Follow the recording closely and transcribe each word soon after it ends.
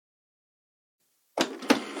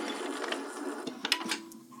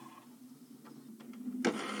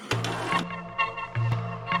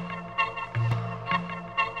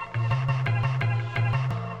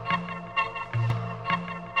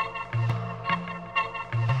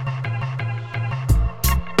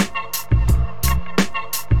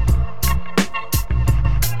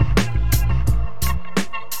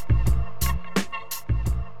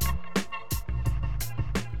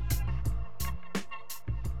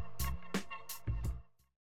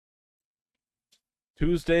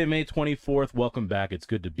Tuesday, May 24th. Welcome back. It's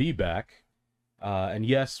good to be back. And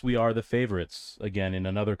yes, we are the favorites again in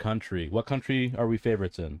another country. What country are we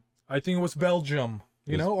favorites in? I think it was Belgium.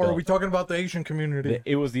 It was Or are we talking about the Asian community?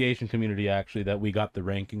 It was the Asian community, actually, that we got the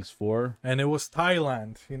rankings for. And it was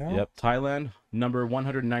Thailand, Yep, Thailand, number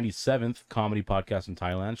 197th comedy podcast in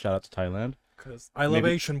Thailand. Shout out to Thailand. Because I love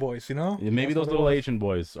Asian boys, Yeah, maybe those little Asian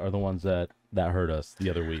boys are the ones that hurt us the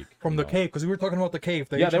other week. From the cave, because we were talking about the cave.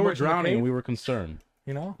 Yeah, they were drowning and we were concerned.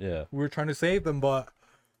 Yeah. We were trying to save them, but...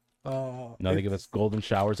 now they give us golden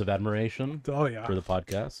showers of admiration Oh, yeah. for the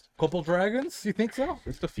podcast. Couple dragons? You think so?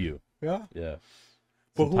 Just a few. Yeah? Yeah.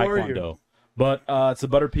 But Some who are you? But it's a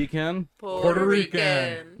Butter Pecan. Puerto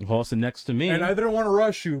Rican. Also next to me. And I didn't want to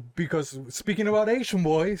rush you, because speaking about Asian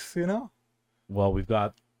boys, Well, we've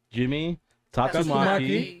got Jimmy Tatsumaki,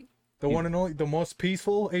 Tatsumaki. The one and only, the most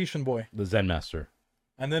peaceful Asian boy. the Zen Master.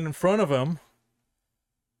 And then in front of him,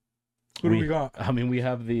 who do we got? I mean, we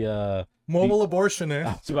have the... Mobile I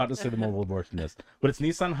abortionist. was about to say the mobile abortionist. But it's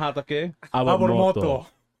Nissan Hatake Abormoto. Abormoto.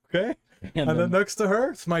 Okay? And And then next to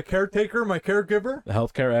her, it's my caretaker, my caregiver, the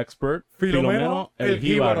healthcare expert, Filomeno El El Jíbaro.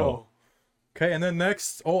 Jíbaro. Okay, and then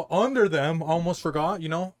next, under them, almost forgot,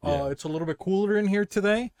 Yeah. it's a little bit cooler in here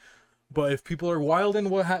today. But if people are wild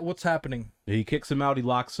in what's happening? He kicks him out, he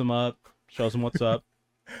locks him up, shows him what's up.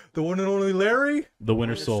 The one and only Larry. The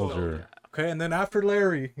Winter Soldier. Okay, and then after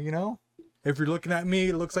Larry, if you're looking at me,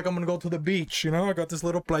 it looks like I'm going to go to the beach, I got this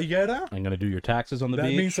little playera. I'm going to do your taxes on the That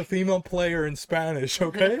beach. means a female player in Spanish,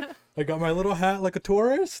 okay? I got my little hat like a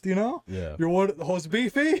tourist, Yeah. You're what, host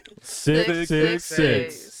beefy?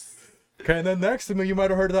 666. Okay, and then next to me, you might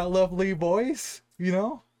have heard that lovely voice,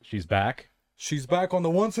 She's back. She's back on the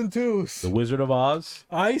ones and twos. The Wizard of Oz.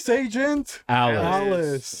 Ice Agent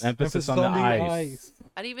Alice. Emphasis on the ice.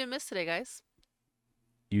 I didn't even miss today, guys.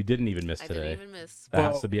 You didn't even miss I today. didn't even miss. That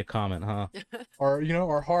Well- has to be a comment, huh?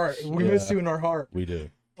 Our heart. We Yeah. miss you in our heart. We do.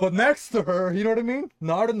 But next to her, you know what I mean?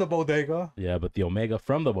 Not in the bodega. Yeah, but the Omega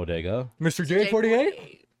from the bodega. Mr.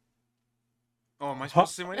 J48? Oh, am I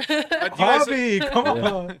supposed to say my name? You guys- Javi, come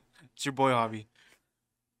on. It's your boy, Javi.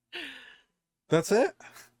 That's it?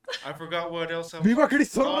 I forgot what else I was. Viva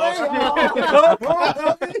Cristo Oh, Rey! sorry. Come on,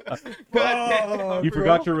 Javi. God You bro.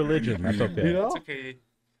 forgot your religion. That's okay. You know? It's okay.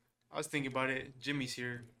 I was thinking about it. Jimmy's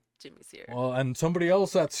here. Jimmy's here. Well, and somebody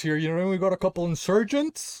else that's here, we got a couple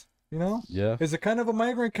insurgents, Yeah. Is it kind of a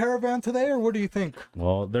migrant caravan today, or what do you think?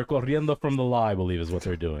 Well, they're corriendo from the lie, I believe, is what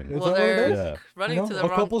they're doing. Is Well, that what it they're is? Yeah. running to the A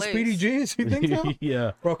wrong couple place. Speedy G's, you think so?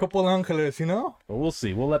 Yeah. Or a couple Angeles, But we'll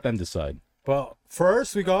see. We'll let them decide. But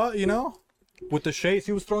first, we got, with the shades,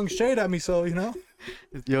 he was throwing shade at me, so,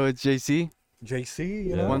 Yo, it's JC. JC,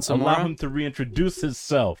 you Yeah. know, Want some Allow more? him to reintroduce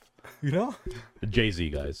himself. The Jay-Z,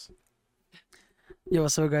 guys. Yo,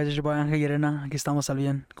 what's up, guys? It's your boy Ángel Llerena. Aquí estamos al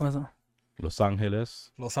bien. ¿Cómo están? Los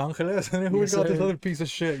Angeles. Los Angeles, and then who Yes, got this sir. other piece of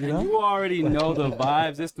shit, And you already know the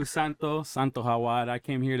vibes. It's the Santo Hawad. I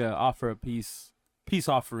came here to offer a peace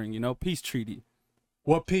offering, peace treaty.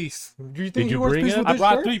 What piece? Do you Did think you he wears bring peace it? with I this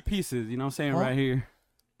brought shirt? 3 pieces, you know what I'm saying, Huh? right here.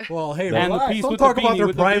 Well, hey, And the relax. piece Don't with the talk about beanie, their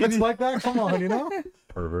with the privates beanie. like that. Come on,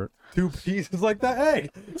 Pervert. 2 pieces like that. Hey,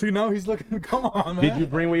 so he's looking. Come on, man. Did you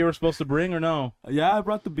bring what you were supposed to bring or no? Yeah, I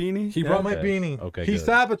brought the beanie. He Yeah. brought my Okay. beanie. Okay, He good.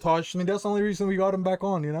 sabotaged me. That's the only reason we got him back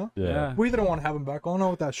on. Yeah. We didn't want to have him back on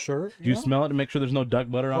with that shirt. Do you know? smell it to make sure there's no duck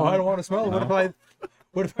butter on Oh, it? I don't want to smell it.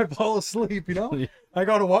 What if I fall asleep? Yeah. I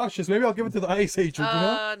gotta wash this. Maybe I'll give it to the ice agent.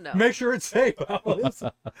 No. Make sure it's safe, Alice.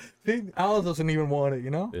 See, Alice doesn't even want it.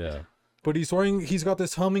 Yeah. But he's got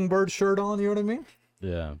this hummingbird shirt on. You know what I mean?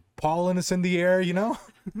 Yeah. Pollen is in the air.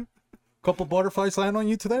 Couple butterflies land on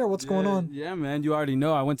you today, or what's going on? Yeah, man. You already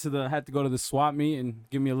know. I had to go to the swap meet and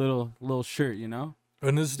give me a little shirt,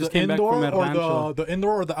 And this is Just the came back indoor from El or Rancho. the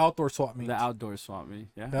indoor or the outdoor swap meet? The outdoor swap meet.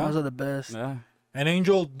 Yeah. Yeah? Those are the best. Yeah. And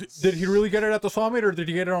Angel, did he really get it at the swap meet, or did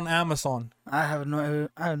he get it on Amazon? I have no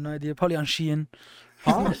idea. Probably on Shein.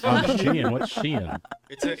 Huh? On Shein. What's Shein?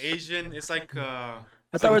 It's an Asian. It's like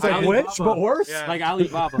I thought we were It's like talking. Witch, but worse. Yeah. Like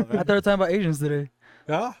Alibaba. I thought we were talking about Asians today.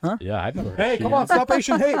 Yeah. Yeah, I've never heard Hey, of come Shein. on, stop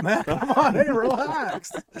Asian hate, man. Come on, hey,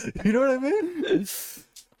 relax. You know what I mean?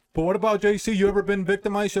 But what about JC? You ever been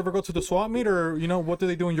victimized? You ever go to the swap meet, or what do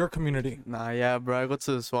they do in your community? Nah, yeah, bro. I go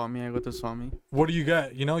to the swap meet. What do you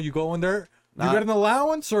get? You go in there. You Nah. get an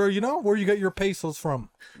allowance, or where you get your pesos from?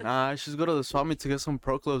 Nah, I just go to the swap meet to get some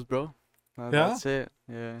pro clubs, bro. Yeah? That's it.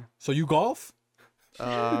 Yeah. So you golf?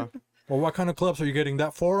 Or what kind of clubs are you getting?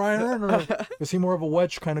 That 4-iron, or is he more of a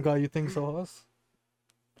wedge kind of guy? You think so, Huss?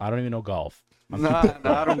 I don't even know golf. Nah,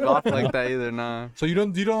 I don't golf like that either. Nah. So you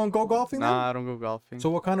don't go golfing? then? Nah, I don't go golfing. So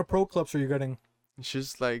what kind of pro clubs are you getting? It's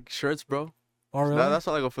just like shirts, bro. Oh, really? That's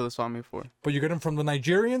all I go for the swap meet for. But you get them from the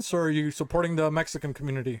Nigerians, or are you supporting the Mexican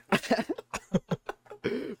community?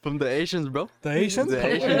 From the Asians, bro. The Asians? The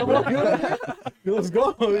Asians. Let's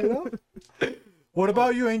go, you know? What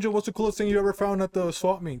about you, Angel? What's the coolest thing you ever found at the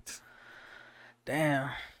swap meet? Damn.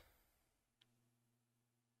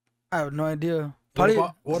 I have no idea. What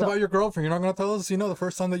Probably. about your girlfriend? You're not gonna tell us, you know, the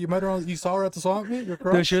first time that you met her, you saw her at the swap meet? Your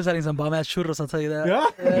girl? Dude, she was having some bomb ass churros, I'll tell you that.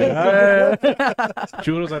 Yeah?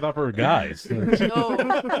 Churros, I thought for guys.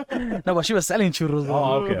 No. No, but she was selling churros. Though.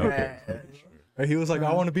 Oh, okay. And he was like,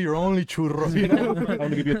 I want to be your only churro, you know? I'm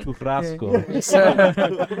gonna give you a churrasco.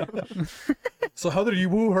 So how did you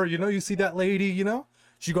woo her? You know, you see that lady, you know?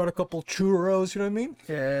 She got a couple churros, you know what I mean?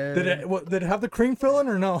 Yeah. Did it have the cream filling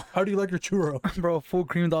or no? How do you like your churro? Bro, full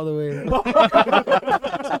creamed all the way.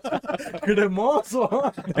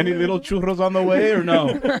 Cremoso. Any little churros on the way or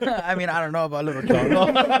no? I mean, I don't know about little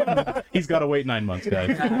churros. He's got to wait 9 months,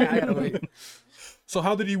 guys. I gotta wait. So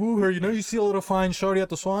how did you woo her? You know, you see a little fine shorty at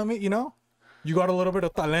the swap meet, you know? You got a little bit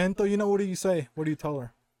of talento, you know? What do you say? What do you tell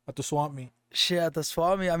her at the swap meet? Shit, at the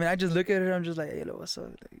swap meet, I mean, I just look at her, I'm just like, hey, what's up?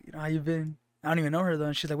 Like, you know, how you been? I don't even know her, though.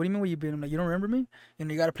 And she's like, what do you mean where you been? I'm like, you don't remember me? You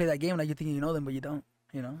know, you gotta play that game like you think you know them, but you don't,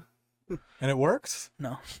 you know? And it works?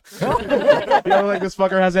 No. You know, like this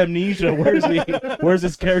fucker has amnesia. Where's he? Where's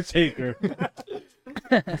his caretaker?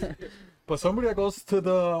 But somebody that goes to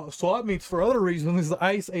the swap meets for other reasons is the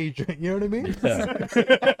ICE agent, you know what I mean?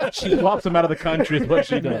 Yeah. She swaps him out of the country is what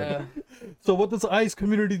she does. Yeah. So what does the ICE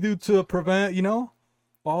community do to prevent, you know,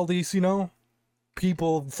 all these, you know,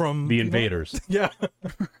 people from... The you know- invaders. Yeah.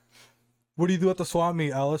 What do you do at the swap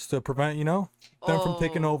meet, Alice, to prevent, you know, them from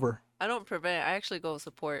taking Oh. over? I don't prevent. I actually go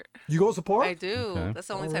support. You go support? I do. Okay. That's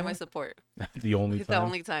the only time I support. The only It's the time.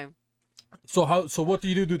 only time. So what do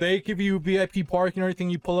you do? Do they give you VIP parking or anything?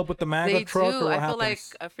 You pull up with the MAGA They truck, do. or what I feel like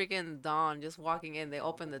happens? a freaking Don just walking in. They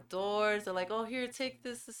open the doors. They're like, "Oh, here, take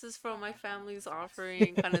this. This is from my family's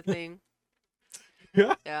offering," kind of thing.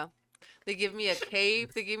 Yeah. Yeah. They give me a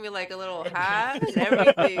cape. They give me like a little hat and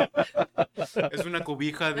everything. Es una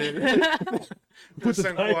cobija de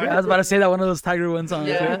San I Juan. was about to say that one of those tiger ones on.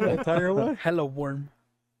 Yeah. That tire one? Hella warm.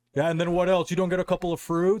 Yeah, and then what else? You don't get a couple of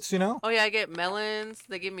fruits, you know? Oh yeah, I get melons.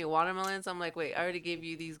 They give me watermelons. I'm like, wait, I already gave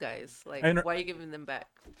you these guys. Like, And- why are you giving them back?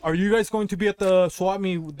 Are you guys going to be at the swap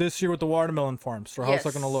meet this year with the watermelon farms? Or how's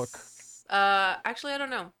that going to look? Actually, I don't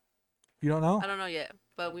know. You don't know? I don't know yet,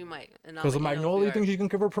 but we might. And I'll Because let the you know if we Magnolia are. thinks you can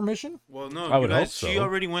give her permission? Well, no, I you would hope guys, she so.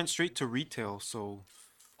 already went straight to retail, so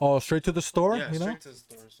Oh, straight to the store, yeah, you know? straight to the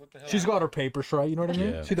stores. What the hell? She's got her papers right, you know what I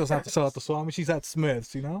mean? Yeah. She doesn't have to sell at the swap meet. She's at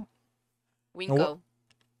Smith's, you know? Winko.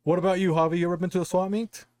 What about you, Javi? You ever been to a swap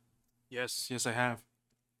meet? Yes, I have.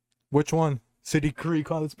 Which one? City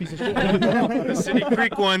Creek, on this piece of shit. The City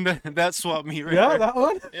Creek one, that swap meet right Yeah, there. that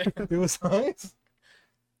one? It was nice.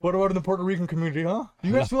 What about in the Puerto Rican community, huh?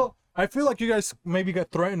 You guys feel... I feel like you guys maybe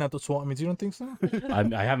get threatened at the swap meets. You don't think so?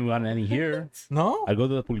 I haven't gotten any here. No? I go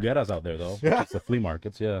to the pulgueras out there though. Yeah. It's the flea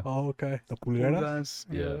markets. Yeah. Oh, okay. The pulgueras? Guys,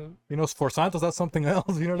 Yeah. You know, for Santos, that's something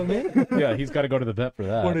else. You know what I mean? Yeah. He's got to go to the vet for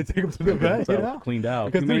that. When they take him to the vet, So you know? cleaned out.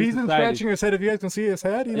 Because dude, Humane he's been Society. scratching his head. If you guys can see his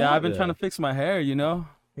head, you know? Yeah, I've been Yeah. trying to fix my hair, you know,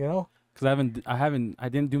 You know? because I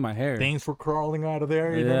didn't do my hair. Things were crawling out of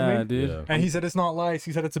there. You know what I Yeah, mean? dude. Yeah. And he said it's not lice.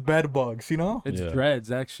 He said it's bed bugs. You know? It's Yeah.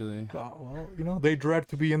 dreads actually. Oh, well, you know, they dread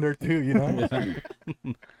to be in there too. You know?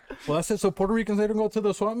 Well, that's it. So Puerto Ricans, they don't go to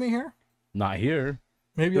the swap meet here. Not here.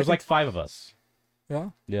 Maybe There's I like 5 of us.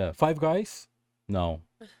 think- Yeah. 5 guys. No.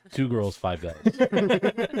 2 girls, 5 guys.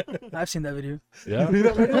 I've seen that video. Yeah. See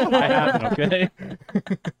that video? I haven't. Okay.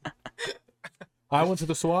 I went to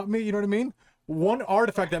the swap meet. You know what I mean? One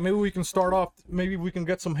artifact that maybe we can start off. Maybe we can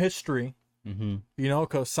get some history. Mm-hmm. You know,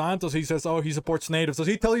 because Santos, he says, oh, he supports natives. Does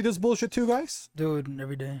he tell you this bullshit too, guys? Dude,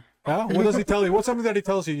 every day. Yeah. What does he tell you? What's something that he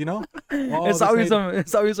tells you? You know? Oh, It's this always native-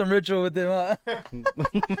 it's always some ritual with him. Huh?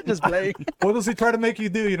 Just playing. What does he try to make you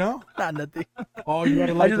do? You know? Not nothing. Oh, you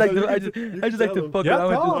gotta I like. just like to I just like to fuck Yeah,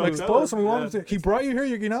 around tell him. with Expose him. We want him to. He brought you here.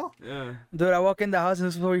 You know? Yeah. this. Dude, I walk in the house and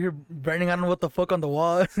this is over here burning. I don't know what the fuck on the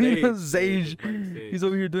wall. Sage. He's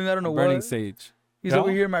over here doing I don't know Burning what. sage. He's Yeah?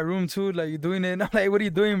 over here in my room too, like doing it. And I'm like, what are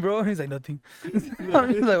you doing, bro? And he's like, nothing.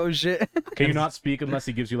 I'm just like, oh shit. Can you not speak unless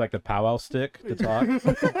he gives you like the powwow stick to talk?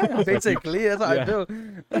 Basically, that's how Yeah. I feel.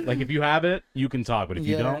 Like if you have it, you can talk, but if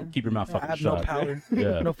you Yeah. don't, keep your mouth I fucking have shut. no power.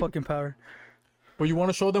 Yeah. No fucking power. But you want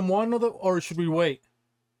to show them one of the, or should we wait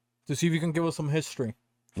to see if you can give us some history?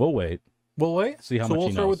 We'll wait. We'll wait. See how so much we'll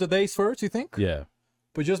he start with knows. the days first. You think? Yeah.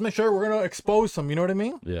 But just make sure we're gonna expose him. You know what I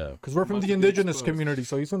mean? Yeah. Because we're from Must the be indigenous exposed. community,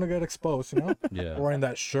 so he's gonna get exposed. You know? Yeah. Wearing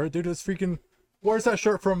that shirt, dude. It's freaking. Where's that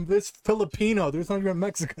shirt from? This Filipino, dude. It's not even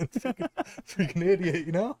Mexican. Freaking idiot,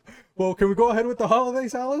 you know? Well, can we go ahead with the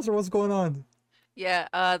holidays, Alice, or what's going on? Yeah,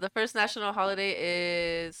 the first national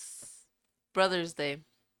holiday is Brothers' Day.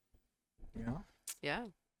 Yeah. Yeah.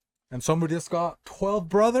 And somebody just got 12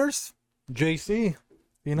 brothers. JC.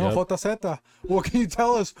 You know, Yep. Fotaceta. What can you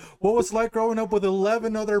tell us? What was it like growing up with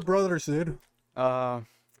 11 other brothers, dude?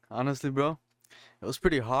 Honestly, bro, it was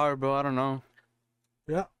pretty hard, bro. I don't know.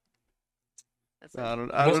 Yeah. That's I it.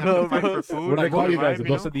 don't know, Fight bro. for food. What do they like, call the you guys? vibe,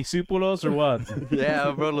 Los discípulos or what?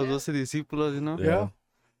 Yeah, bro, los 12 discípulos, you know? Yeah.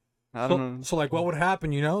 I don't know. So, like, what would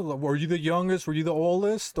happen, you know? Like, were you the youngest? Were you the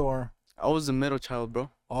oldest? Or... I was the middle child, bro.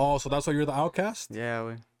 Oh, so that's why you're the outcast? Yeah,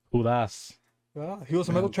 we. Judas. Yeah. He was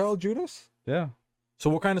the middle child, Judas? Yeah. So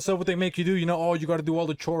what kind of stuff would they make you do? You know, oh, you got to do all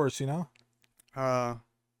the chores, you know?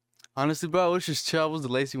 Honestly, bro, I was just chill. I was the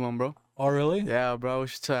lazy one, bro. Oh, really? Yeah, bro, I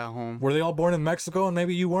was just chill at home. Were they all born in Mexico and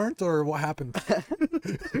maybe you weren't? Or what happened?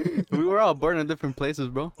 We were all born in different places,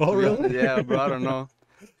 bro. Oh, really? Yeah, bro, I don't know.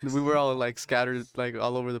 We were all like scattered, like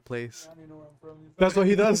all over the place. That's what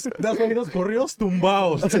he does. That's what he does. Corridos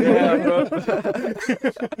tumbados.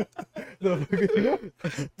 The fucking-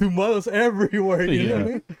 Tumbados everywhere, you know what I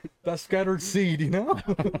mean? That scattered seed, you know?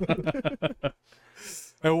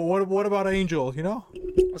 And what about Angel, you know?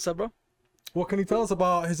 What's up, bro? What can he tell us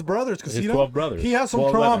about his brothers? Because, His you know, 12 brothers. he has some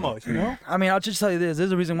Well, trauma, 11. you know? I mean, I'll just tell you this.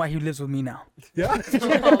 There's a reason why he lives with me now. Yeah.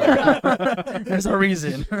 There's a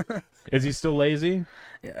reason. Is he still lazy?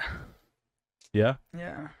 Yeah. Yeah.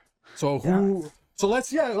 Yeah. So who... So let's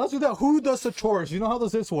do that. Who does the chores? You know how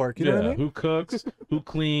does this work? You know what I mean? Who cooks? Who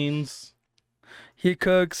cleans? He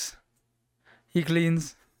cooks. He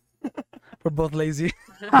cleans. We're both lazy.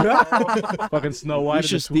 Fucking Snow White. We and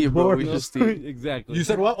should the steal, Two bro. We Dwarfs. should steal. Exactly. You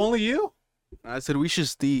said what? Only you? I said we should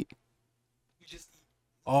steal.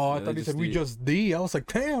 Oh, I Yeah, thought they you said just we eat. just D. I was like,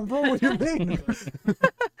 damn, bro, what do you mean?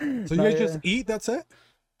 So you No, guys yeah. just eat? That's it?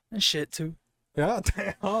 And shit too. Yeah.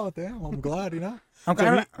 Damn. Oh, damn. I'm glad, you know. I'm So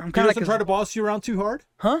kind he of. I'm he kind of doesn't try to boss you around too hard.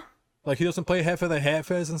 Huh? Like he doesn't play half of the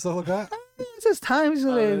half-is and stuff like that. It's his time. He's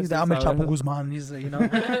like, it's he's the his Ahmed time. Chapo Guzman. He's like, you know,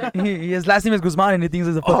 his last name is Guzman and he thinks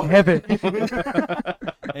he's a fucking heaven.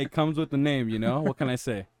 It comes with the name, you know. What can I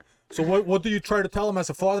say? So what do you try to tell him as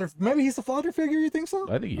a father? Maybe he's a father figure. You think so?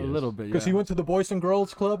 I think he A is. little bit, Because yeah. he went to the Boys and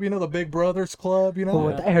Girls Club, you know, the Big Brothers Club, you know. Oh,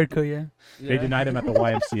 with that haircut, yeah. They denied him at the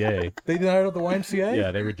YMCA. They denied at the YMCA.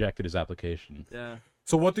 Yeah, they rejected his application. Yeah.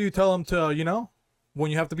 So what do you tell him to, you know, when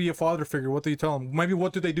you have to be a father figure? What do you tell them? Maybe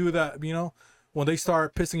what do they do that, you know, when they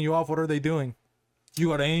start pissing you off? What are they doing? You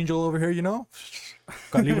got Angel over here, you know,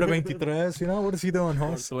 Calibre 23, you know, what is he doing,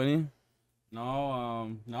 host? 20? No,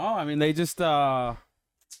 I mean they just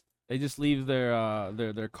leave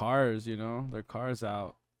their cars, you know, their cars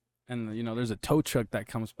out, and you know there's a tow truck that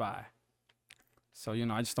comes by. So you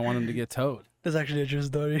know I just don't want them to get towed. That's actually a true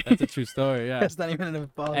story. That's a true story, yeah. That's not even a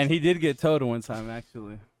false. And he did get towed one time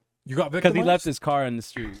actually, You got because victimized? he left his car in the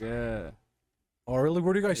street. Yeah. Oh, really?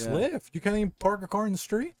 Where do you guys Yeah. live? You can't even park a car in the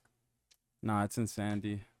street? Nah, it's in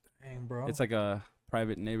Sandy. Dang, bro. It's like a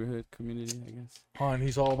private neighborhood community, I guess. And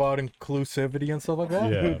he's all about inclusivity and stuff like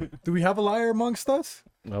that. Yeah. Do we have a liar amongst us?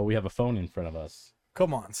 Well, we have a phone in front of us.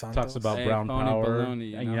 Come on, Santos. Talks about Hey, brown phony power.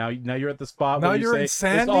 baloney, you and know? now you're at the spot Now where you you're in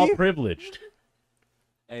say it's all Sandy? privileged.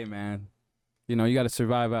 Hey man, you know you got to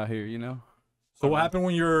survive out here, you know. So what happened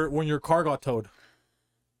when your car got towed?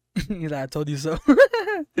 He's like, I told you so.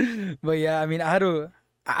 But yeah, I mean, I had to.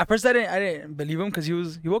 At first, I didn't believe him because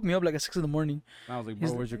he woke me up like at 6 in the morning. And I was like, He's,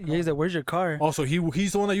 bro, where's your car? Yeah, he's like, where's your car? Also,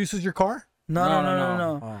 he's the one that uses your car? No.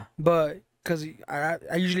 no. Oh. But because I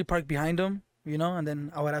usually park behind him, you know, and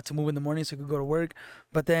then I would have to move in the morning so I could go to work.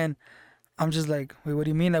 But then I'm just like, wait, what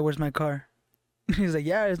do you mean? Like, where's my car? He's like,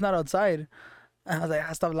 yeah, it's not outside. And I was like,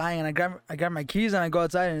 I stopped lying, and I grab my keys and I go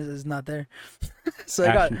outside and it's not there. So I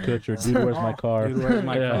got. Ashton Kutcher, dude, where's my car? Dude, where's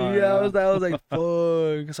my Yeah. car? Yeah, I was like,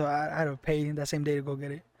 fuck. So I had to pay that same day to go get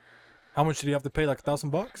it. How much did you have to pay? Like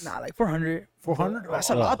 $1,000? Nah, like 400. 400? That's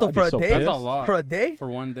Oh, a lot though I'd for be a so day. pissed. That's a lot For a day? for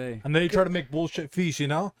one day. And then you try to make bullshit fees, you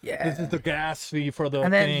know? Yeah. This is the gas fee for the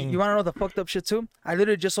And then thing. you want to know the fucked up shit too? I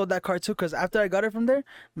literally just sold that car too because after I got it from there,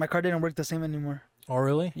 my car didn't work the same anymore. Oh,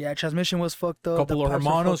 really? Yeah, transmission was fucked up. Couple the of parts were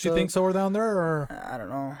hermanos, fucked you think up. so, were down there? Or I don't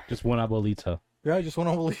know. Just one abuelita. yeah, I just went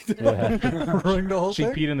over Yeah. ring the whole She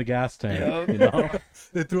thing. peed in the gas tank. You know,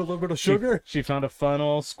 They threw a little bit of sugar, She found a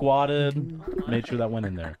funnel, squatted, made sure that went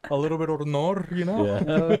in there. a little bit of honor, you know?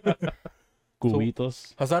 Yeah.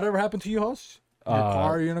 Cubitos. Has that ever happened to you, host? Your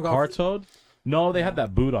car, you know, got... Car towed? No, they had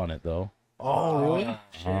that boot on it though. Oh, really? Uh-huh.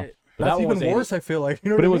 Shit. But That's that one even was worse, I feel like.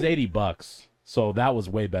 You know But what it I was mean? $80, so that was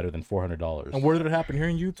way better than $400. And where did it happen? Here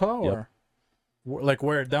in Utah? Yep. Or like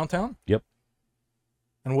where? Downtown? Yep.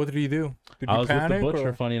 And what did he do? Did I you was with the panic? butcher,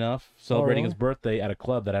 or- funny enough, celebrating really? his birthday at a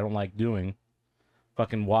club that I don't like doing.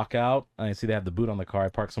 Fucking walk out, and I see they have the boot on the car. I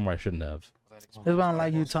parked somewhere I shouldn't have. That's why I don't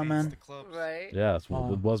like Almost Utah, hates man. the clubs. Right? Yeah, it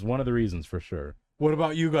was one of the reasons for sure. What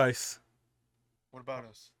about you guys? What about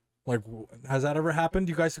us? Like, has that ever happened?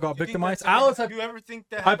 You guys got You think victimized? that's ever- Alice, you ever think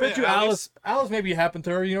that? I bet happened? you Alice maybe happened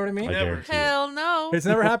to her. You know what I mean? I Never. guarantee it. Hell no. It's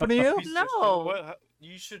never happened to you? Piece of shit. No. What?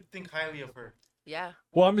 You should think highly of her. Yeah.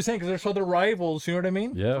 Well, I'm just saying because they're so the rivals. You know what I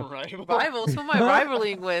mean? Yeah. Right. Rivals? Who am I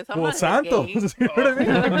rivaling with? I'm Well, not Santos. gay. You know what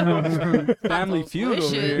I mean? Family feud over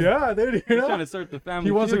Delicious. here. Yeah, dude. You He's know? trying to start the family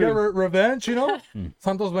He wants to feud. get revenge, you know? Hmm.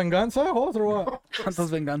 Santos Venganza, what or what? Santos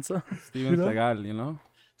Venganza. Steven You know? Seagal, you know?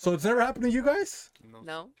 So it's never happened to you guys?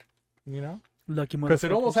 No. You know? Lucky Because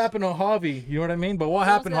it almost motherfuckers. happened to Javi. You know what I mean? But what What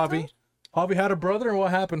happened, was that, Javi? Javi had a brother, and what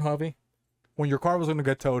happened, Javi? When your car was going to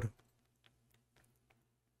get towed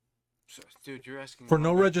Dude, you're asking for me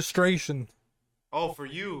no about- registration. Oh, for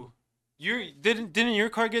you. Didn't your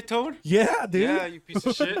car get towed? Yeah, dude. Yeah, you piece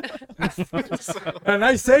of shit. And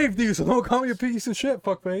I saved you, so don't call me a piece of shit,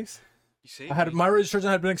 fuckface. You saved I had me. my registration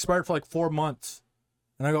had been expired for like 4 months,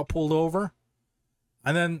 and I got pulled over.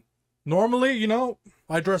 And then normally, you know,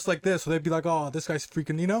 I dress like this, so they'd be like, "Oh, this guy's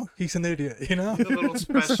freaking, you know, he's an idiot," you know, The little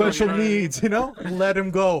special, special you know what I mean? needs, you know, let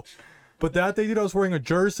him go. But that day, dude, I was wearing a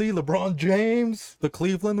jersey, LeBron James, the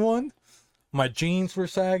Cleveland one. My jeans were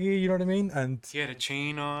saggy, you know what I mean, and He had a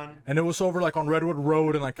chain on. it was over like on Redwood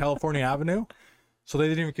Road and like California Avenue. So they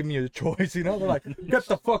didn't even give me a choice, you know. They're like, "Get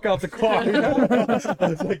the fuck out the car!" You know? I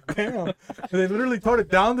was like, "Damn!" And they literally towed it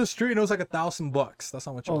down the street, and it was like $1,000. That's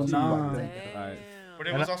how much it Oh, was. nah. back then. Right. But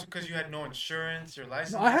it was also because you had no insurance. Your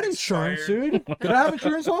license. I had was insurance, expired. dude. Did I have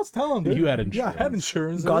insurance? I was telling dude. You had Yeah, I had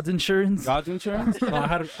insurance. insurance. God's insurance. God's insurance? No,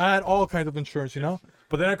 I had all kinds of insurance, you know.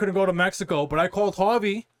 But then I couldn't go to Mexico. But I called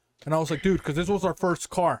Javi, and I was like, "Dude, because this was our first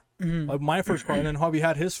car, like my first car." And then Javi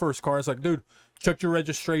had his first car. I was like, "Dude, check your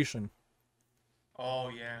registration." Oh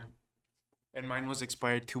yeah. And mine was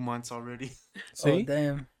expired 2 months already. See, Oh,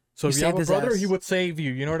 damn. so You if you have saved a his brother, ass. he would save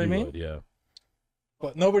you. You know what I You mean? would, yeah.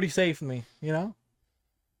 But nobody saved me, you know?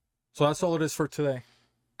 So that's all it is for today.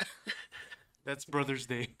 That's Brothers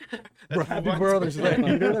Day. Bro, That's happy one- Brothers Day.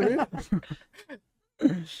 You know what I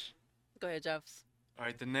mean? Go ahead, Jeffs. All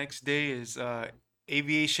right, the next day is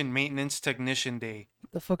Aviation Maintenance Technician Day.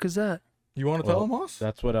 The fuck is that? You want to tell Well, them, Hoss?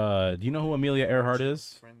 That's what. Do you know who Amelia Earhart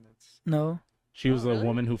is? Friend that's No. She was Oh, a really?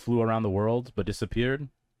 woman who flew around the world but disappeared.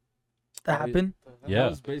 That happened? Yeah. That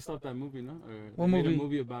was based off that movie, no? Or What they made movie? a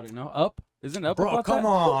movie about it, no? Up? Isn't Up Bro, about come that?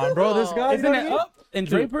 on, bro. This guy, Isn't it Up? And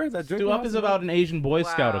Draper? That Draper Dude, Up was is in? about an Asian Boy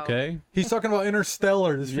Scout, Wow. okay? He's talking about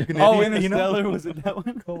Interstellar. This freaking Oh, idiot, you know? Interstellar, was it that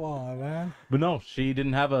one? Come on, man. But no, she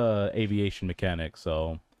didn't have a aviation mechanic,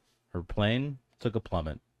 so her plane took a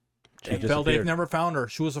plummet. She Tell Dave disappeared. never found her.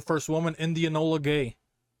 She was the first woman in the Enola Gay.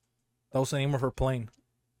 That was the name of her plane.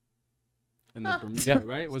 In the Huh. Bermuda, Yeah.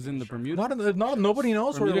 right? Was in the Bermuda? Not nobody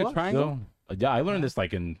knows where it Bermuda was. Triangle? So, yeah, I learned this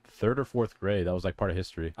like in 3rd or 4th grade. That was like part of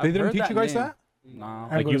history. They I've didn't heard teach you guys name. that? Nah.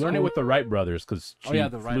 I Like go you to learn it school. with the Wright brothers because she Oh, yeah,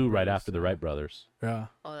 the Wright flew right brothers, after the yeah. Wright brothers. Yeah.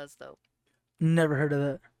 Oh, that's dope. Never heard of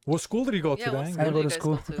that. What school did you go Yeah, to, what dang? school I didn't go you to guys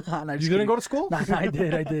school. go to? Nah, You didn't go to school? Nah, I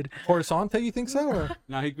did. Horizonte, you think so? Or?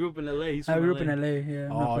 Nah, he grew up in L.A. He's I from grew up in LA. LA, yeah.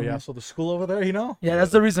 not Oh, from yeah. here. So the school over there, you know? Yeah,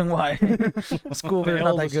 that's the reason why. School here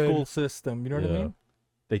Failed not that the school good. system. You know what I Yeah. mean?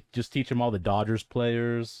 They just teach them all the Dodgers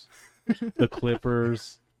players, the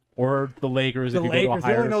Clippers, or the Lakers. The if you Lakers. go to a He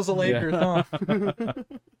higher... only knows the Lakers, huh?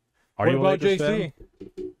 Are What you a about Lakers JC?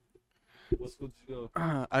 fan? What school did you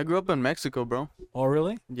go? I grew up in Mexico, bro. Oh,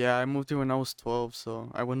 really? Yeah, I moved here when I was 12, so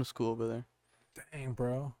I went to school over there. Dang,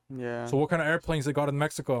 bro. Yeah. So what kind of airplanes they got in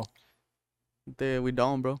Mexico? We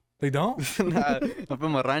don't, bro. They don't? Nah, I'm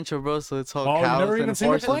in my rancho, bro, so it's all Oh, you cows never even and seen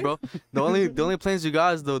a horses, plane? bro. The only planes you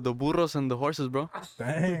got is the burros and the horses, bro.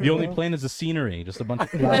 Dang. The only bro. plane is the scenery, just a bunch of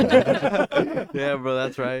clouds. Yeah, bro,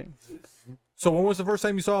 that's right. So when was the first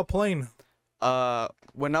time you saw a plane?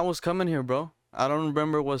 When I was coming here, bro, I don't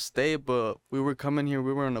remember what state, but we were coming here.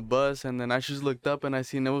 We were on a bus, and then I just looked up and I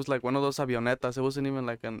seen it was like one of those avionetas. It wasn't even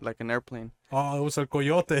like an airplane. Oh, it was a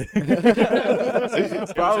coyote.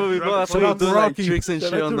 Probably, bro. That Shout fool out to doing like Rocky. tricks and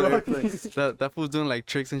Shout shit out on to the Rocky. airplane. That fool's doing like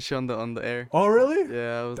tricks and shit on the air. Oh, really?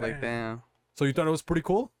 Yeah, I was like, Damn. damn. So you thought it was pretty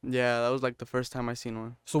cool? Yeah, that was like the first time I seen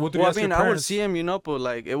one. So what did Well, you I ask your mean, I would parents? see him, you know, but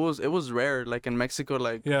like it was rare. Like in Mexico,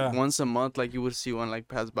 like Yeah. once a month, like you would see one like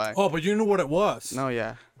pass by. Oh, but you knew what it was. No,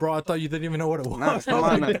 yeah. Bro, I thought you didn't even know what it was. Nah, come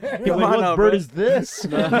on, now. You're Come like, on what now, bird bro. is this?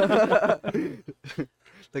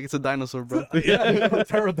 Like it's a dinosaur, bro. Yeah,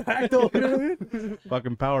 pterodactyl. You know what I mean?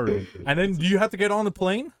 Fucking Power Rangers. And then do you have to get on the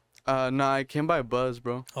plane? No, I came by bus,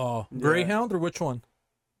 bro. Oh, Yeah. Greyhound or which one?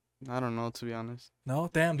 I don't know, to be honest. No,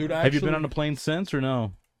 damn, dude. I Have you been actually- on a plane since or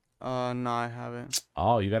no? No, I haven't.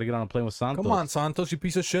 Oh, you got to get on a plane with Santos. Come on, Santos, you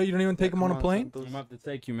piece of shit. You don't even take him on a plane. I'm about to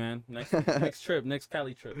take you, man. Next trip, next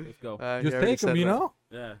Cali trip. Let's go. Just take him, you know?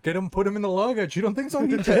 Yeah. Get him, put him in the luggage. You don't think so? En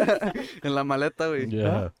la maleta, güey.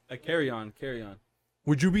 Yeah. Carry on, carry on.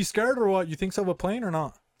 Would you be scared or what? You think so of a plane or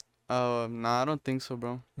not? Nah, I don't think so,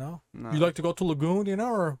 bro. No? No. You like to go to Lagoon, you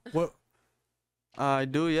know, or what? I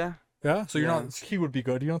do, yeah. Yeah? So you're Yeah. not, he would be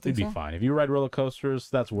good. You don't You'd think be so? fine. If you ride roller coasters,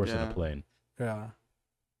 that's worse than Yeah. a plane. Yeah.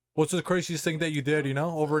 What's the craziest thing that you did, you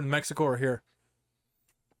know, over in Mexico or here?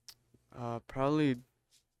 Probably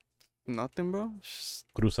nothing, bro. Just...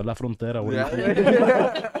 Cruzar la frontera. What do you Yeah. think?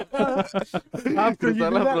 After you do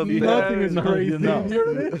Cruzar la that, frontera. nothing is No, crazy. you know. You know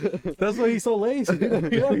what I mean? That's why he's so lazy. Yeah,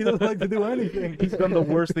 he doesn't like to do anything. He's done the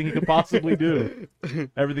worst thing he could possibly do.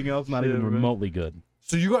 Everything else not even Yeah, bro. remotely good.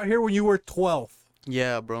 So you got here when you were 12.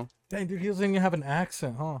 Yeah, bro. Dang, dude, he doesn't even have an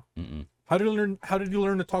accent, huh? Mm-mm. How did you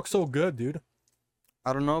learn to talk so good, dude?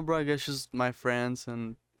 I don't know, bro. I guess just my friends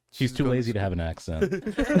and. He's just too go lazy to have an accent.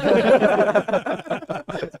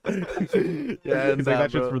 Yeah, He's like,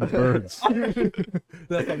 that shit's for the birds.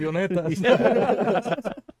 That's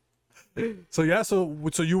avionetas. So yeah, so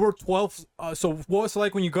you were 12. So what was it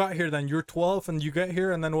like when you got here? Then you're 12 and you get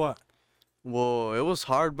here, and then what? Well, it was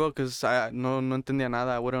hard, bro, cause I no entendía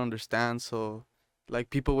nada. I wouldn't understand, so like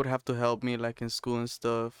people would have to help me, like in school and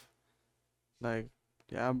stuff. Like,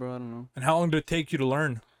 yeah, bro. I don't know. And how long did it take you to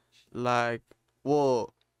learn? Like,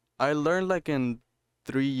 well, I learned like in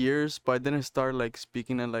 3 years, but I didn't start like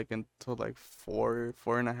speaking it like until like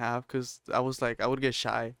 4.5, cause I was like I would get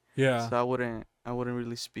shy, Yeah. so I wouldn't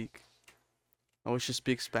really speak. I would just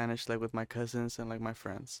speak Spanish like with my cousins and like my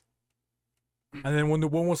friends. And then when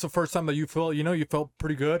was the first time that you felt, you know, you felt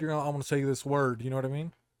pretty good? You're not, I want to say this word. You know what I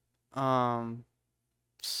mean? I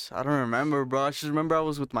don't remember, bro. I just remember I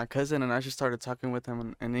was with my cousin and I just started talking with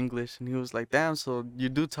him in English, and he was like, "Damn, so you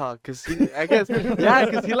do talk?" Cause I guess, yeah,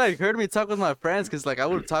 cause he like heard me talk with my friends, cause like I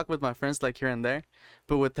would talk with my friends like here and there,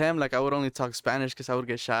 but with him like I would only talk Spanish, cause I would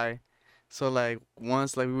get shy. So like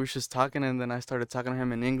once like we were just talking, and then I started talking to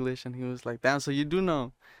him in English, and he was like, "Damn, so you do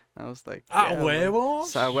know?" I was like, Ah, "Yeah, bro." huevo.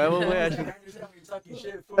 So, a huevo, güey.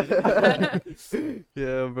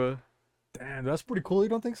 Yeah, bro. Damn, that's pretty cool. You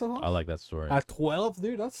don't think so? I Huh? like that story. At 12,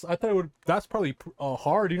 dude, I thought it would. That's probably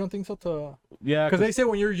hard. You don't think so? To Yeah, because they say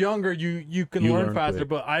when you're younger, you can You learn learn faster. quick.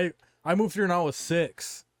 But I moved here when I was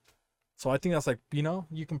 6, so I think that's like, you know,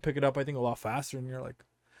 you can pick it up. I think a lot faster, and you're like.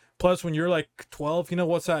 Plus, when you're like 12, you know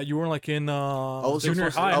what's that? You were like in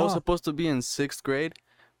junior high. I was Huh? supposed to be in 6th grade,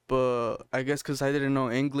 but I guess because I didn't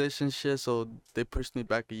know English and shit, so they pushed me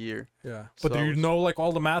back a year. Yeah, but So do I you was- know like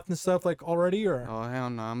all the math and stuff like already, or? Oh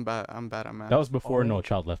hell no, I'm bad at math. that was before Oh. No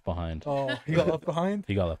Child Left Behind. Oh, he got left behind.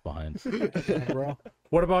 He got left behind. Yeah, bro.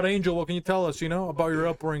 What about Angel? What can you tell us? You know about your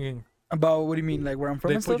upbringing? About what do you mean, like where I'm from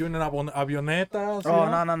They and put stuff? you in an avionetas.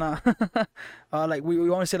 Oh no. Like we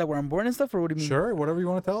want to say like where I'm born and stuff, or what do you mean? Sure, whatever you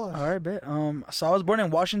want to tell us. All right, bet. So I was born in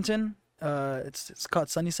Washington. It's called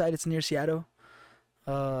Sunnyside. It's near Seattle.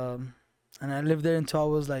 And I lived there until I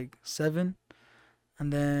was like 7,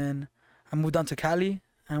 and then I moved down to Cali.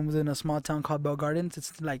 I moved in a small town called Bell Gardens.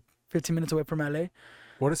 It's like 15 minutes away from LA.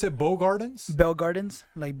 What is it? Bow Gardens? Bell Gardens,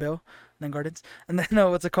 like Bell, then Gardens, and then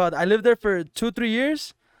what's it called? I lived there for 2-3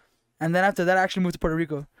 years, and then after that, I actually moved to Puerto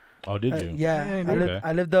Rico. Oh, did you? Yeah, Dang, I dude. lived. Okay.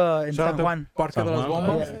 I lived in Shout out San to Juan. Parque San de las Juan?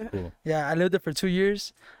 Bombas. Okay, cool. Yeah, I lived there for 2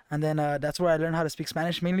 years, and then that's where I learned how to speak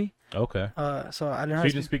Spanish mainly. Okay. So I learned how So to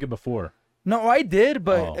you didn't speak it before? No, I did,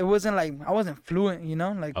 but Oh. it wasn't like I wasn't fluent, you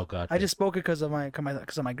know. Like Oh, gotcha. I just spoke it because of my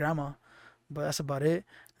grandma, but that's about it.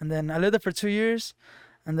 And then I lived there for 2 years,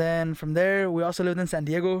 and then from there we also lived in San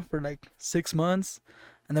Diego for like 6 months,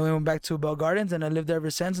 and then we went back to Bell Gardens, and I lived there ever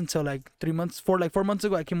since until like 4 months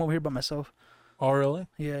ago I came over here by myself. Oh, really?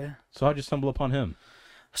 Yeah. So how'd you stumble upon him?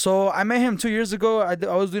 So I met him 2 years ago. I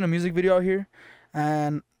was doing a music video out here,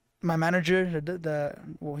 and my manager,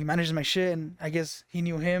 he manages my shit, and I guess he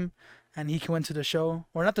knew him, and he went to the show,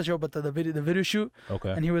 or not the show, but the video shoot.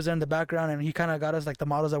 Okay. And he was there in the background, and he kind of got us like the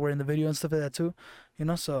models that were in the video and stuff like that too, you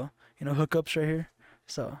know. So hookups right here.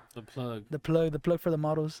 So The plug. the plug for the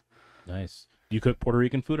models. Nice. You cook Puerto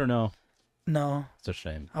Rican food or no? No, It's a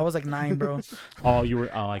shame. I was like 9, bro. Oh, you were.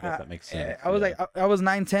 Oh, I guess that makes sense. I was Yeah. like I was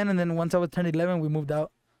 9, 10, and then once I was turned 11, we moved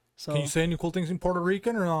out. So Can you say any cool things in Puerto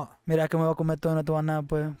Rican or not? mira que me voy a comer todo, no te voy a nada,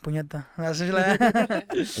 pues, puñeta. That's just like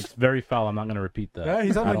It's very foul. I'm not gonna repeat that. Yeah,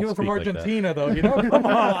 he sounded I like he don't was from speak like that. Argentina, though. You know, come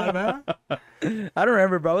on, man. I don't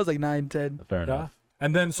remember, bro. I was like 9, 10. Fair Yeah. enough.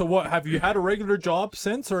 And then, so what? Have you had a regular job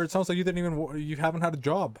since, or it sounds like you haven't had a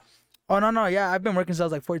job? Oh no, yeah, I've been working since I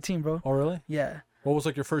was like 14, bro. Oh, really? Yeah, What was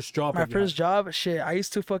like your first job? My that you had? first job, shit, I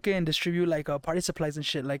used to fucking distribute like party supplies and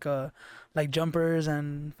shit, like jumpers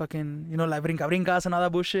and fucking, you know, like brinca brincas and all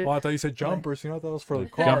that bullshit. Oh, I thought you said jumpers. You know, that was for the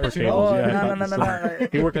Jumper cars. You know? cables, Oh, yeah. I no, thought no, you no, said- no,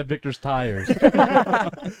 He worked at Victor's Tires.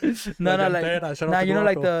 No, no, like, Antena, shout out nah, to you know,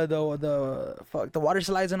 like Dorotho. the water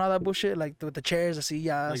slides and all that bullshit, like with the chairs, the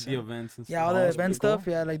sillas. Like the events and Yeah, stuff. all the that's event pretty stuff.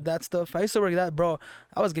 Yeah, like that stuff. I used to work that, bro.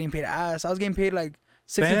 I was getting paid ass. I was getting paid like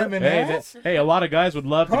 60. Damn, and Hey, that- hey, a lot of guys would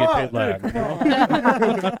love to get paid Come on, like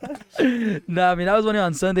that. You know? Nah, I mean, I was only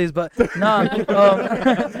on Sundays, but nah. they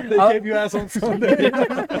I- gave you ass on Sunday.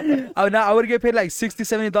 I would get paid like $60,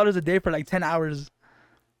 $70 a day for like 10 hours.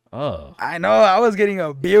 Oh. I know, I was getting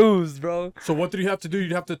abused, bro. So what did you have to do?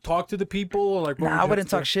 You'd have to talk to the people, or like? what would Nah, you I have wouldn't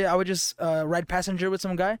to- talk shit. I would just ride passenger with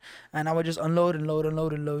some guy, and I would just unload and load and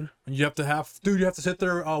load and load. You have to have, dude. You have to sit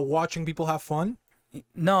there watching people have fun.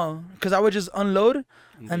 No, because I would just unload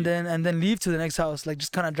and then leave to the next house, like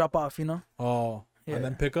just kind of drop off, you know? Oh, Yeah. and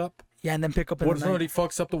then pick up. Yeah, and then pick up in What the if night. somebody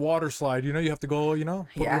fucks up the water slide? You know, you have to go. You know,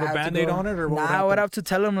 put Yeah, a I little have to band-aid go. on it, or what? Nah, would I would happen? have to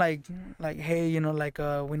tell them like, hey, you know, like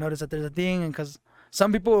we noticed that there's a thing, and because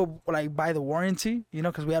some people like buy the warranty, you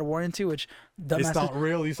know, because we had warranty, which It's dumbasses, not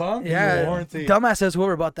real. You saw him? yeah, Warranty. dumbasses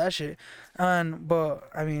whoever bought that shit, but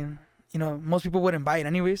I mean, you know, most people wouldn't buy it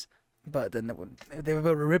anyways, but then if they were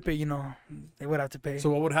able to rip it, you know, they would have to pay. So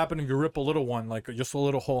what would happen if you rip a little one, like just a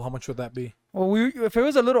little hole? How much would that be? Well, if it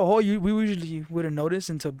was a little hole, we usually wouldn't notice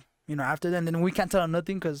until, you know, after that. And then we can't tell them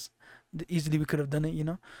nothing because easily we could have done it, you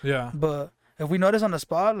know. Yeah. But if we notice on the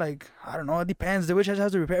spot, like, I don't know, it depends. The witch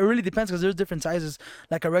has to repair. It really depends because there's different sizes.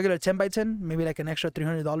 Like a regular 10x10, maybe like an extra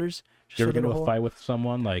 $300. Just You ever for get the into a hole. fight with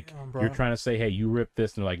someone like Yeah, bro. you're trying to say, "Hey, you ripped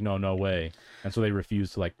this," and they're like, "No way," and so they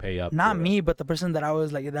refuse to like pay up. Not for it. me, but the person that I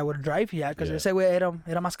was like, that would drive, yeah. Because Yeah. they say, güey,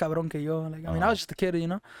 era más cabrón que yo. Like, I mean, I was just a kid, you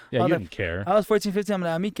know. Yeah, I you was didn't care. I was 14, 15. I'm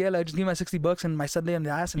like, a mí que, like, just give me my $60 and my Sunday in the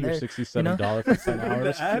ass and You're there. $67 for 10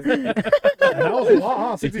 hours. That was a lot,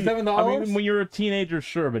 huh? $67. I mean, when you're a teenager,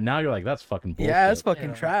 sure, but now you're like, that's fucking bullshit. Yeah, it's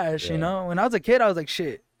fucking trash, Yeah. you know. When I was a kid, I was like,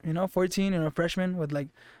 shit, you know, 14 and a freshman with like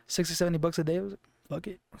 60, $70 a day. I was like, fuck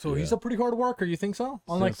it. So he's Yeah. a pretty hard worker. You think so?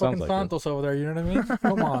 Unlike sounds fucking like it. Santos over there. You know what I mean?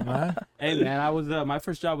 Come on, man. Hey man, I was my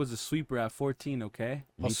first job was a sweeper at 14. Okay.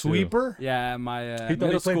 Me A too. sweeper? Yeah, my He thought middle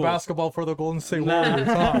he played school. basketball for the Golden State Nah. Warriors.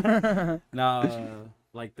 Huh? Nah,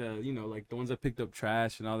 like like the ones that picked up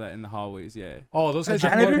trash and all that in the hallways. Yeah. Oh, those guys A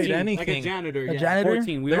don't janitor? get paid Like a anything. janitor. A yeah. janitor?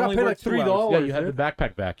 14. We They got only paid like worked 2 hours. $3. Yeah, you had the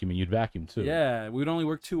backpack vacuum, and you'd vacuum too. Yeah, we'd only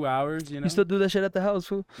work 2 hours. You know. You still do that shit at the house,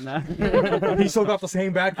 fool? Nah. He still got the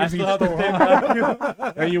same vacuum. I still have the he same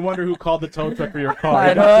stole. And you wonder who called the tow truck for your car.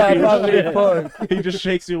 I know, I probably Shit. fuck. He just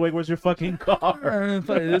shakes you like, "Where's your fucking car?"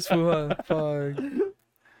 Fuck this fool, huh? Fuck.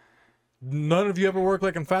 None of you ever worked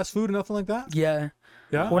like in fast food or nothing like that? Yeah.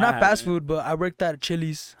 Yeah. Well, not I fast haven't. food, but I worked at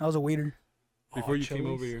Chili's. I was a waiter. Before Oh, you came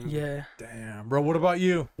over Chili's. here. Yeah. Damn, bro. What about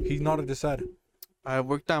you? He nodded his head. I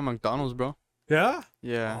worked at McDonald's, bro. Yeah.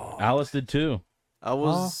 Yeah. Alice did too. I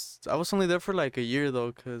was only there for like a year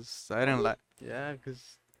though, cause I didn't like. Yeah,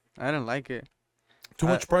 cause I didn't like it. Too I-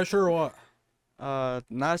 much pressure or what?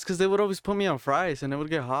 Nah, it's cause they would always put me on fries and it would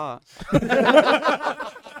get hot.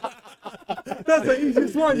 That's the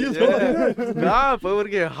easiest one. You Yeah. Nah, but it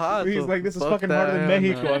would get hot. He's so like, "This is fuck fucking harder than that,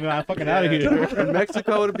 Mexico. nah. I mean, I'm fucking out of here." In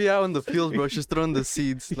Mexico, I would be out in the fields, bro, just throwing the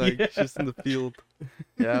seeds, like Yeah. just in the field.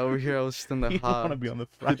 Yeah, over here I was just in the You want to hot, be on the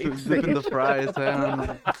fries. dipping the fries.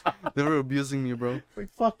 Man. They were abusing me, bro. Like,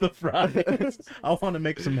 fuck the fries. I want to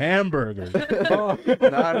make some hamburgers. Nah,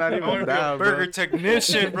 not even that, Burger bro.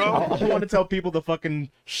 technician, bro. I want to tell people the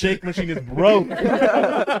fucking shake machine is broke.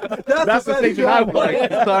 That's That's the station I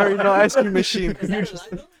want. Sorry, no ice cream machine.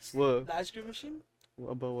 What? The ice cream machine?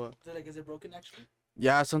 About what? Is it broken actually?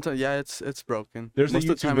 Yeah, sometimes. Yeah, it's broken. There's Most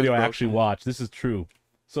a of the YouTube time video I it's actually broken. watched. This is true.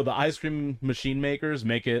 So the ice cream machine makers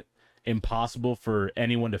make it impossible for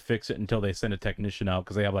anyone to fix it until they send a technician out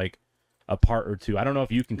because they have like a part or two. I don't know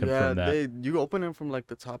if you can confirm Yeah, that. you open it from like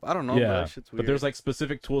the top. I don't know, but Yeah, that shit's weird. but there's like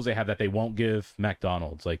specific tools they have that they won't give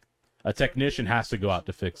McDonald's. Like a technician has to go out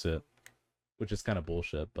to fix it, which is kind of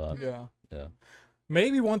bullshit. But Yeah. Yeah.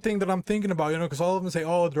 Maybe one thing that I'm thinking about, you know, because all of them say,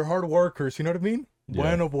 "Oh, they're hard workers." You know what I mean? Yeah.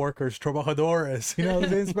 Bueno workers, trabajadores. You know what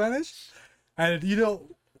they say in Spanish? And you know,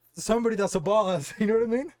 somebody that's a boss. You know what I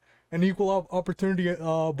mean? An equal opportunity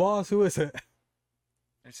boss. Who is it?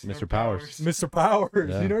 Mr. Powers. Mr. Powers.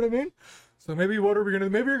 Yeah. You know what I mean? So maybe what are we gonna?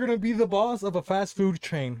 Maybe you're gonna be the boss of a fast food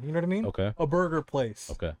chain. You know what I mean? Okay. A burger place.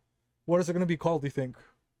 Okay. What is it gonna be called? Do you think?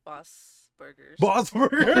 Boss Burgers. Boss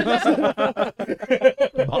Burgers.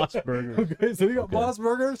 Boss Burger. Okay, so you got Okay. Boss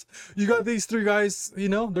Burgers. You got these three guys. You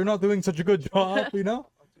know, they're not doing such a good job. You know,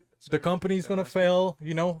 the company's gonna fail.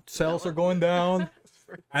 You know, sales are going down.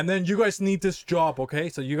 And then you guys need this job, okay?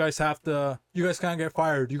 So you guys can't get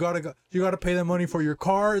fired. You gotta pay them money for your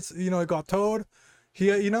cars. You know, it got towed.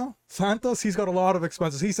 Santos, he's got a lot of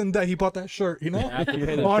expenses. He's in debt. He bought that shirt, after you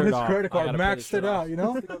pay the on shirt his off, credit I card, gotta pay the maxed shirt it off. out, you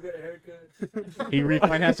know? He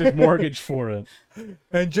refinanced his mortgage for it.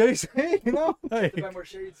 And Jason, you know, hey, more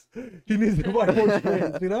shades. he needs to buy more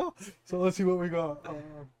shades, you know? So let's see what we got.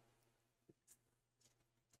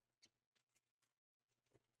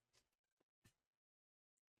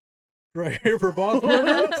 Right here for Boss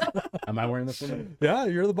Burgers. Am I wearing this one? Yeah,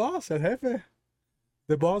 you're the boss at Jefe.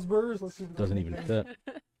 The Boss Burgers. Let's see. If Doesn't even fit.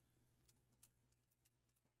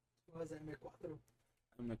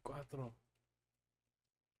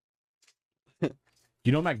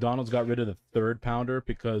 You know, McDonald's got rid of the third pounder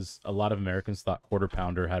because a lot of Americans thought quarter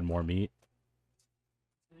pounder had more meat.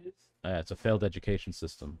 It's a failed education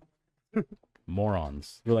system.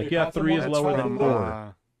 Morons. We're like, Hey, yeah, pass them 3 on. is That's lower than from,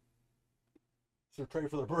 4. So trade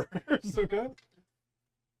for the burgers, okay?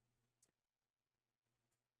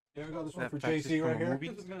 Yeah, we got this one That for fact is JC from right a here. movie?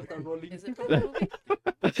 Is it from the movie?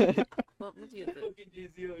 What movie is it?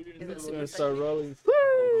 Is it Super Start Size Me? rolling.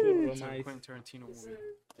 It's a Quentin Tarantino movie.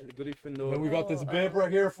 El And Gryffindor. we got this bib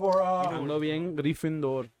right here for Ando bien,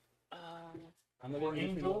 Gryffindor. Um, Ando bien,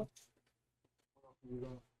 Angel.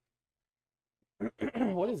 Gryffindor.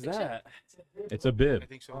 What is that? It's a bib. I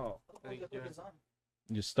think so. Oh, I think, yeah.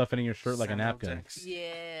 You stuff it in your shirt like a Samuel napkin. Jackson.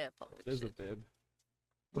 yeah. there's a bib.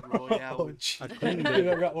 Royale. I cleaned Yeah, I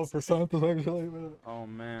it. got one for Santos actually. Oh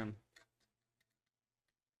man,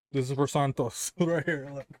 This is for Santos right here.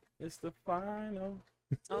 Look. it's the final.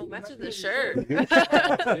 Oh, matches the shirt. Yeah.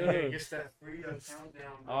 Gets that freedom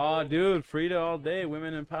countdown. Oh, dude, Frida all day,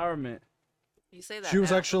 women empowerment. You say that. She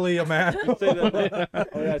was now. actually a man. Say that.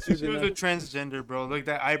 Oh yeah, She was a transgender, bro. Like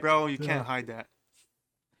that eyebrow, you Yeah. can't hide that.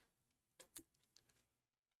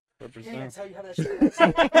 That's how you have that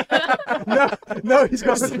shirt. no, he's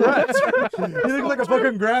got the dreads. He looks like a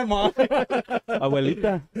fucking grandma.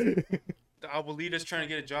 Abuelita. The abuelita's trying to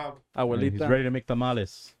get a job. He's Abuelita. ready to make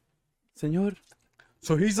tamales. Señor.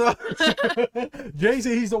 So he's a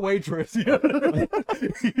Jay-Z. He's a waitress. You know?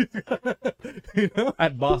 You know?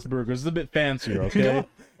 At Boss Burgers. It's a bit fancier, You okay? know?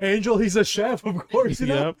 Angel, he's a chef, of course. You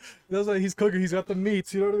know? Yep. That's like he's cooking. He's got the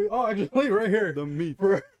meats. You know what I mean? Oh, actually, right here. The meat.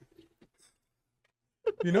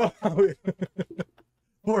 You know how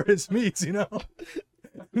for his meats. You know.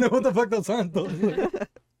 No, what the fuck does Santos?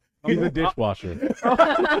 He's a dishwasher.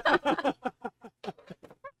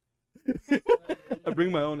 I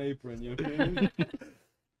bring my own apron. You know?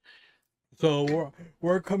 So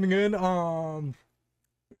we're coming in. Alice,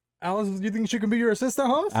 do you think she can be your assistant,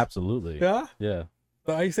 huh? Absolutely. Yeah, Yeah.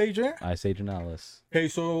 the ice agent. Ice Agent Alice. Okay,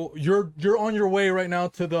 so you're on your way right now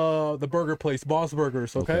to the burger place, Boss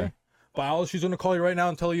Burgers. Okay. Okay. But Alice, she's gonna call you right now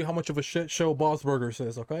and tell you how much of a shit show Boss Burgers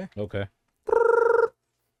is. Okay. Okay.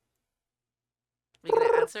 You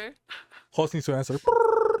gonna answer? Host needs to answer.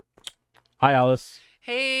 Hi, Alice.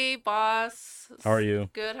 Hey, boss. How are you?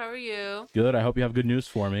 Good. How are you? Good. I hope you have good news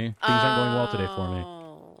for me. Things aren't going well today for me.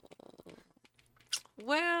 Oh.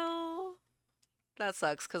 Well, that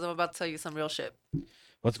sucks because I'm about to tell you some real shit.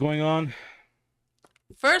 What's going on?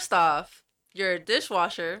 First off, your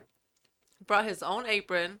dishwasher brought his own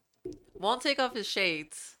apron, won't take off his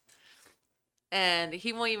shades, and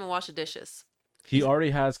he won't even wash the dishes. He already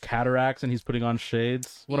has cataracts and he's putting on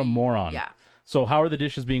shades. What a moron. Yeah. So how are the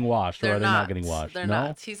dishes being washed, or They're are they not getting washed? They're no.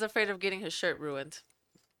 not. He's afraid of getting his shirt ruined.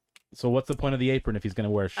 So what's the point of the apron if he's gonna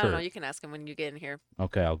wear a I don't know. shirt? You can ask him when you get in here.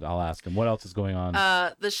 Okay, I'll ask him. What else is going on?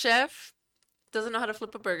 The chef doesn't know how to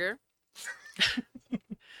flip a burger.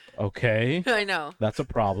 Okay, I know. that's a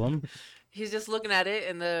problem. He's just looking at it,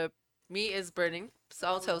 and the meat is burning. It's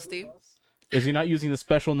all toasty. Is he not using the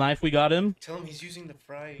special knife we got him? Tell him he's using the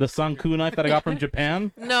fry. The Sanku knife that I got from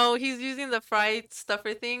Japan? No, he's using the fried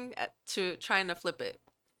stuffer thing to trying to flip it.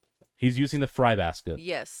 He's using the fry basket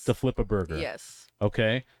Yes. to flip a burger. Yes.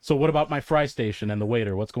 Okay. So what about my fry station and the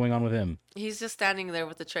waiter? What's going on with him? He's just standing there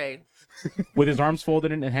with the tray. With his arms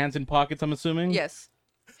folded and hands in pockets, I'm assuming? Yes.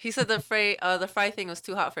 He said the fry thing was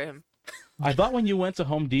too hot for him. I thought when you went to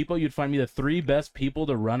Home Depot, you'd find me the 3 best people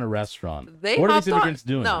to run a restaurant. They What are hopped these immigrants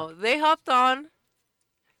doing? No, they hopped on.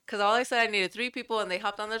 Because all I said, I needed 3 people, and they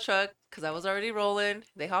hopped on the truck because I was already rolling.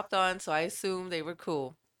 They hopped on, so I assumed they were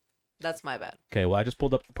cool. That's my bad. Okay, well, I just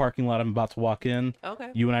pulled up the parking lot. I'm about to walk in. Okay.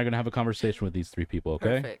 You and I are going to have a conversation with these 3 people,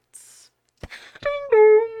 okay? Perfect.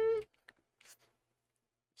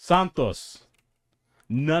 Santos.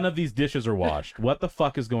 None of these dishes are washed. What the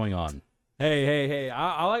fuck is going on? Hey.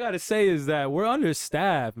 All I gotta say is that we're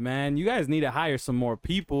understaffed, man. You guys need to hire some more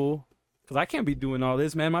people. Cause I can't be doing all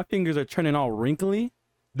this, man. My fingers are turning all wrinkly.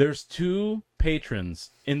 There's 2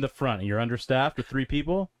 patrons in the front and you're understaffed with 3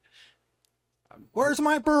 people, Where's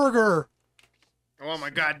my burger? I want my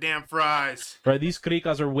goddamn fries. right? These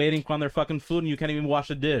cricas are waiting on their fucking food and you can't even wash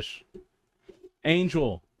a dish.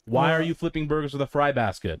 Angel, why are you flipping burgers with a fry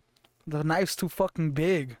basket? The knife's too fucking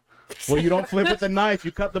big. Well, you don't flip with the knife.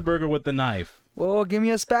 You cut the burger with the knife. Whoa, give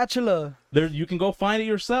me a spatula. There, you can go find it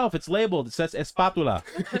yourself. It's labeled. It says espatula.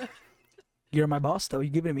 You're my boss, though. You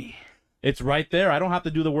give it to me. It's right there. I don't have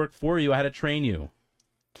to do the work for you. I had to train you.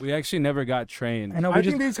 We actually never got trained. I know. I We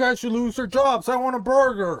think just, these guys should lose their jobs. I want a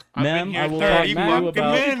burger. I've been Ma'am, here I will talk to 30 you fucking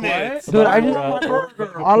about... minutes. Dude, I about, just-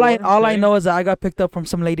 burger. all I know is that I got picked up from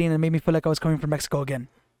some lady and it made me feel like I was coming from Mexico again.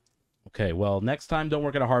 Okay, well, next time don't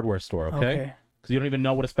work at a hardware store, okay? Because you don't even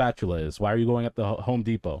know what a spatula is. Why are you going at the Home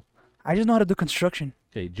Depot? I just know how to do construction.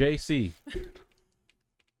 Okay, JC,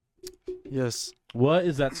 Yes. what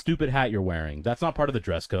is that stupid hat you're wearing? That's not part of the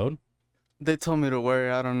dress code. They told me to wear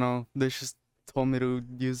it. I don't know. They just told me to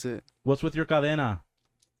use it. What's with your cadena?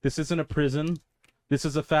 This isn't a prison. This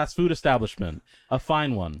is a fast food establishment. A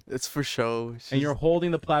fine one. It's for show. It's And you're just-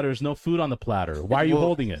 holding the platter. There's no food on the platter. Why are you Well-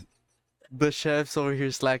 holding it? The chef's over here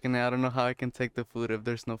slacking it. I don't know how I can take the food if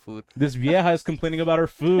there's no food. This vieja is complaining about her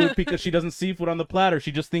food because she doesn't see food on the platter.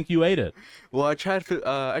 She just think you ate it. Well, I tried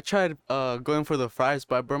going for the fries,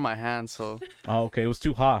 but I burned my hand. So Oh, okay. It was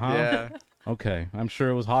too hot, huh? yeah. Okay. I'm sure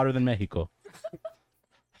it was hotter than Mexico.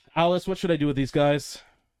 Alice, what should I do with these guys?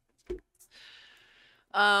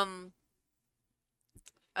 I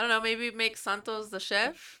don't know. Maybe make Santos the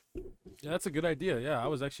chef. Yeah, that's a good idea. Yeah, I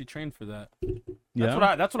was actually trained for that.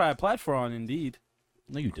 Yeah. That's what I applied for on Indeed.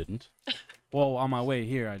 No, you didn't. Well, on my way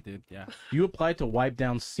here, I did. Yeah. You applied to wipe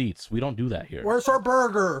down seats. We don't do that here. Where's our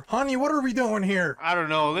burger? Honey, what are we doing here? I don't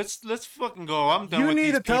know. Let's fucking go. I'm done You with need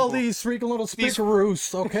these to tell people. these freaking little These-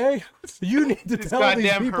 spickaroos, okay? You need to These tell these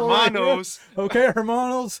goddamn people. hermanos. Okay,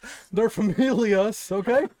 hermanos, they're familias,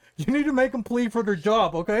 okay? You need to make them plead for their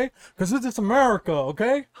job, okay? Because this is America,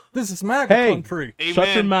 okay? This is MAGA Hey! country. Shut your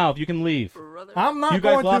Amen. mouth. You can leave. Brother. I'm not You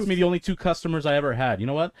guys going lost to. me the only 2 customers I ever had. You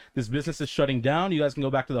know what? This business is shutting down. You guys can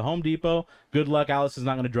go back to the Home Depot. Good luck. Alice is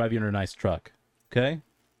not going to drive you in her nice truck. Okay?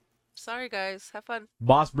 Sorry, guys. Have fun.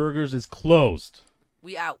 Boss Burgers is closed.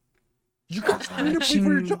 We out. You guys need to plead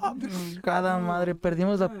for your job. Cada madre,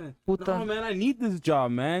 perdimos la puta. No, man, I need this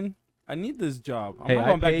job, man. I need this job. I'm Hey, not I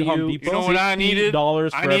going back pay to Home you- Depot. You know what I needed? $60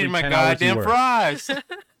 for I every needed my 10 hours you goddamn work. fries.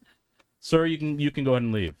 Sir, you can go ahead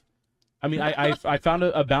and leave. I mean, I found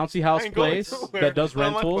a bouncy house I ain't going place nowhere. that does Oh, my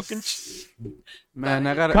rentals. fucking Man,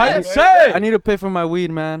 I gotta. Cállese! I need to pay for my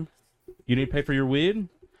weed, man. You need to pay for your weed.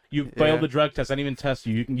 You Yeah. failed the drug test. I didn't even test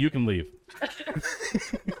you. You can leave.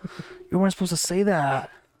 You weren't supposed to say that.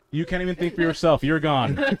 You can't even think for yourself. You're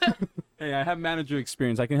gone. Hey, I have manager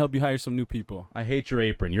experience. I can help you hire some new people. I hate your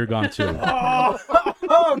apron. You're gone too.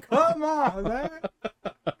 Oh, come on, man.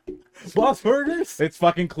 Boss Burgers? It's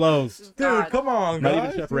fucking closed. Dude, God. come on, Not guys. even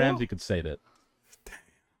Chef you know? Ramsay could say that.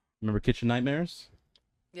 Remember Kitchen Nightmares?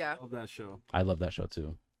 Yeah. Love that show. I love that show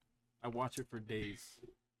too. I watch it for days.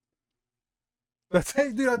 That's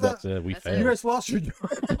it, dude. I That's thought it. We That's you failed. guys lost your job.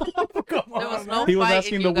 Come There was on. no He was fight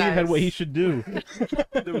asking in the you weed head guys. what he should do.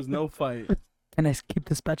 There was no fight. Can I keep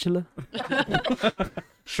the spatula?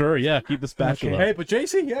 Sure, yeah. Keep the spatula. Hey, but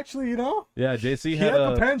JC, he actually, you know, Yeah, JC he had had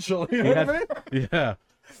a potential. You he know had- what I mean? yeah.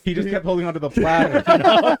 He just kept holding onto the platter. You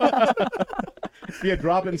know? He had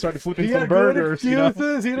dropped it and started flipping He some had good burgers. You know?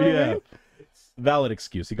 excuses. You know what I Yeah. mean? Valid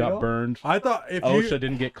excuse. He got know? burned. I thought if OSHA you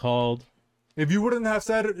didn't get called. if you wouldn't have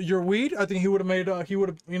said your weed, I think he would have made. He would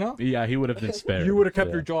have, you know, Yeah, he would have been spared. you would have kept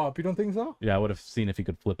yeah. your job. You don't think so? Yeah, I would have seen if he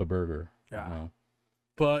could flip a burger. Yeah. No.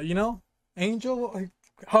 But you know, Angel, like,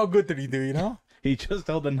 how good did he do? You know, He just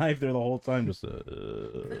held the knife there the whole time. Just.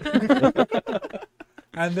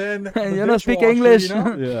 and then You the don't speak dishwasher, English. You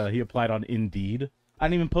know? Yeah, he applied on Indeed. I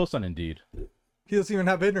didn't even post on Indeed. He doesn't even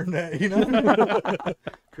have internet. You know.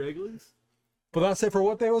 Craigslist? But that's it for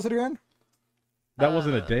what day was it again? That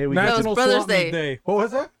wasn't a day. We No, just- it's National Brothers Swap Meet Day. What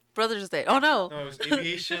was that? Brothers Day. Oh no. No, it was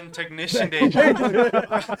Aviation Technician Day.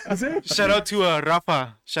 Is it? Shout out to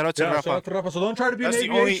Rafa. Shout out to Yeah, shout Rafa. out to Rafa. So don't try to be That's an the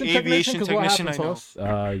only aviation technician, aviation 'cause what technician happens I to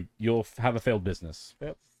know. us? you'll have a failed business.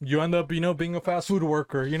 Yep. You end up, you know, being a fast food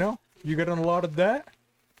worker. You know, you get in a lot of debt.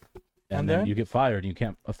 And, And then, then? you get fired and you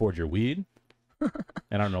can't afford your weed. And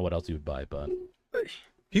I don't know what else you would buy, but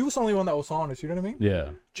He was the only one that was honest. You know what I mean? yeah.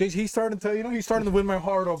 Chase, he's starting to, you know, he's starting to win my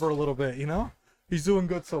heart over a little bit. You know, he's doing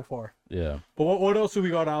good so far. Yeah. But what else do we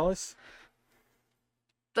got, Alice?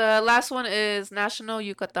 The last one is National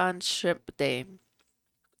Yucatan Shrimp Day.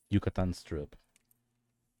 Yucatan strip.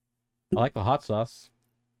 I like the hot sauce.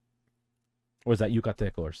 Or is that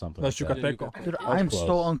Yucateco or something? That's like that? Yucateco. Dude, was I'm so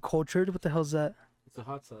close. uncultured. What the hell's that? It's a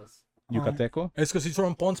hot sauce. Yucateco. It's because he's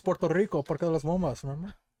from Ponce, Puerto Rico, Parque de las Bombas,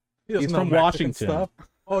 remember? He doesn't He's know from Mexican Washington. stuff.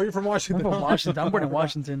 Oh, you're from I'm Washington. from Washington. I'm born in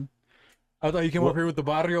Washington. I thought you came up here with the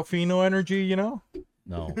Barrio Fino energy, you know?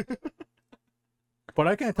 No, But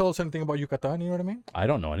I can't tell us anything about Yucatan, you know what I mean? I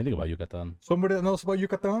don't know anything about Yucatan. Somebody that knows about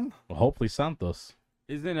Yucatan? Well, hopefully Santos.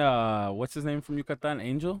 Isn't what's his name from Yucatan?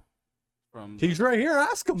 Angel. From He's right here.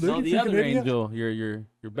 Ask him, dude. no, you the freaking other idiot. Angel.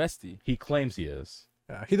 Your bestie. He claims he is.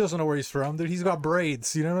 Yeah, he doesn't know where he's from, dude. He's got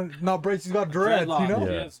braids, you know? Not braids, he's got dreads, you know?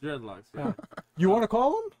 Yeah. Yes, dreadlocks. Yeah. You want to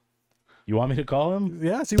call him? You want me to call him?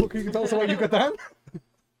 Yeah, see what you can tell us about Yucatan?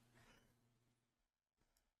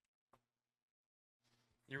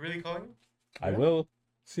 You really calling? I will.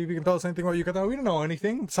 See if you can tell us anything about Yucatan. We don't know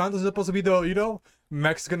anything. Santos is supposed to be the, you know,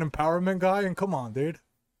 Mexican empowerment guy, and come on, dude.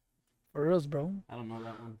 For reals, bro. I don't know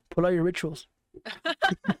that one. Pull out your rituals.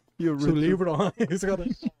 You're Su libro. He's got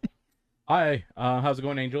a... Hi, how's it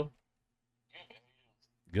going, Angel?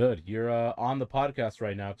 Good. You're on the podcast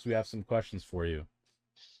right now because we have some questions for you.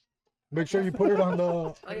 Make sure you put it on the...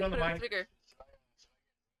 Oh, Put it you on put the it on mic. speaker.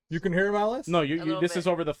 You can hear him, Alice? No, A little this bit. is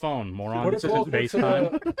over the phone, moron. Put This it is closer to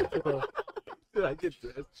FaceTime. the- I get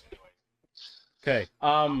this. Okay.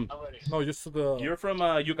 No, just to the, You're from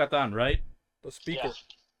Yucatan, right? the speaker.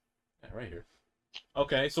 Yeah, right here.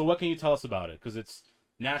 Okay, so what can you tell us about it? Because it's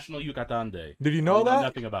National Yucatan Day. Did you We know that?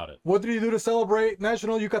 nothing about it. What did you do to celebrate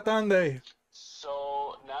National Yucatan Day?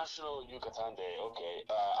 So, National Yucatan Day, okay.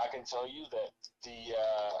 I can tell you that the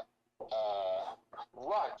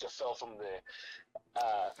rock that fell from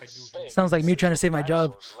the space. Sounds like me trying to save my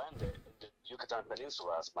job. dinosaurs landed in the Yucatan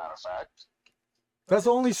Peninsula, as a matter of fact. That's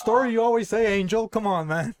the only story you always say, Angel. Come on,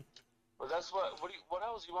 man. But that's what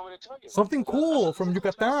else you want me to tell you? Something cool That's from what I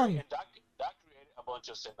was gonna say, Yucatan. and that created a bunch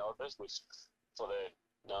of cenotes, which for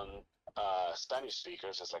the non Spanish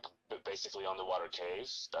speakers, it's like basically underwater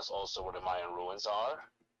caves. That's also where the Mayan ruins are.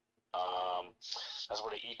 That's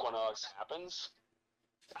where the equinox happens.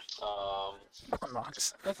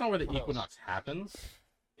 That's not where the equinox happens.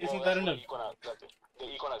 Isn't Well, that that's in where a... equinox, the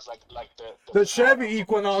equinox, like The Chevy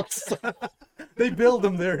Equinox. They build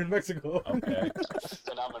them there in Mexico. Okay.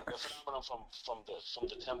 phenomenon from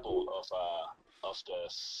the temple of the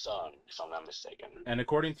sun, if I'm not mistaken. And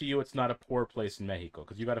according to you, it's not a poor place in Mexico,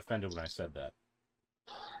 because you got offended when I said that.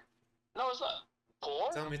 No, it's not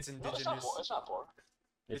poor. Tell him it's No, it's not indigenous. poor. It's not poor.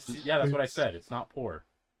 Yeah, that's what I said. It's not poor.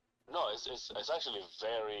 No, it's actually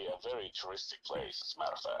a very touristic place, as a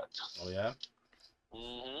matter of fact. Oh, yeah?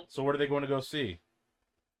 Mm-hmm. So what are they going to go see?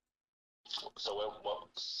 So what?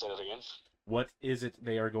 Say that again. What is it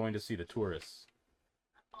they are going to see, the tourists?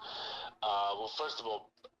 Well, first of all,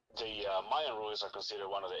 the Mayan ruins are considered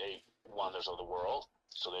one of the 8 wonders of the world.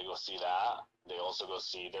 So they go see that. They also go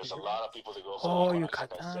see. There's a lot of people that go. Oh, Equinox,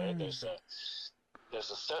 like I said, Yucatan. there's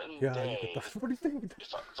a certain Yeah, day. Yucatan. What do you think?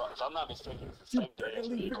 If I'm not mistaken, it's the same day as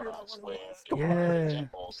the barely figured equinox out where what in one of the Yeah.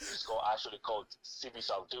 temples it's actually called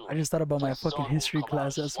Sibisaldu. I just thought about my The sun fucking will history come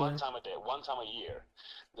class. out That's why. one time a day, one time a year.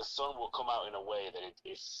 The sun will come out in a way that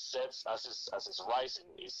it sets as it's rising.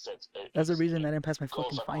 It sets. That's the reason I didn't pass my goes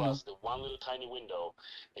fucking final. across the one little tiny window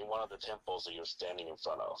in one of the temples that you're standing in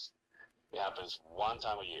front of. It happens one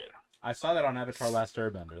time a year. I saw that on Avatar Last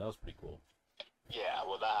Airbender. That was pretty cool. Yeah,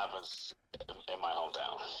 well, that happens in my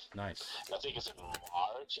hometown. Nice. I think it's in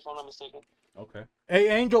March, if I'm not mistaken. Okay. Hey,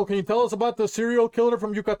 Angel, can you tell us about the serial killer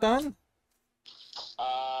from Yucatan?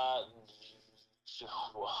 I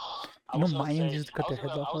You know was gonna Mayans say- used to cut I was their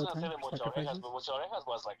heads gonna- off I was all the gonna say time, that Mucho sacrifices. Orejas, but Mucho Orejas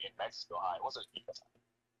was like in Mexico. It wasn't Yucatan.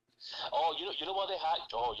 Oh, you know what they had?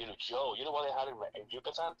 Oh, you know what they had in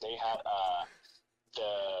Yucatan? They had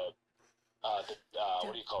what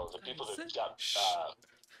do you call it? The people that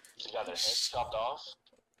got their heads chopped off.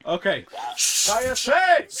 Okay.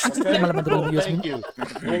 Mala madre de Dios Thank mío. you.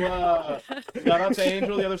 We'll, shout out to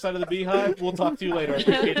Angel, the other side of the beehive. We'll talk to you later. I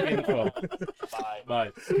appreciate the info. Bye.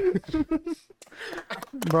 Bye.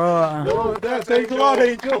 Bro, Oh, thanks a lot,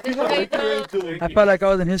 Angel. I felt like I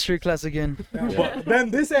was in history class again. But then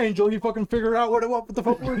this Angel, he fucking figured out what the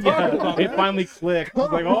fuck we were talking about. It finally clicked.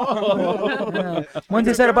 It's like, oh. Yeah. Once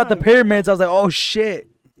they said about the pyramids, I was like, oh shit.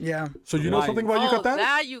 Yeah. So you know something about Oh, Yucatan?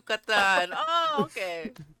 that Yucatan. Oh,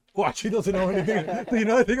 okay. Watch, he doesn't know anything. Do you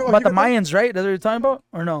know anything about About the Yucatan? Mayans, right? That's what you're talking about?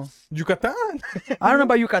 Or no? Yucatan. I don't know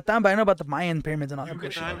about Yucatan, but I know about the Mayan pyramids and all that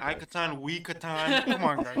bullshit. Yucatan, Icatan, We-Catan. Come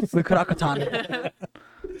on, guys. We could Akatan.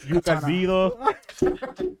 Yucavido.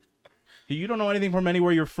 You don't know anything from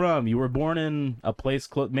anywhere you're from. You were born in a place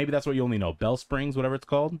close. Maybe that's what you only know. Bell Springs, whatever it's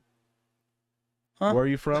called. Huh? Where are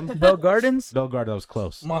you from? Bell Gardens? Belgard, that was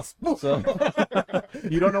close. Must. So,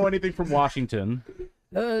 you don't know anything from Washington.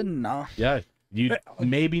 No. Yeah. You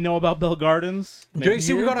maybe know about Bell Gardens. Maybe JC,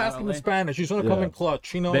 we here? gotta ask him in Spanish. He's gonna come Yeah. in clutch.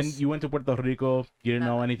 He knows. Then you went to Puerto Rico. You didn't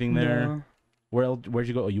know anything there. No. Where'd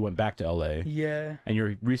you go? Oh, you went back to LA. Yeah. And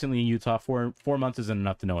you're recently in Utah. 4 months isn't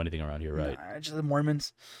enough to know anything around here, right? Nah, just the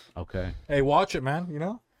Mormons. Okay. Hey, watch it, man. You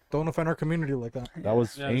know, don't offend our community like that. That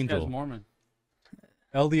was Yeah, this guy's Angel. Mormon.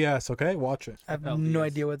 LDS, okay? Watch it. I have FLDS. no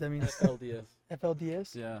idea what that means. LDS.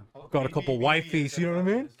 FLDS? Yeah. Got a couple wifeys. You know what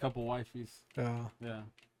I mean? Couple wifeys. Yeah. Yeah.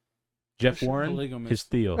 Jeff Warren, Polygamous. his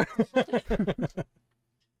Theo.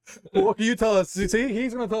 Well, what can you tell us? See,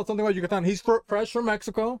 he's gonna tell us something about Yucatan. He's fresh from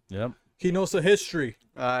Mexico. Yep. He knows the history.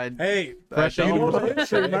 Hey, Fresh you know out. the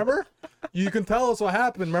history, remember? You can tell us what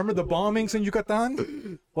happened. Remember the bombings in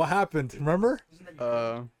Yucatan? What happened? Remember?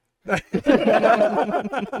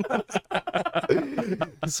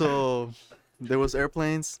 So there was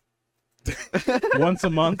airplanes. Once a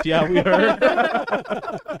month, yeah, we heard.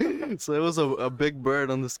 So it was a big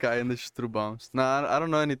bird on the sky and they just threw bombs. Nah, I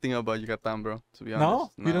don't know anything about Yucatan, bro. To be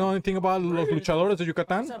honest. No? You don't know anything about los luchadores de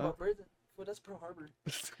Yucatan? That's Pearl Harbor.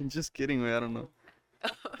 I'm just kidding, man. I don't know.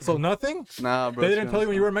 So nothing? Nah, bro. They to didn't be tell you honest,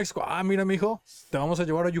 when you were in Mexico, mira, mijo, te vamos a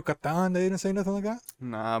llevar a Yucatan. They didn't say nothing like that?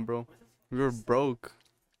 Nah, bro. We were broke.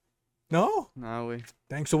 No? Nah, we.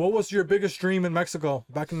 Thanks. So what was your biggest dream in Mexico,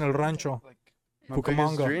 back in El Rancho? My biggest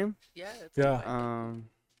Cucamonga. dream? Yeah. It's Yeah.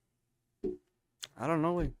 I don't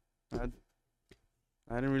know. I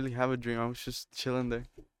didn't really have a dream. I was just chilling there.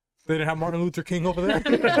 They didn't have Martin Luther King over there?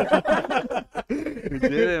 We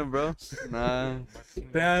didn't, bro. Nah.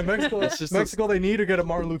 Yeah, Mexico, It's just a- Mexico, they need to get a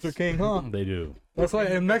Martin Luther King, huh? They do. That's why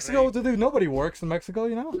in Mexico, nobody works in Mexico,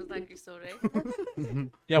 you know? just like you so right?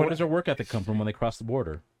 Yeah, where does their work ethic come from when they cross the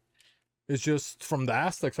border? It's just from the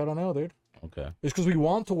Aztecs. I don't know, dude. Okay. It's because we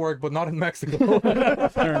want to work, but not in Mexico.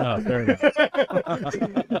 Fair enough. Fair enough.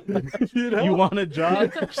 you know? You want a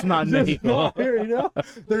job? It's not Just Mexico. not here, you know?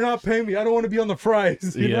 They're not paying me. I don't want to be on the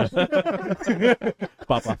fries. You Yeah. know?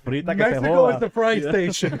 Papa frita que se Mexico is joda. the fry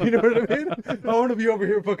station. You know what I mean? I want to be over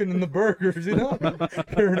here fucking in the burgers, you know?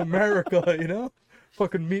 Here in America, you know?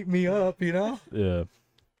 Fucking meet me up, you know? Yeah.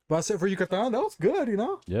 But that's it for Yucatan. That was good, you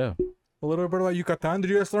know? Yeah. A little bit about Yucatan. Did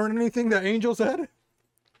you guys learn anything that Angel said?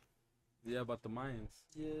 Yeah, about the Mayans.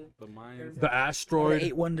 Yeah. The Mayans. The asteroid.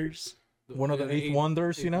 8 wonders. One of the eight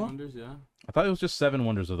wonders, you know? Wonders, yeah. I thought it was just 7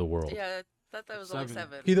 wonders of the world. Yeah, I thought that was only 7.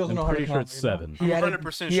 7. He doesn't I'm know how to pretty sure count, it's you know? 7. He I'm added-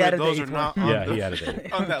 100% he sure added the those are eighth not one. on, Yeah, the, he added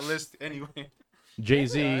it. on that list anyway.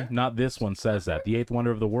 Jay-Z, not this one, says that. The 8th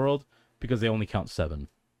wonder of the world because they only count 7.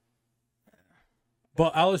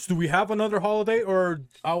 But Alice, do we have another holiday, or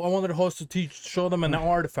I wanted the host to show them an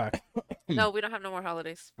artifact? No, we don't have no more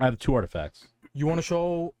holidays. I have 2 artifacts. You want to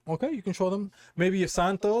show? Okay, you can show them. Maybe a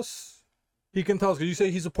Santos. He can tell us because you say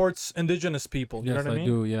he supports indigenous people. You Yes, know what I mean?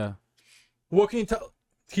 do, yeah. What can you tell?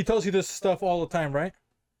 He tells you this stuff all the time, right?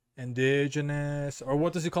 Indigenous, or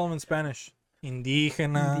what does he call them in Spanish?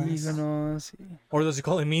 Indígenas. Indígenas. Or does he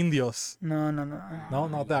call them indios? No. No,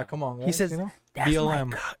 not that. Come on. He guys, says, you know?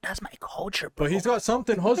 BLM. BLM. That's my culture, bro. But he's got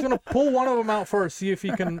something. Ho's gonna pull one of them out first. See if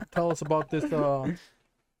he can tell us about this.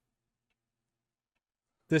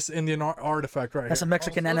 This Indian artifact right That's a here.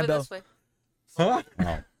 Mexican Move it Annabelle. this way. Huh?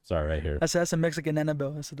 Oh, sorry, right here. That's a Mexican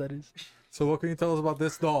Annabelle. That's what that is. So what can you tell us about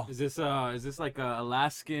this doll? Is this like a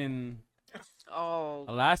Alaskan Oh,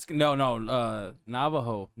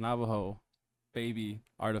 Navajo baby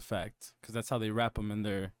artifact, because that's how they wrap them in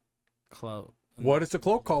their cloak. What is the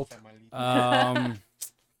cloak called?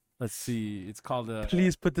 Let's see. It's called a.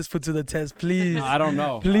 Please put this foot to the test, please. I don't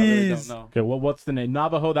know. I really Please. don't know. Okay, well, what's the name?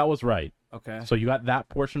 Navajo, that was right. Okay. So you got that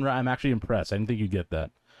portion right. I'm actually impressed. I didn't think you'd get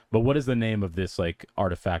that. But what is the name of this, like,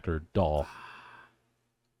 artifact or doll?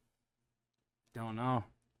 Don't know.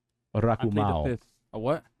 I plead the Rakumao. fifth. A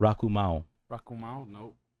what? Rakumao. Rakumao?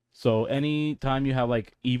 Nope. So anytime you have,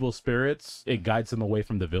 like, evil spirits, it guides them away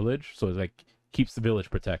from the village. So it, like, keeps the village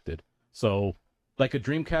protected. So, like a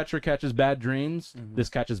dream catcher catches bad dreams, this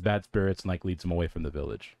catches bad spirits and, like, leads them away from the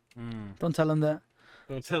village. Don't tell him that.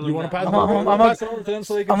 Don't tell You want to pass I'm it a- over? I'm a- Pass it over to them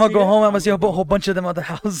so they can I'm gonna see go it? home. I'm gonna see a whole bunch of them at the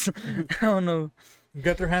house. I don't know.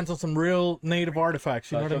 Get their hands on some real native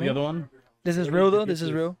artifacts. You know what I So mean? the other one? This is real though. This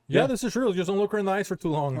is real. Yeah, this is real. Just don't look her in the eyes for too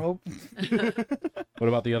long. Oh, What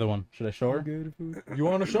about the other one? Should I show her? good food. You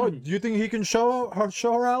want to show? Do you think he can show her,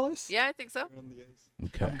 Alice? yeah, I think so.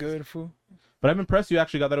 Okay. Good food. But I'm impressed you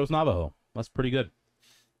actually got that it was Navajo. That's pretty good.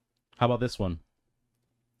 How about this one?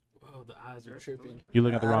 Oh, the eyes are tripping. You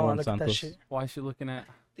looking at the I wrong don't one, wanna look at that Santos? shit. Why is she looking at?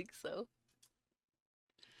 I think so.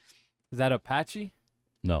 Is that Apache?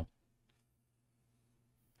 No.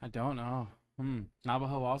 I don't know.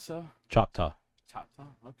 Navajo also? Choctaw. Choctaw?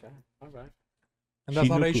 Okay. All right. And that's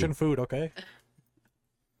not Shinuku. Asian food, okay?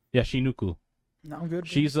 Yeah, Shinuku. No, I'm good. bro.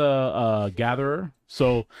 She's a gatherer.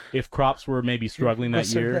 So if crops were maybe struggling Go that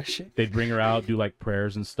serve year, that shit. they'd bring her out, do like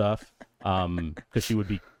prayers and stuff. Because she would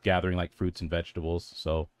be gathering like fruits and vegetables.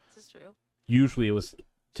 So This is true. usually it was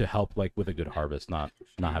to help like with a good harvest, not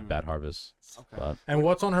have bad harvests. Okay. But And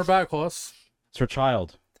what's on her back, Hoss? it's her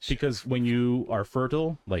child. Because when you are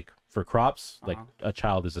fertile, like for crops, like Uh-huh. a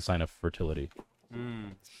child is a sign of fertility.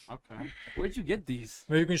 Okay. Where'd you get these?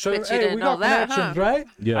 Maybe you can show Bet them. you Hey, didn't we know got that, connections, huh? right?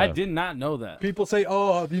 Yeah. I did not know that. People say,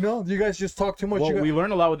 oh, you guys just talk too much. Well, You got- we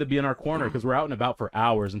learn a lot with it being our corner because we're out and about for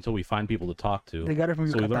hours until we find people to talk to. They got it from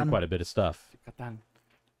So we learn Yucatan. quite a bit of stuff.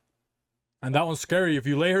 And that one's scary. If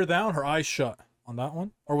you lay her down, her eyes shut. On that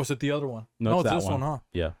one? Or was it the other one? No, it's it's that this one, one. huh?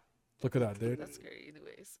 Yeah. Look at that, dude. That's scary,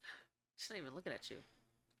 anyways. She's not even looking at you.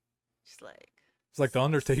 She's like, It's like the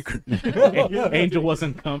Undertaker. Angel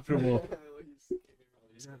wasn't comfortable.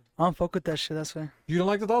 I don't fuck with that shit. That's why. You don't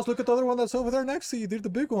like the dolls? Look at the other one that's over there next to you, dude. The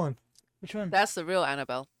big one. Which one? that's the real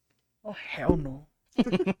Annabelle. Oh hell no.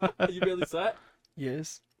 You barely saw it?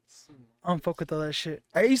 Yes. I don't fuck with all that shit.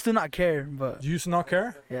 I used to not care, but You used to not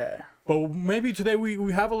care? yeah. But maybe today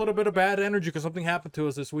we have a little bit of bad energy because something happened to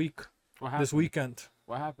us this week. What happened? This weekend.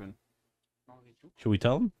 What happened? Should we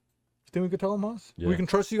tell them? You think we could tell them us? Yeah. We can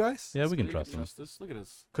trust you guys? Yeah, we can trust them. This. Look at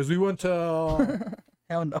this. Because we went to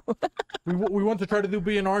Hell no. we went to try to do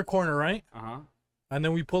B&R corner, right? Uh-huh. And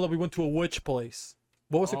then we pulled up. We went to a witch place.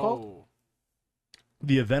 What was it called?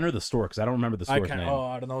 The event or the store? Because I don't remember the I store's can't. name. Oh,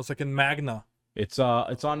 I don't know. It's like in Magna. It's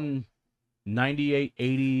on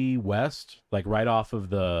 9880 West, like right off of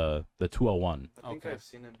the 201. I think Okay. I've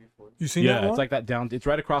seen it before. You seen Yeah, that one? it's like that down. It's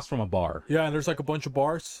right across from a bar. Yeah, and there's like a bunch of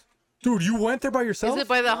bars. Dude, you went there by yourself? Is it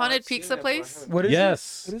by the No, haunted I've seen pizza it, but I place? haven't- What is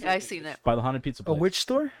Yes, it? What is Yeah, I seen it. by the haunted pizza A place. witch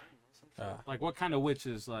store? Like what kind of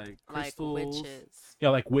witches? Like Like crystals? witches. Yeah,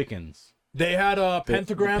 like Wiccans. They had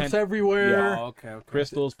pentagrams everywhere. Oh, okay.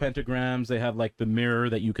 Crystals, pentagrams. They have like the mirror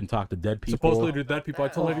that you can talk to dead people. Supposedly to dead people. I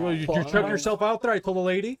told the lady, well, you check yourself out there. I told the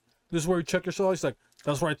lady, this is where you check yourself out. She's like,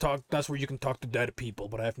 that's where I talk. That's where you can talk to dead people,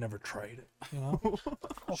 but I've never tried it. You know,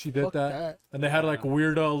 she did Fuck that. And they had like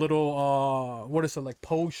weird little what is it, like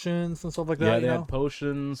potions and stuff like that. Yeah, you they know? had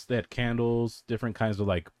potions. They had candles, different kinds of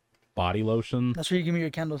like body lotion. That's where you give me your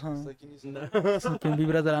candles, huh? It's like you need some- Fucking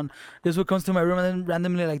vibras that I'm- This would comes to my room and then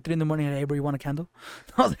randomly like 3 in the morning, hey bro, you want a candle?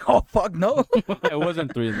 I was like, oh fuck no. It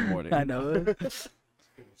wasn't 3 in the morning. I know.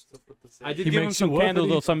 I did He give him makes you some what, candles did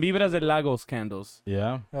he? though. Some Vibras de Lagos candles.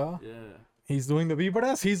 Yeah. Yeah. Yeah. He's doing the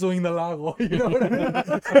vibras. He's doing the lago. You know what I mean?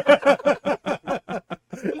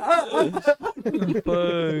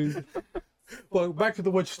 Well, back to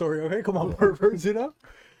the witch story, okay? Come on, perverts, you know?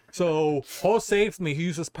 So, Hoss saved me. He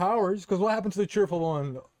uses powers. Because what happened to the cheerful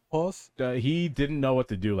one, Hoss? He didn't know what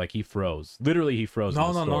to do. Like he froze. Literally, he froze. No,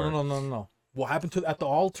 in the no, no, store. no, no, no, no. What happened to at the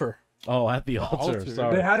altar? Oh, at the altar. altar.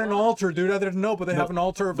 Sorry. They had an altar, dude. I didn't know, but they No, have an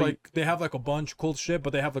altar of but- like, they have like a bunch of cool shit,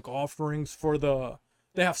 but they have like offerings for the.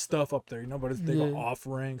 They have stuff up there, you know, but they got Yeah.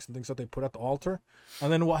 offerings and things that they put at the altar.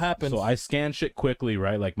 And then what happens? So I scanned shit quickly,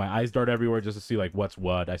 right? Like my eyes dart everywhere just to see like what's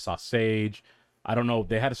what. I saw sage. I don't know.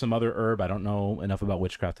 They had some other herb. I don't know enough about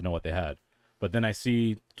witchcraft to know what they had. But then I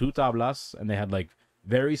see two tablas, and they had like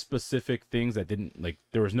very specific things that didn't like.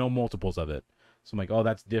 There was no multiples of it. So I'm like, oh,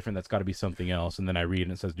 that's different. That's got to be something else. And then I read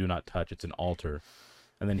and it says, "Do not touch. It's an altar."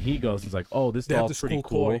 And then he goes, "It's like, oh, this They have doll's this pretty cool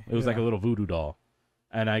cool." toy. It was like a Yeah. little voodoo doll.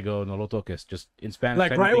 And I go, "No lo toques." Just in Spanish.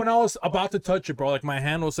 like I right didn't when I was about to touch it, bro, like my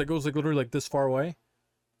hand was like, it was like literally like this far away.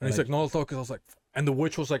 And he's Like- like, no, it's because I was like, and the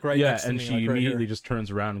witch was like right yeah, next to and me. she like, right immediately here. just turns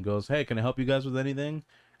around and goes, "Hey, can I help you guys with anything?"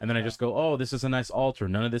 And then I just go, "Oh, this is a nice altar.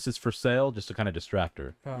 None of this is for sale," just to kind of distract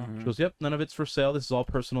her. She goes, "Yep, none of it's for sale. This is all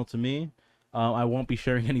personal to me. I won't be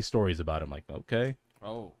sharing any stories about it." I'm like, "Okay."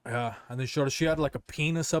 Oh. Yeah, and they showed us she had like a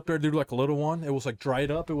penis up there, dude, like a little one. It was like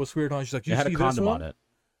dried up. It was weird. Huh? She's like, It you had see a this condom one? on it.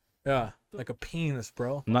 Yeah, like a penis,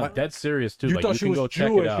 bro. I'm not Like, dead serious too. you Like thought you she can was go check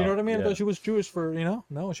Jewish, it out. you know what I mean? I Yeah. thought she was Jewish for, you know?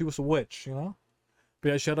 No, she was a witch, you know? But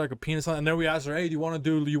yeah, she had like a penis on, and then we asked her, hey, do you want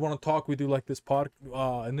to talk? We do like this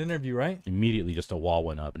an interview, right? Immediately, just a wall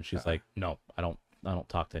went up, and she's like, "No, I don't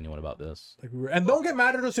talk to anyone about this." Like and don't get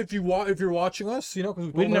mad at us if you're watching us, you know?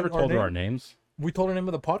 Because We never told her our name. names. We told her name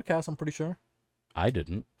of the podcast, I'm pretty sure. I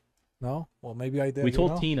didn't. No? Well, maybe I did. We you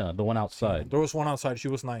told know? Tina, the one outside. There was one outside. She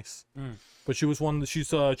was nice. But she was one that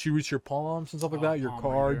she reads your palms and stuff like that, your palm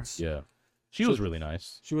reader. cards. Yeah, she was really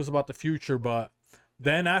nice. She was about the future, but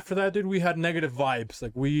then after that, dude, we had negative vibes.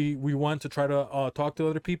 Like we went to try to talk to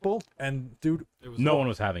other people, and dude, No one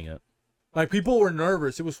was having it. like people were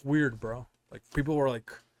nervous. It was weird, bro. Like people were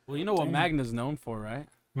like, Well, you know what Magna's known for, right?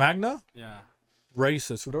 Magna, Yeah.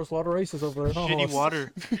 racist. So there was a lot of racists over there. huh? Shitty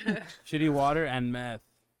water. Shitty water and meth.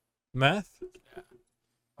 Meth.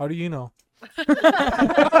 How do you know?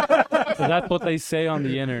 What That's what they say on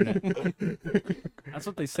the internet. That's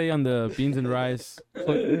what they say on the beans and rice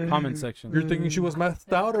comment section. You're thinking she was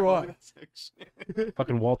methed out or what?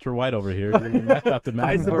 Fucking Walter White over here. Meth out the mouth.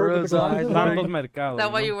 Heisenberg with the glasses, Santos right? Mercado. Is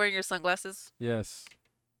that why you know? you're wearing your sunglasses? Yes.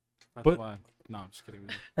 That's But- why. No, I'm just kidding.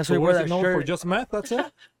 That's So why you what wear is that it known for? shirt. Just meth? That's it?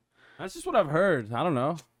 That's just what I've heard. I don't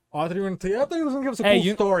know. Oh, I thought you were gonna give us a Hey, cool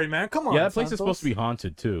you- story, man. Come on. Yeah, that place is Santos. supposed to be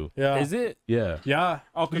haunted too. Yeah. Is it? Yeah. Yeah.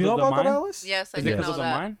 Oh, Do you know the about that, mine? Alice? Yes, I Is did it know because of the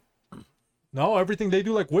that. mine? No, everything they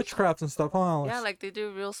do like witchcraft and stuff, huh, Alice? Yeah, like they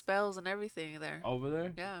do real spells and everything there. Over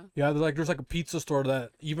there? Yeah. Yeah, there's like a pizza store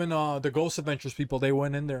that even the Ghost Adventures people they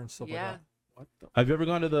went in there and stuff Yeah. like What the? Have you ever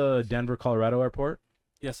gone to the Denver, Colorado airport?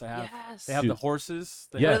 Yes, I have. Yes. They have Dude. the horses.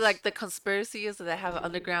 They Yes. Or like the conspiracy is that they have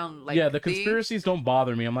underground like yeah, the thing. conspiracies don't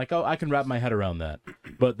bother me. I'm like, oh, I can wrap my head around that.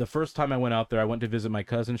 But the first time I went out there, I went to visit my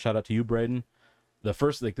cousin. Shout out to you, Braden. The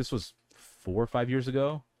first, like, this was 4 or 5 years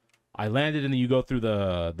ago. I landed and then you go through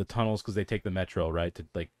the tunnels because they take the metro, right, to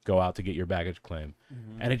like go out to get your baggage claim.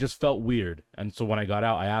 And it just felt weird. And so when I got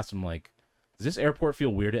out, I asked him like, does this airport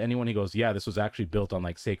feel weird to anyone? He goes, yeah, this was actually built on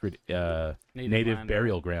like sacred native land,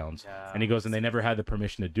 burial grounds. Yeah. And he goes, and they never had the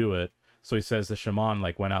permission to do it. So he says the shaman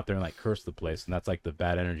like went out there and like cursed the place, and that's like the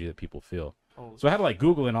bad energy that people feel. Oh, So I had to like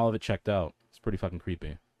Google and all of it checked out. It's pretty fucking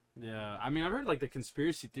creepy. yeah. I mean, I've heard like the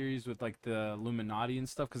conspiracy theories with like the Illuminati and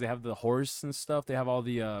stuff because they have the horse and stuff. They have all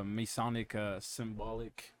the Masonic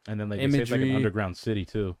symbolic. And then like they say it's like an Imagery. underground city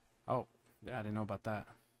too. Oh, yeah, I didn't know about that.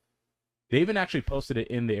 They even actually posted it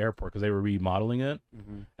in the airport because they were remodeling it,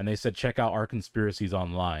 Mm-hmm. and they said check out our conspiracies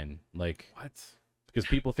online, like What? because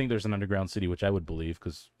people think there's an underground city, which I would believe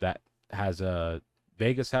because that has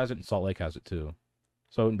Vegas has it and Salt Lake has it too.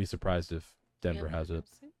 So I wouldn't be surprised if Denver has it.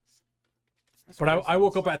 But I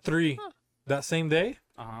woke up at 3 that same day.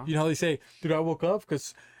 Uh-huh. You know how they say, dude, I woke up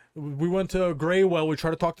because we went to Graywell. We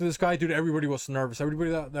tried to talk to this guy. Dude, everybody was nervous.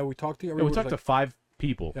 Everybody that we talked to, Yeah, we everybody talked was to like, 5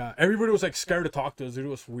 people. yeah, everybody was like scared to talk to us. Dude, it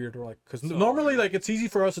was weird. We're like, because normally like it's easy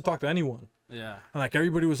for us to talk to anyone. Yeah. And like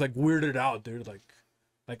everybody was like weirded out, dude.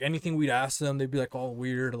 Like anything we'd ask them, they'd be like all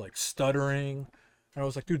weird, like stuttering. And I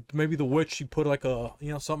was like, dude, maybe the witch, she put like a,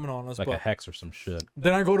 something on us. Like but a hex or some shit.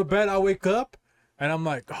 then I go to bed, I wake up, and I'm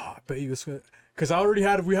like, oh, I bet you it's gonna, because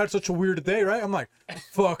we had such a weird day, right? I'm like,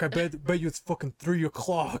 fuck, I bet you it's fucking 3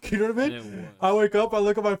 o'clock. You know what I mean? It was. I wake up, I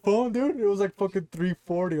look at my phone, dude. It was like fucking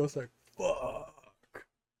 3:40. I was like, fuck.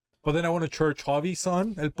 But then I went to church. Javi's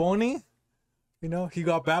son, El Pony, he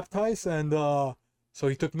got baptized, and so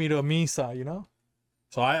he took me to misa,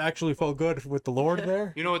 So I actually felt good with the Lord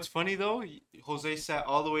there. You know what's funny though? Jose sat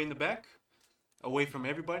all the way in the back, away from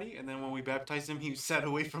everybody, and then when we baptized him, he sat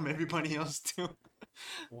away from everybody else too.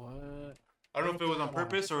 What? I don't know if it was on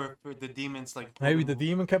purpose or if the demons like. pulled Maybe him the away.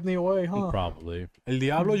 demon kept me away, huh? Probably. El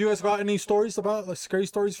Diablo, you guys got any stories about like scary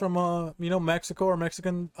stories from Mexico or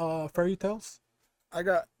Mexican fairy tales? I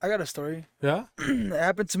got a story. Yeah, It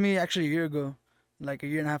happened to me actually a year ago, like a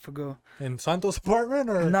year and a half ago. in Santos' apartment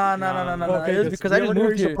or No. It was because I we just already know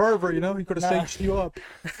moved he's here. a pervert, he could have Nah. staged you up.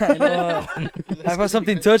 I know. I felt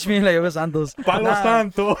something touch me like it was Santos. Palo Nah.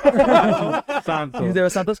 Santo. Santo. You there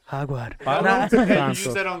was Santos? Jaguar. Palo Nah. Did you Santo.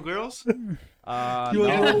 use that on girls? You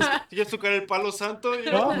No. Did you tocar el palo santo?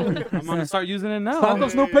 You Huh? know? I'm gonna start using it now.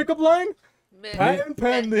 Santos' new pickup line? Man. Patent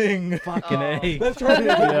pending. Fucking Oh. A. That's right.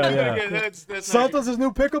 Yeah. Okay, that's not Santos'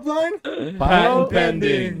 new pickup line? Patent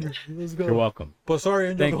pending. Let's go. You're welcome. But sorry,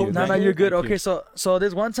 Angel. Thank go- you. No, Thank you're good. Thank Okay, you. so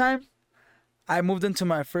this one time, I moved into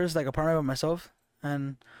my first like apartment by myself,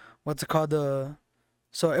 and what's it called?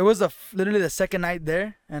 So it was literally the second night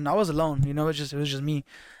there, and I was alone. It was just me,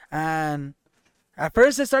 and at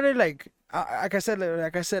first it started like I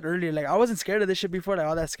said earlier, like I wasn't scared of this shit before, like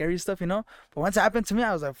all that scary stuff, But once it happened to me,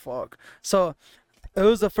 I was like, fuck. So it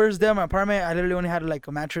was the first day of my apartment. I literally only had like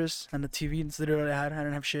a mattress and a TV. That's literally all I had. I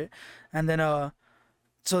didn't have shit. And then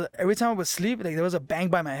so every time I would sleep, like there was a bang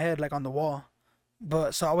by my head, like on the wall.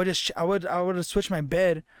 But so I would switch my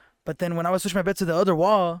bed, but then when I would switch my bed to the other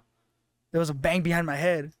wall, there was a bang behind my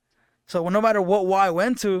head. So no matter what wall I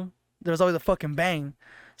went to, there was always a fucking bang.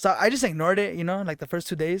 So I just ignored it, like the first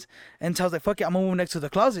 2 days, until I was like, fuck it, I'm gonna move next to the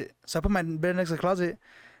closet. So I put my bed next to the closet,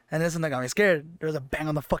 and this one got me scared. There was a bang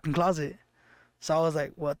on the fucking closet. So I was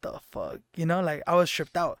like, what the fuck, like I was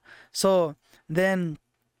tripped out. So then.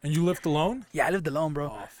 And you lived alone? Yeah, I lived alone,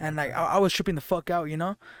 bro. And like I was tripping the fuck out,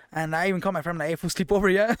 And I even called my friend like, "Hey, fool, sleep over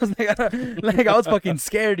yet?" I was like, I was fucking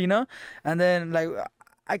scared, And then like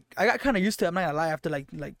I got kind of used to it. I'm not gonna lie. After like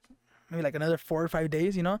maybe like another 4 or 5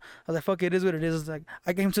 days, you know. I was like, fuck it, is what it is. It's like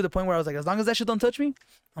I came to the point where I was like, as long as that shit don't touch me,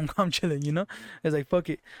 I'm chilling, you know. It's like fuck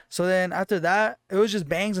it. So then after that, it was just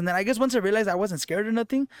bangs, and then I guess once I realized I wasn't scared or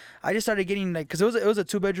nothing, I just started getting like, cause it was a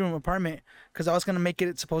 2-bedroom apartment, cause I was gonna make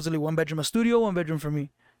it supposedly 1 bedroom, a studio, 1 bedroom for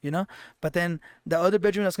me, you know. But then the other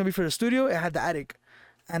bedroom that's gonna be for the studio, it had the attic,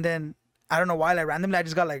 and then I don't know why, like randomly, I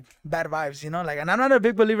just got like bad vibes, you know, like, and I'm not a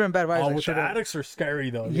big believer in bad vibes. Oh, like, with the straight up. attics are scary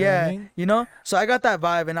though. You know what Yeah, I mean? you know. So I got that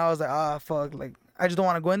vibe, and I was like, ah, fuck, like I just don't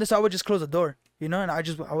want to go in there. So I would just close the door, you know, and I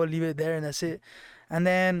would leave it there, and that's it. And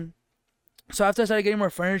then, so after I started getting more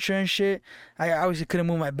furniture and shit, I obviously couldn't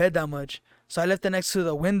move my bed that much, so I left it next to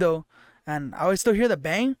the window, and I would still hear the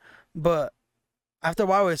bang, but after a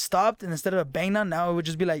while it stopped, and instead of a bang now it would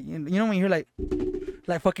just be like, you know when you hear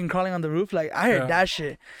like fucking crawling on the roof, like I heard Yeah. that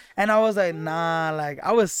shit, and I was like, nah, like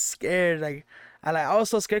I was scared, like I was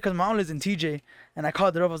so scared because my mom lives in TJ, and I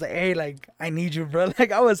called her up. I was like, hey, like I need you, bro.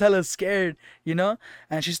 Like I was hella scared, you know.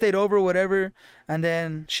 And she stayed over, whatever. And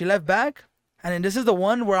then she left back. And then this is the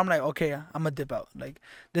one where I'm like, okay, I'm gonna dip out. Like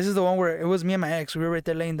this is the one where it was me and my ex. We were right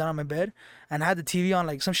there laying down on my bed, and I had the TV on,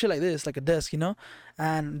 like some shit like this, like a desk, you know.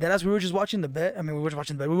 And then as we were just watching the bed, I mean, we were just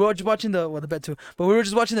watching the bed. We were just watching the bed too, but we were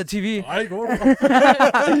just watching the TV. I go.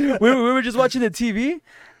 we were just watching the TV,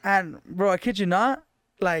 and bro, I kid you not,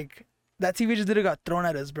 like that TV just got thrown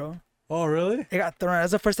at us, bro. Oh really? It got thrown at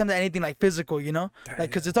us. That's the first time that anything like physical, you know, like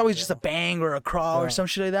because it's always just a bang or a crawl or some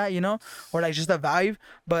shit like that, you know, or like just a vibe.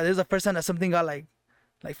 But this is the first time that something got like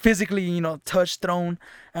physically, you know, touched, thrown,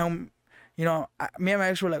 and you know, me and my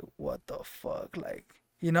ex were like, what the fuck, like,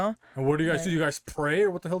 you know. And what do you guys do? You guys pray,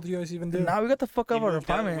 or what the hell do you guys even do? Now we got the fuck He out of our moved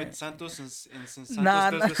out apartment. with Santos, and since Santos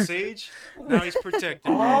Nah, does the sage, now he's protected.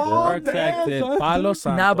 Oh, man. Protected. Palo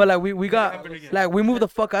Santo. Nah, but like we got happened again. like we moved the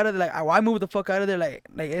fuck out of there. Like I moved the fuck out of there. Like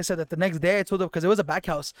I said that the next day I told her, because it was a back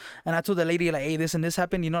house, and I told the lady like, hey, this and this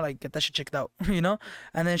happened, you know, like get that shit checked out, you know.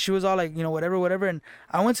 And then she was all like, you know, whatever. And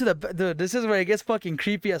I went to the dude. This is where it gets fucking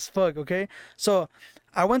creepy as fuck. Okay, so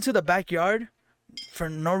I went to the backyard for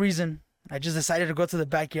no reason. I just decided to go to the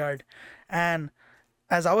backyard, and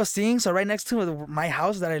as I was seeing, so right next to my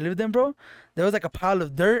house that I lived in, bro, there was like a pile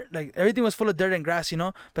of dirt. Like everything was full of dirt and grass, you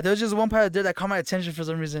know. But there was just one pile of dirt that caught my attention for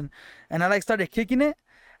some reason, and I like started kicking it,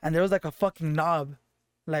 and there was like a fucking knob,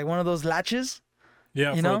 like one of those latches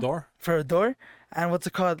Yeah, you for know? the door. for a door. And what's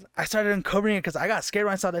it called? I started uncovering it because I got scared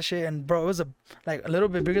when I saw that shit. And bro, it was a little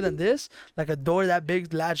bit bigger than this, like a door that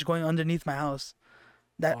big, latch going underneath my house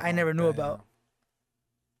that I Oh, never knew damn. about.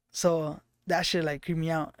 So that shit like creeped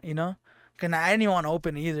me out, you know. Cause I didn't even want to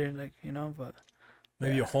open it either, like, you know. But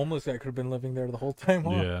Maybe a homeless guy could have been living there the whole time. Huh?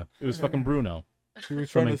 Yeah, it was fucking Bruno He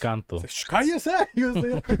was from trying to. Encanto. It's like, "Cállese!" He was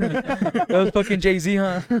like, that was fucking Jay-Z,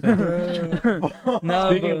 huh? No,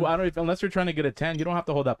 Speaking, but, I don't. Unless you're trying to get a tan, you don't have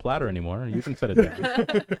to hold that platter anymore. You can set it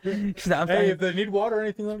down. he's like, I'm hey, fine. if they need water or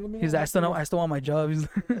anything, let me know. He's like, I still want my job. He's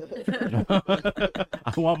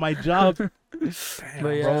I want my job. Damn, But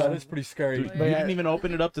bro, yeah. that is pretty scary. Dude, you didn't even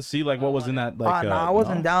open it up to see like what was in that. Like, nah, I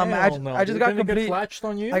wasn't no? down, man. Hell no, I just dude. got Didn't it get complete. flashed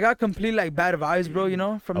on you. I got complete like bad vibes, bro. You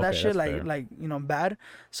know, from that Okay, shit, that's fair. like you know, bad.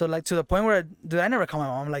 So like to the point where, dude, I never called my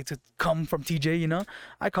mom like to come from TJ. You know,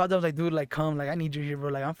 I called them like, dude, like come, like I need you here, bro.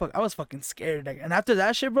 Like I was fucking scared. Like, and after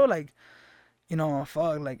that shit, bro, like, you know,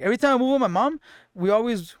 fuck. Like every time I moved with my mom, we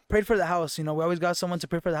always prayed for the house. You know, we always got someone to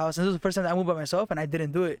pray for the house. And this was the first time that I moved by myself, and I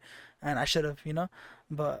didn't do it, and I should have, you know.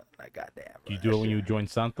 But like, goddamn. Do you do it when you join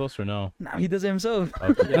Santos or no? Now he does it himself.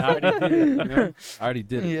 Okay. Yeah, I already did it. You know? I already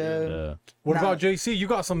did it. Yeah. What Nah. about JC? You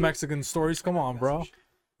got some Mexican stories. Come on, bro.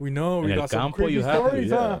 We know we In El got some Campo, creepy you have to, stories,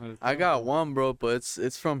 yeah. huh? I got one, bro, but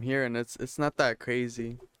it's from here and it's not that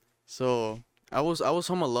crazy. So I was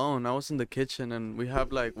home alone. I was in the kitchen and we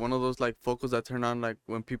have like one of those like focus that turn on like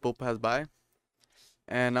when people pass by.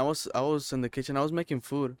 And I was in the kitchen. I was making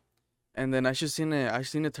food, and then I seen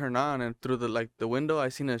it turn on, and through the window I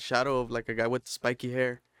seen a shadow of like a guy with spiky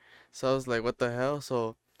hair. So I was like, what the hell?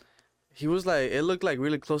 So he was like, it looked like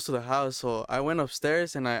really close to the house. So I went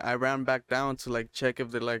upstairs and I ran back down to like check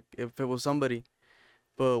if it was somebody.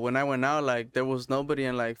 But when I went out, like there was nobody,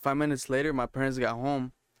 and like 5 minutes later, my parents got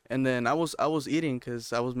home, and then I was eating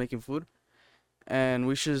because I was making food, and we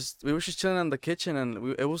were just chilling in the kitchen,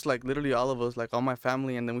 and it was like literally all of us, like all my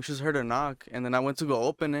family, and then we just heard a knock, and then I went to go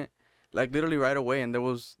open it, like literally right away, and there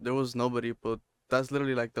was nobody. But that's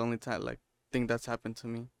literally like the only time like thing that's happened to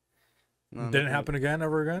me. No, Didn't nothing- happen again,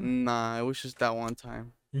 ever again? Nah, it was just that one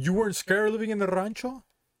time. You weren't scared living in the rancho?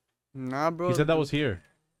 Nah, bro. He said that was here.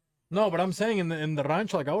 No, but I'm saying in the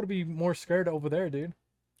rancho, like I would be more scared over there, dude.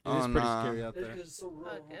 Oh, It's pretty nah. scary out there.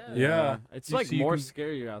 Fuck yeah. Yeah. It's You like see, you more can-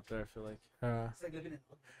 scarier out there, I feel like. Yeah.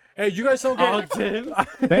 Hey, you guys don't get. Ogden.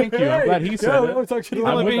 Thank you. I'm glad he said Yeah, we it. want to talk shit He's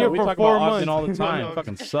about only I'm been with here that. We for talk 4 about Ogden months. all the time. It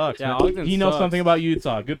fucking sucks. Yeah, man. Ogden He knows sucks. something about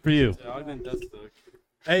Utah. Good for you. Yeah, Ogden does suck.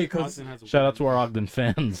 Hey, cause Ogden has a Shout out to our Ogden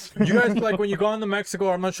fans. you guys like when you go into Mexico.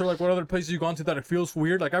 I'm not sure like what other places you've gone to that it feels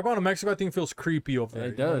weird. Like I've gone to Mexico, I think it feels creepy over Yeah, there.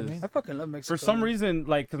 it you know what I does. mean? I fucking love Mexico. For some reason,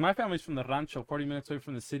 like, cause my family's from the rancho, 40 minutes away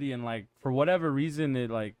from the city, and like for whatever reason,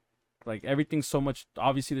 it like everything's so much.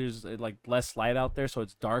 Obviously, there's like less light out there, so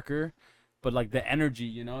it's darker. But like the energy,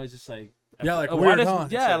 you know, is just like Yeah, like why weird, huh?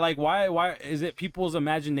 yeah, It's like why is it people's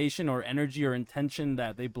imagination or energy or intention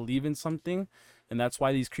that they believe in something, and that's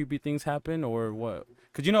why these creepy things happen, or what?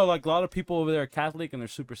 Cause you know, like a lot of people over there are Catholic and they're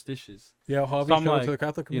superstitious. Yeah, hobby So I'm show like, to the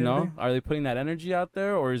Catholic You community. know, are they putting that energy out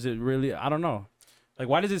there, or is it really? I don't know. Like,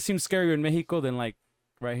 why does it seem scarier in Mexico than like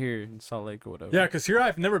right here in Salt Lake or whatever? Yeah, cause here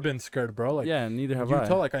I've never been scared, bro. Like yeah, neither have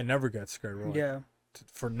Utah, I. like I never get scared, bro. Like, Yeah.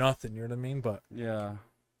 for nothing. You know what I mean? But Yeah.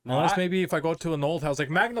 No, unless I- maybe if I go to an old house, like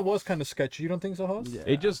Magna was kind of sketchy. You don't think so, host? Yeah.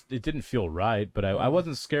 It didn't feel right, but I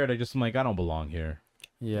wasn't scared. I'm like, I don't belong here.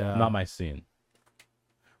 Yeah. Not my scene.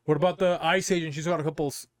 What about the Ice Agent? She's got a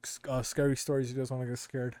couple scary stories. You guys want to get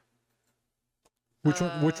scared? Which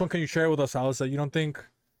one can you share with us, Alice? That you don't think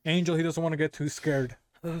Angel he doesn't want to get too scared.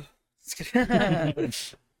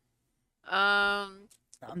 I'm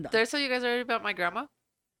done. Did I tell you guys already about my grandma?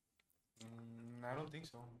 I don't think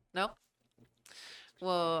so. No.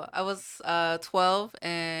 Well, I was 12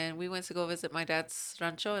 and we went to go visit my dad's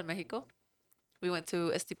rancho in Mexico. We went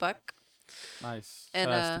to Estipac. Nice. And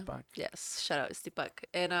Estipac. yes, shout out Estipac.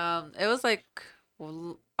 And it was like,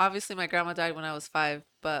 well, obviously my grandma died when I was 5,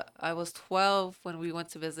 but I was 12 when we went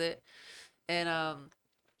to visit. And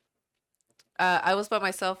I was by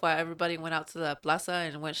myself while everybody went out to the plaza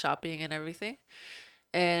and went shopping and everything.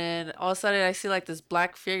 And all of a sudden I see like this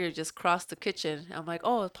black figure just cross the kitchen. I'm like,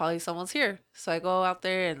 oh, probably someone's here. So I go out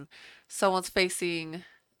there and someone's facing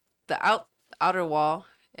the outer wall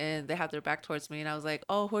and they have their back towards me. And I was like,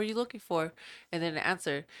 oh, who are you looking for? And then they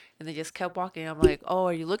answered and they just kept walking. I'm like, oh,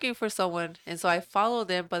 are you looking for someone? And so I followed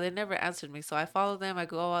them, but they never answered me. So I follow them. I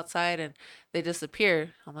go outside and they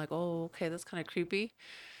disappear. I'm like, oh, okay, that's kind of creepy.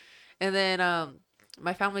 And then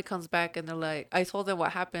my family comes back and they're like, I told them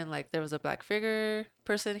what happened. Like there was a black figure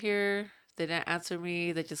person here. They didn't answer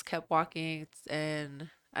me. They just kept walking and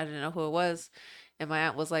I didn't know who it was. And my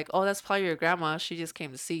aunt was like, oh, that's probably your grandma. She just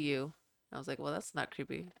came to see you. I was like, well, that's not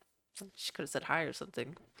creepy. She could have said hi or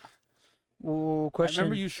something. Ooh, I question.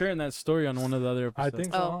 remember you sharing that story on one of the other I episodes.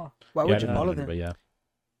 think so. Oh. huh? Why Yeah, would I you didn't follow remember, them?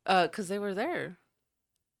 but yeah. Because they were there.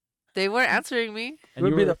 They weren't answering me. You And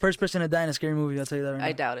would you be were, the first person to die in a scary movie. I'll tell you that right now.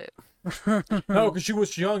 I doubt it. No, because she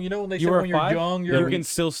was young. You know when they you say were when you're 5? young, You you're can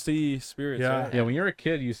still see spirits. Yeah. Right? Yeah, when you're a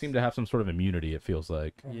kid, you seem to have some sort of immunity, it feels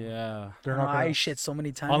like. Yeah. they're not I gonna, shit so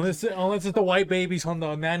many times. unless it's the white babies on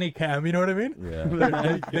the nanny cam. You know what I mean?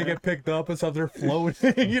 Yeah. they get picked up and stuff. They're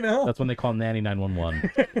floating. You know. That's when they call Nanny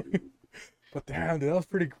 911. But damn, dude, that was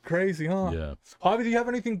pretty crazy, huh? Yeah. Javi, do you have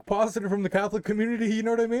anything positive from the Catholic community? You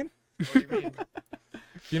know what I mean? What do you mean?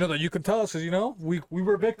 You know that you can tell us, because you know we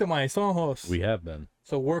were victimized, huh, host? We have been.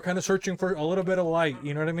 So we're kind of searching for a little bit of light.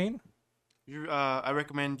 You know what I mean? I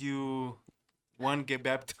recommend you, one, get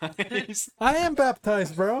baptized. I am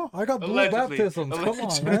baptized, bro. I got blue Allegedly. baptisms. Come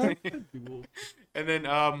on, man. And then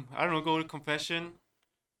I don't know, go to confession,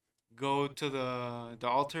 go to the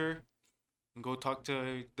altar, and go talk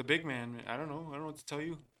to the big man. I don't know what to tell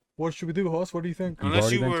you. What should we do, host? What do you think? You've Unless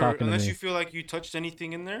already you been were, talking to unless me. you feel like you touched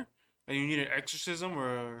anything in there, and you need an exorcism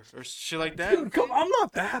or shit like that. Dude, come, I'm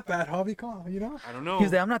not that bad, Javi. Come on, you know. I don't know.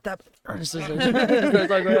 He's like, I'm not that. Starts like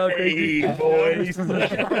going all crazy. boys.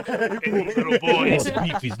 little boys.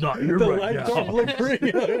 Beefy's not here The lights don't blink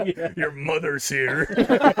green. Your mother's here.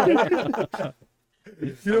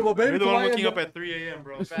 You know, well, baby, You're the one tonight waking I'm up at 3 a.m.,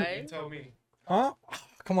 bro. So Right? you tell me. Huh?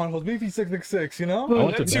 Come on, host. Beefy 666. You know. I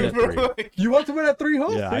went to That's bed you, at bro. 3. You went to bed at 3,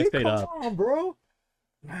 host? Yeah, I Hey, stayed come up. on, bro.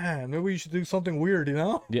 Man, maybe you should do something weird. You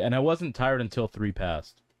know. Yeah, and I wasn't tired until 3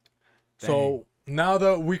 passed. So now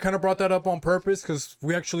that we kind of brought that up on purpose, because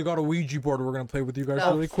we actually got a Ouija board we're gonna play with you guys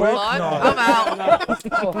No, really quick. fuck, No. I'm out.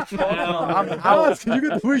 Oh, fuck no. I'm out. Alex, can you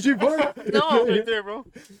get the Ouija board? No. Right there, bro.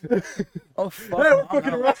 Oh, fuck Hey, no. we're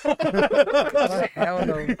fucking around. Oh, hell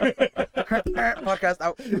no. Podcast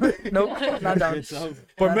out. Nope, not down.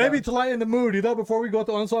 But Not maybe down. to lighten the mood, you know, before we go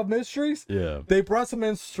to Unsolved Mysteries, Yeah. they brought some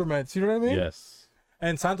instruments, you know what I mean? Yes.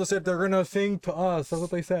 And Santa said they're gonna sing to us. That's what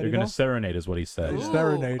they said. They're You going know? to serenade, is what he said. Ooh.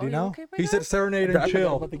 Serenade, Are you you know? okay with He said that? serenade and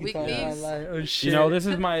chill. Weak knees. Oh, shit. You know, this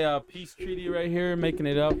is my peace treaty right here, making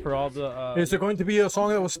it up for all the. Is it going to be a song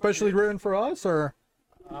that was specially written for us, or?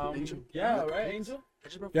 Yeah, right, Angel.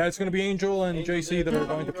 Yeah, it's gonna be Angel and JC that are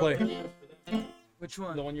going to play. Which The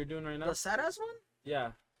one? one you're doing right now. The sad ass one?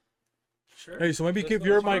 Yeah. Hey, so maybe This give one's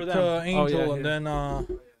your for mic them. to Oh, Angel, yeah, and here. then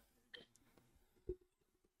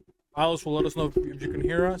Alice will let us know if you can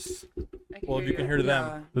hear us. I can Well, if hear you can hear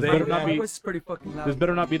them. This They- better not be. It's pretty fucking loud. This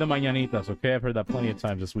better not be the mañanitas, okay? I've heard that plenty of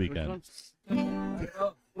times this weekend.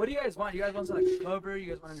 What do you guys want? You guys want like a cover?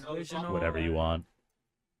 You guys want an original? Whatever you want.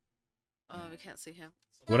 Oh, we can't see him.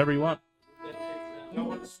 Whatever you want.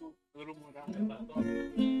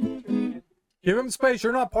 Give him space.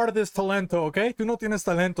 You're not part of this talento, okay? Tú no tienes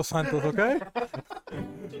talento, Santos, okay?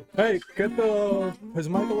 Hey, get his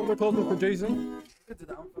mic a little bit closer for Jason.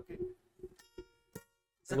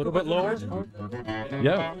 A little bit lower.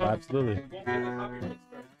 Yeah, absolutely.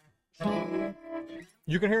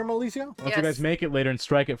 You can hear him, Alicia? Once you guys Yes. make it later and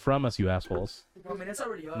strike it from us, you assholes. I mean, it's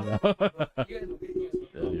already up. Yeah, You guys will get it.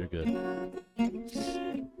 you're good.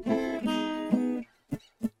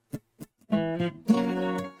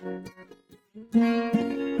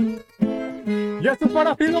 ¡Y esto es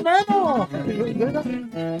para Filomeno!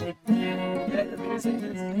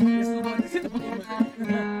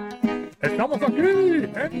 ¡Estamos aquí!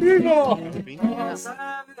 ¡En vivo! No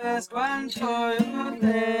sabes cuánto yo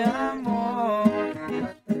te amo.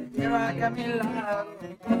 Te quiero aquí a mi lado.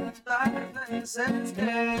 Tantas veces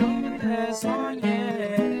que yo te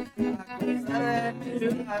soñé. A costa de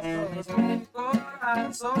mis brazos, mi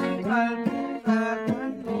corazón palpita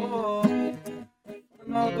cuando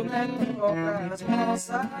tú me tocas. No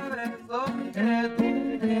sabes lo que tú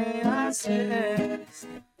me haces.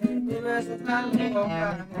 Tu beso es tan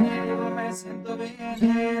loca, yo me siento bien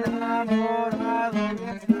enamorado de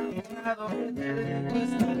esta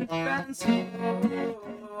canción.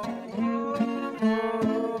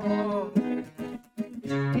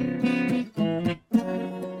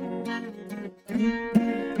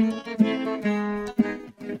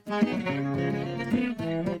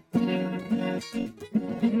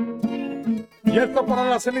 ¡Y esto para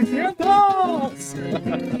las cenicientas!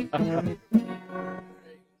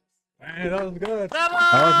 Man, that was good. Bravo!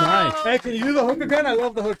 That was nice. Hey, can you do the hook again? I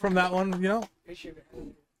love the hook from that one, you know? That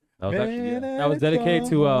was actually good. That was dedicated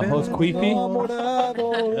to host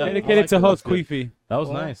Queefy. Dedicated to the host hook. Queefy. That was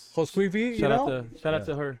nice. Josqueefy, you Shout out know?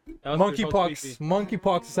 to her. That was for Host Monkeypox. Queefy.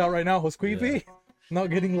 Monkeypox is out right now. Josqueefy, not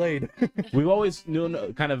getting laid. We've always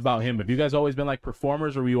known kind of about him. Have you guys always been like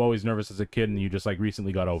performers, or were you always nervous as a kid and you just like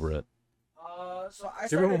recently got over it? So I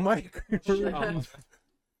Give him a started. mic.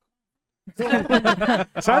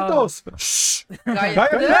 Santos! Shh!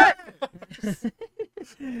 Cállate.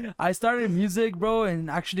 I started music, bro, and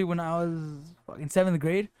actually when I was in 7th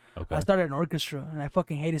grade, Okay. I started an orchestra, and I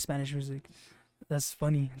fucking hated Spanish music. That's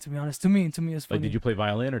funny, to be honest. To me, it's funny. Like, did you play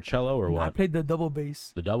violin or cello or I what? played the double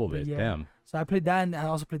bass. The double bass. Yeah. Damn. So I played that, and I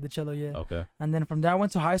also played the cello, yeah. Okay. And then from there, I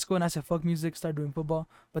went to high school, and I said, fuck music, started doing football.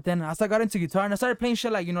 But then I got into guitar, and I started playing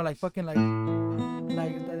shit like, you know, like fucking like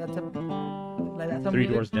that type of, like that type of Three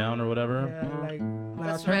music. Doors Down or whatever. Yeah, like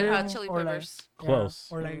That's Red Hot alternative Chili or, like, Peppers. yeah, Close.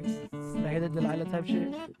 or like Hey Delilah type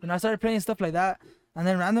shit. And I started playing stuff like that, and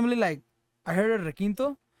then randomly like I heard a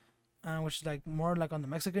requinto, which is like more like on the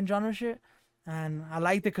Mexican genre shit, and I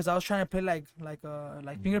liked it because I was trying to play like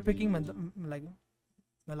finger picking like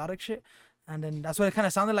melodic shit, and then that's what it kind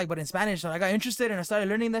of sounded like, but in Spanish. So I got interested and I started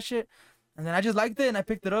learning that shit, and then I just liked it and I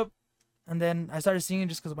picked it up, and then I started singing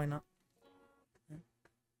just because why not?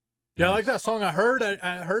 Yeah, I like that song. I heard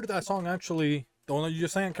that song actually. The one that you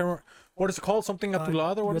just sang. Can't remember. What is it called? Something a tu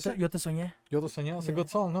lado? What is it? Yo te soñé. Yo te soñé. It's a Yeah. good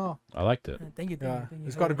song, huh? I liked it. Thank you. Yeah. Thank you.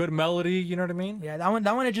 It's got a good melody. You know what I mean? Yeah, that one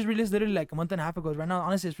I just released literally like a month and a half ago. Right now,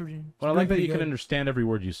 honestly, it's pretty. Well, I it's like that pretty you can good. understand every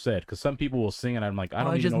word you said, because some people will sing and I'm like, I Oh,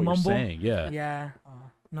 don't they even just know what mumble? you're saying. Yeah. Yeah.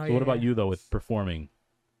 No, So what about you though with performing?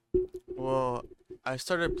 Well, I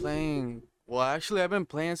started playing. Well, actually, I've been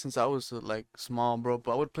playing since I was like small, bro.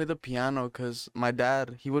 But I would play the piano because my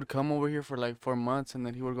dad, he would come over here for like 4 months and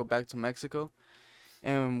then he would go back to Mexico.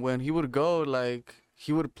 And when he would go, like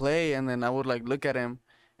he would play and then I would like look at him.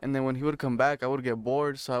 And then when he would come back, I would get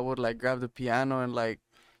bored, so I would like grab the piano and like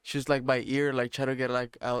just like by ear, like try to get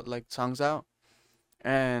like out like songs out.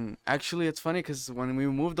 And actually, it's funny because when we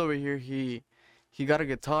moved over here, he got a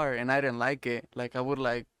guitar and I didn't like it. Like I would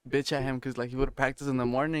like bitch at him because like he would practice in the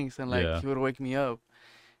mornings and like Yeah. he would wake me up.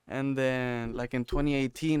 And then like in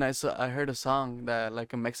 2018, I heard a song that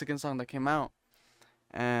like a Mexican song that came out.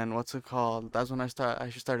 And what's it called? That's when I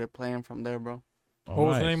started playing from there, bro. Oh, What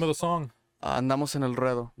was the nice. name of the song? Andamos en el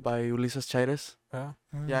ruedo by Ulises Chaires. Yeah.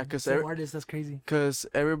 Yeah, 'cause some every- artists, that's crazy. Cause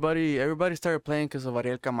everybody started playing because of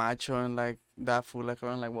Ariel Camacho and like that fool, like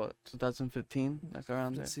around like what 2015, like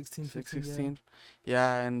around there. 16, 16.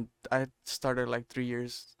 Yeah, and I started like 3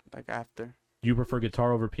 years like after. Do you prefer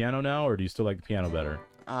guitar over piano now, or do you still like the piano better?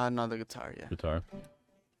 No, the guitar, yeah. Guitar.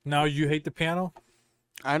 Now you hate the piano?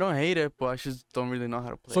 I don't hate it, but I just don't really know how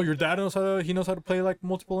to play. So your dad knows how to play like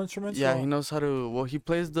multiple instruments? Yeah, or- he knows how to. Well, he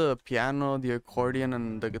plays the piano, the accordion,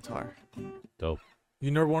 and the guitar. Dope. You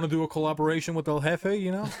never want to do a collaboration with El Jefe,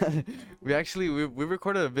 you know? we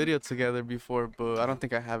recorded a video together before, but I don't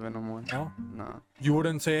think I have it no more. No? No. You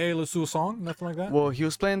wouldn't say, hey, let's do a song? Nothing like that? Well, he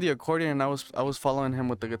was playing the accordion, and I was following him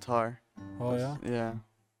with the guitar. Oh, yeah? Yeah.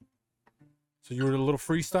 So you were a little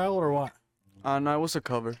freestyle or what? No, it was a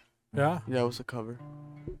cover. Yeah? Yeah, it was a cover.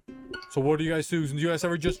 So what do you guys do? Do you guys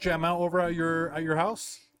ever just jam out over at your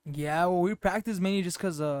house? Yeah, well, we practice mainly just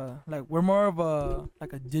cause like we're more of a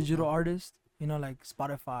like a digital artist, you know, like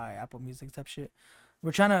Spotify, Apple Music type shit.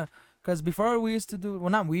 We're trying to, cause before we used to do, well,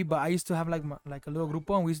 not we, but I used to have like like a little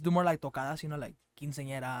grupo, and we used to do more like tocadas, you know, like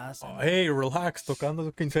quinceañeras. Oh, And, hey, relax,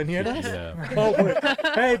 tocando quinceañeras. Yeah. Oh,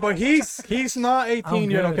 but, hey, but he's not 18 I'm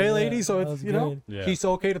yet, good, okay, yeah, ladies? So that it's, was you know, good. Yeah. he's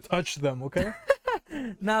okay to touch them, okay?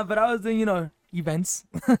 Nah, but I was doing, you know, events.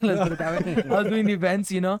 Let's put it that way. I was doing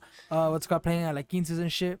events, you know, what's called playing at like quinces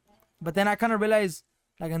and shit. But then I kind of realized,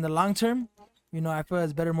 like in the long term, you know, I feel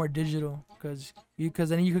it's better more digital, cause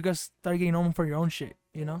then you could just start getting known for your own shit,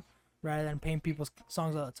 you know, rather than paying people's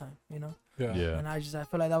songs all the time, you know. Yeah. And I feel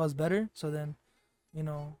like that was better. So then, you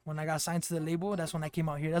know, when I got signed to the label, that's when I came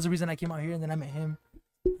out here. That's the reason I came out here, and then I met him,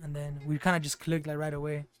 and then we kind of just clicked like right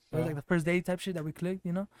away. It was like the first day type shit that we clicked,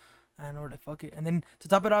 you know. And we're like, fuck it. And then to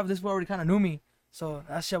top it off, this boy already kind of knew me. So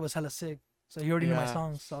that shit was hella sick. So he already knew my Yeah.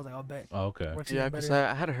 songs. So I was like, I'll bet. Oh, okay. Works Yeah, even because better.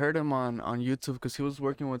 I had heard him on YouTube because he was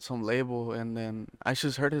working with some label, and then I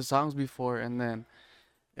just heard his songs before, and then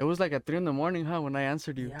it was like at 3 in the morning, huh, when I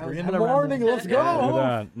answered you. Yeah, it 3 was in the hella morning, random. let's Look at go.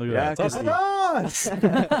 that. Look Yeah, at that.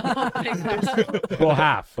 'Cause- Well,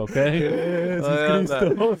 half, okay? No,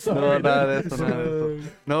 nada de eso, nada de eso.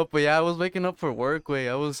 No, but yeah, I was waking up for work, wait.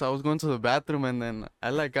 I was going to the bathroom, and then I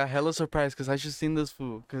like got hella surprised because I just seen this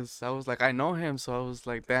fool, because I was like, I know him, so I was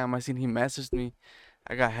like, damn, I seen he messaged me.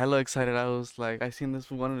 I got hella excited. I was like, I seen this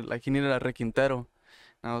fool wanted, like, he needed a requintero,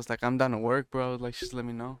 and I was like, I'm down to work, bro. I was like, just let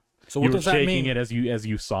me know. So You what were does that shaking mean? it as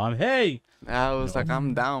you saw him. Hey, I was like,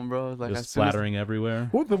 I'm down, bro. Like, just as soon as- flattering everywhere.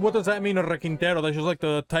 What does that mean, a requintero? That's just like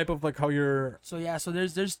the type of like how you're So yeah, so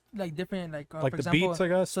there's like different like like for the example, beats, I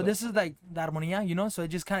guess. so this is like the armonía, you know, so it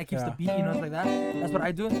just kind of keeps the Yeah. beat, you know, it's like that. That's what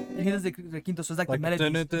I do. And he does the requinto, so it's like, Like the melodies. The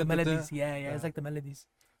dun-dun-dun-dun-dun. melodies. Yeah, it's like the melodies.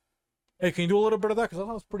 Hey, can you do a little bit of that? Because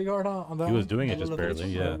that was pretty hard on that. He was one. doing it just barely,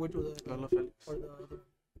 yeah. Which was the, Lolo Felix. or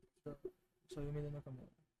so you made it come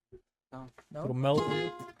No. Little No.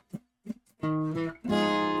 melody.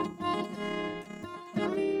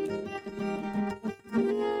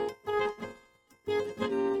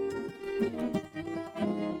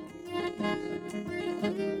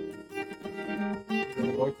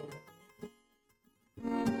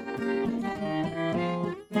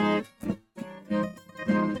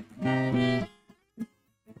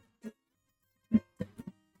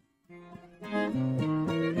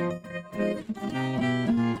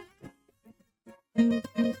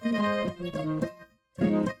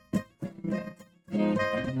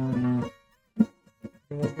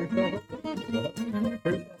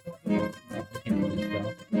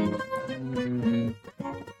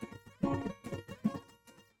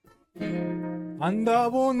 Andaba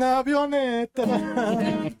una avioneta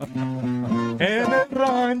en el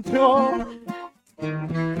rancho,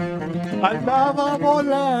 andaba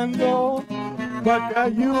volando, Vaca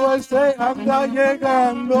USA anda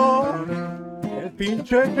llegando, el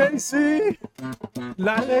pinche Casey,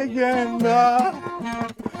 la leyenda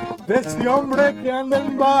de ese hombre que anda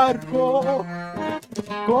en barco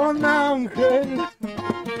con Ángel.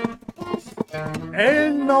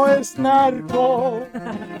 Él no es narco,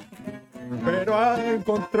 pero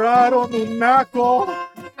encontraron un naco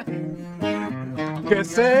que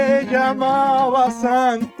se llamaba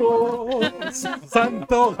Santo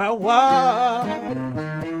Jaguar.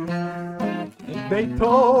 They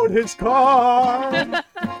towed his car.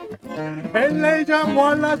 Él le llamó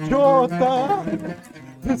a la chota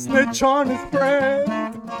to snitch on his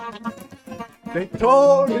friend. They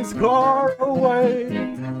towed his car away.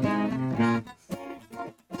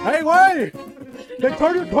 Hey, wait! They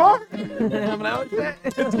towed your car?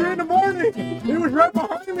 It's 3 in the morning. He was right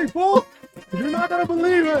behind me, fool. You're not gonna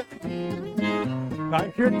believe it.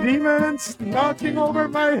 I hear demons knocking over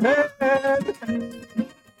my head.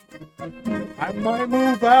 I might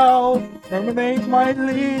move out, terminate my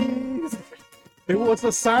lease. It was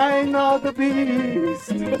a sign of the beast.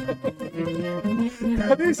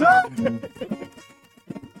 ¿Qué dice?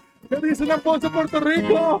 ¿Qué dice la Ponce, Puerto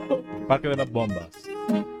Rico? Parque de las Bombas.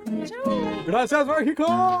 Gracias,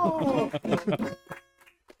 México.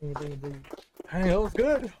 Hey, that was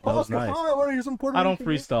good. That was nice. I want to hear some Puerto I don't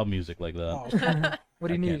Rican, freestyle music like that. Oh, What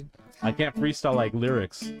do you I need? I can't freestyle like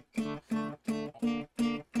lyrics.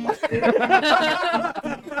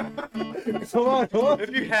 come on, come on. If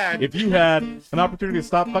you had, If you had an opportunity to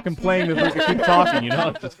stop fucking playing this, we could keep talking. You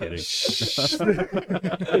know, just kidding.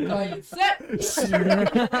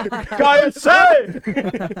 Guys, say!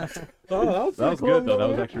 Oh, That was good though. That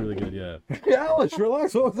was actually really good. Yeah. Yeah, Alex,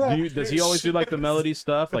 relax. What was that? Does he always do like the melody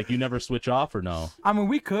stuff? Like you never switch off or no? I mean,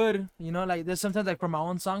 we could, you know, like there's sometimes like for my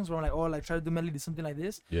own songs where I'm like, oh, like try to do melody something like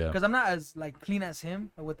this, Yeah. because I'm not as like clean as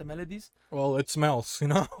him with the melodies. Well, it smells, you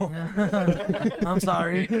know. I'm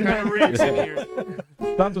sorry.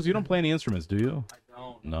 Santos, you don't play any instruments, do you? I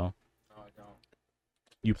don't. No. No, I don't.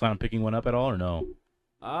 You plan on picking one up at all or no?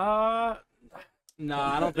 No,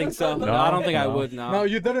 I don't think so. No? No, I don't think I No. would. No. No,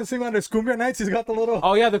 you didn't sing on the Cumbia Nights. He's got the little.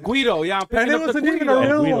 Oh yeah, the Guido. Yeah, I'm picking and it up the wasn't even Guido. a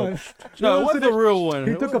real Guido. one. No, it It was wasn't the real one.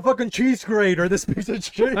 He took a fucking cheese grater, this piece of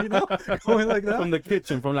shit, you know, going like that. From the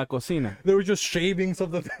kitchen, from la cocina. They were just shavings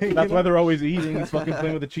of the thing. That's you why know? they're always eating and fucking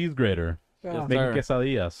playing with a cheese grater. Yeah. Making sir.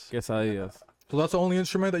 quesadillas. Quesadillas. So that's the only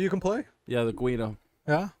instrument that you can play? Yeah, the Guido.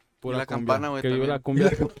 Yeah. Pura la cumbia. campana, güey, Que viva la también.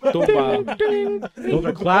 cumbia tumbada. Those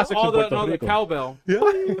are classics Oh, in the, Puerto no, the Rico. cowbell. Yeah.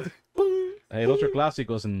 Hey, those are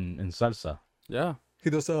clásicos in salsa. Yeah. He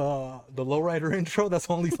does the lowrider intro. That's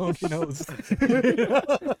the only song he knows.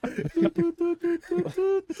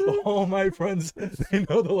 All my friends, they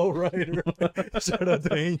know the lowrider. Shout out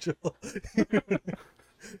to Angel.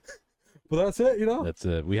 But that's it, you know. That's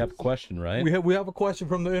it. We have a question, right? We have a question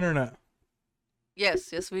from the internet.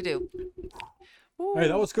 Yes, we do. Hey,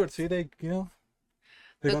 that was good. See, they they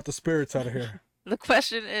The- got the spirits out of here. The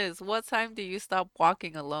question is, what time do you stop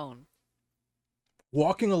walking alone?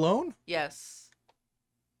 Walking alone? Yes.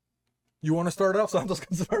 You want to start it off? Santos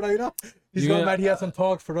can start it off. He's Yeah. going mad. He hasn't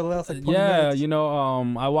talked for the last like 20 Yeah, minutes. you know,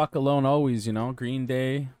 I walk alone always, you know. Green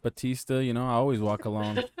Day, Batista, you know, I always walk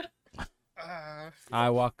alone. I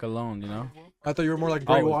walk alone, you know. I thought you were more like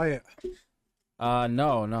Bray Always. Wyatt.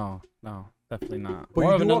 No, definitely not. But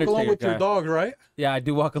More you of do an walk along Undertaker with your guy. dog, right? Yeah, I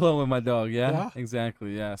do walk alone with my dog. Yeah, Yeah?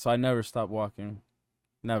 exactly. Yeah, so I never stop walking.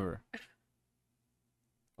 Never.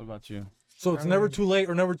 What about you? So it's never too late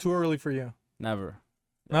or never too early for you. Never.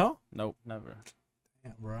 No? Nope, never.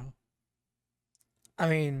 Yeah, bro. I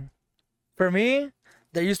mean, for me,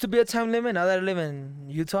 there used to be a time limit. Now that I live in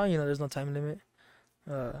Utah, you know, there's no time limit.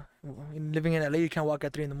 Living in LA, you can't walk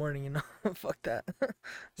at 3 in the morning. You know, fuck that.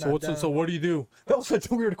 So what do you do? That was such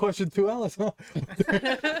a weird question too, Alice. Huh?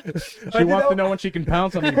 She wants to know when she can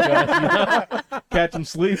pounce on these guys. You know? Catch them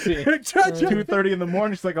sleeping. 2:30 in the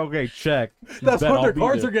morning. She's like, okay, check. You That's bet when I'll their be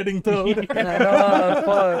cars there. are getting towed.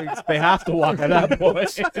 Fuck. They have to walk at that point.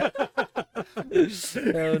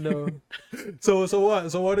 Hell no. So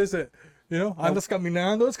what? So what is it? You know, andas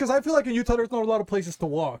caminando. It's because I feel like in Utah there's not a lot of places to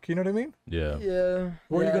walk. You know what I mean? Yeah. Where Yeah. are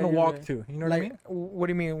you Yeah, gonna you're walk right. to? You know what I Like, mean? what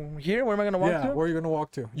do you mean? Here? Where am I gonna walk Yeah, to? where are you gonna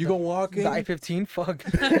walk to? You go walking. The I-15. Fuck.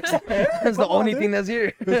 That's the only thing that's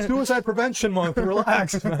here. It's Suicide Prevention Month.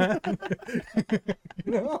 Relax, man.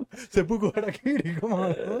 You know, Seppuku Harakiri. Come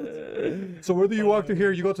on. Huh? So where do you walk to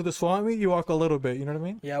here? You go to the swap meet. You walk a little bit. You know what I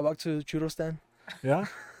mean? Yeah, I walk to churro stand. Yeah.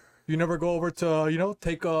 You never go over to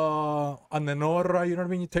take a Nenora. You know what I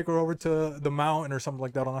mean? You take her over to the mountain or something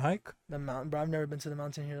like that on a hike. The mountain, bro. I've never been to the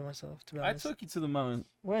mountain here myself, to be I honest. took you to the mountain.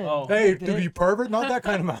 When? Oh. Hey, Did to it? be pervert, not that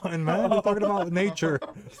kind of mountain, man. We're talking about nature.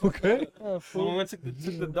 Okay. Oh, When fool. we went to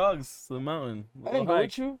took the dogs to the mountain. I didn't go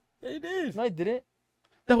with you. Yeah, you did. No, I didn't.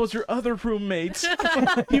 That was your other roommate.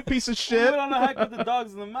 You piece of We shit. went on a hike with the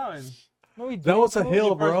dogs in the mountain. No, we didn't. That was a fool. hill,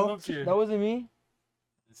 You first bro. moved here. That wasn't me.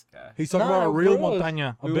 This guy. He's talking Nah, about a real gross.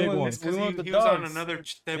 montaña, a We big went one. with- because We went with he the was on dogs. another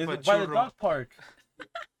It's type of by the churro. dog park.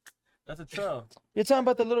 That's a trail. You're talking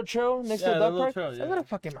about the little trail next Yeah, to the the dog little park? trail, That's yeah. not a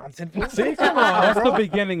fucking mountain. fool. See, come on, That's bro. the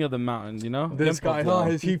beginning of the mountain, you know. This Dimple guy,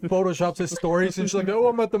 Down. he photoshops his stories and she's like, "Oh,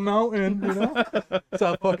 I'm at the mountain," you know. It's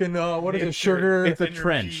a fucking what is it? Sugar. It's a In your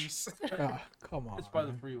trench. piece. Ah, come on. It's by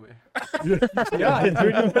the freeway. Yeah, it's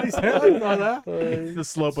really what he said. I saw that. It's the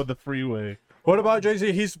slope of the freeway. What about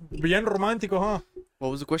Jay-Z? He's bien romántico, huh? What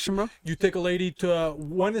was the question, bro? You take a lady to.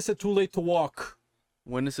 When is it too late to walk?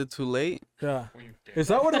 When is it too late? Yeah. Is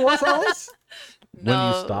that what it was, Alice? When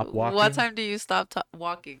you stop walking? What time do you stop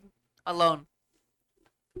walking alone?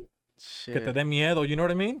 Que te Shit. dé miedo, you know what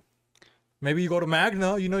I mean? Maybe you go to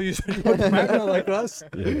Magna, you know, you said you went to Magna like us.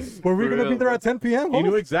 Were we For gonna be real. there at 10 p.m.? He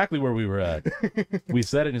knew exactly where we were at. We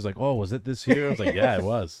said it, and he's like, "Oh, was it this here?" I was like, "Yeah, it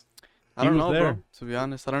was." I He don't was know, there. bro. To be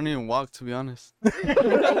honest, I don't even walk. To be honest.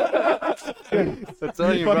 That's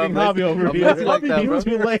You you, bro. fucking I'm hobby lazy- over I'm here. lazy like that, bro. He's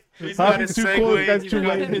too late. He's got Hobby's his too close. Segway. That's too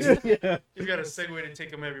late. Yeah. He's got a Segway to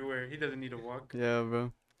take him everywhere. He doesn't need to walk. Yeah,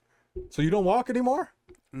 bro. So you don't walk anymore?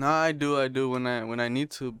 Nah, I do when I need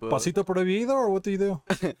to, but Pasito prohibido, or what do you do?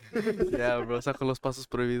 yeah, bro, saco los pasos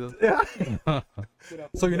prohibidos.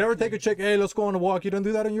 So you never take a chick, hey, let's go on a walk. You don't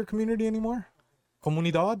do that in your community anymore?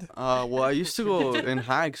 Comunidad? Well, I used to go in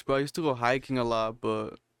hikes, bro. I used to go hiking a lot,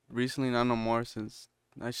 but recently not no more since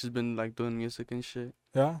I just been like doing music and shit.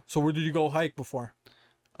 Yeah. So where did you go hike before?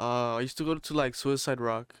 I used to go to like Suicide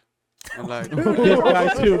Rock, and like This guy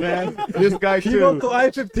too, man. This guy He goes too. to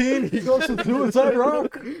I-15. He goes to Suicide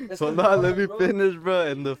Rock. so now let me finish, bro.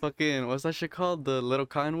 And the fucking what's that shit called? The Little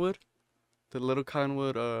Cottonwood,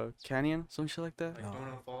 Canyon, some shit like that. Like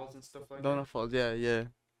Donut Falls and stuff like Donut Falls, yeah.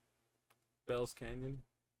 Bell's Canyon.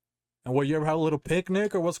 And what, you ever have a little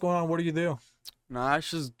picnic, or what's going on? What do you do? Nah, I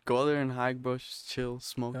just go there and hike, bro. Just chill,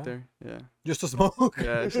 smoke Yeah? there. Yeah. Just to smoke?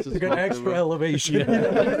 Yeah, it's just To get smoke there, extra bro. elevation.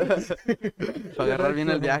 Pa agarrar bien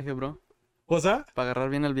el viaje, bro. What's that? Pa agarrar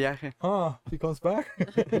bien el viaje. Huh? He comes back?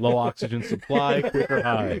 Low oxygen supply, quicker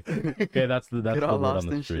high. Okay, that's the Get word all on lost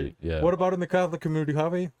the and street. shit. Yeah. What about in the Catholic community,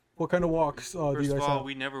 Javi? What kind of walks do you First guys of all, have?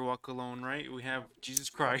 we never walk alone, right? We have Jesus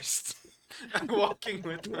Christ walking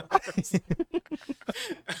with us.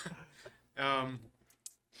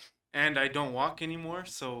 And I don't walk anymore,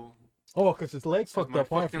 so Oh, because his leg fucked my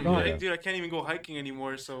up. I fucking forgot. leg, dude, I can't even go hiking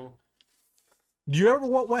anymore. So, Do you ever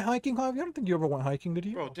went hiking, Javi? I don't think you ever went hiking, did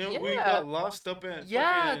you? bro, didn't we Yeah. got lost up at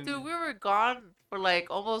Yeah, fucking- dude, we were gone for like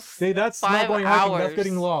almost. See, that's not 5 going hiking. That's hours.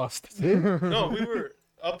 getting lost. No, we were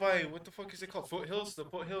up by what the fuck is it called? Foothills, the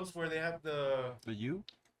foothills where they have the The U?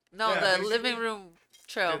 No, Yeah, the basically. living room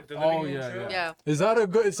trail. the Oh, living room yeah, trail. Yeah. Is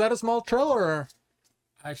that a small trail, or?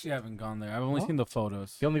 I actually haven't gone there. I've only Huh? seen the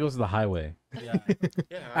photos. He only goes to the highway. Yeah.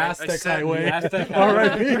 Yeah, Aztec sat, Highway. Aztec All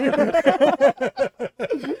right.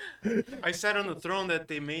 I sat on the throne that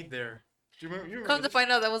they made there. Do you remember? You remember Come to this?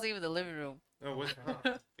 find out, that wasn't even the living room. Oh, what?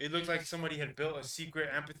 It looked like somebody had built a secret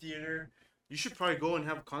amphitheater. You should probably go and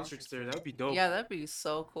have concerts there. That would be dope. Yeah, that'd be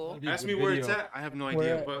so cool. That'd be a Ask good me where it's video. at. I have no Where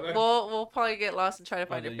idea, at? but We'll probably get lost and try to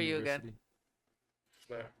By find the it for you again.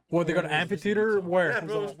 university. What, they got an amphitheater? Where? yeah,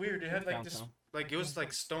 bro, it was weird. It had like this, Downtown. like it was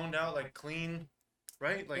like stoned out, like clean,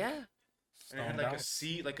 right? Like, Yeah. and it had Stoned like out. a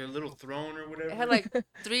seat, like a little throne or whatever. It had like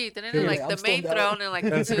 3, didn't Dude, it? Like I'm the main stoned out. throne and like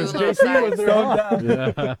That's two 'cause little JC was sides.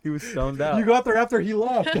 there, huh? Yeah. He was stoned out. You got there after he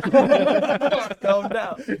left. stoned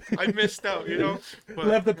out. I missed out, you know. But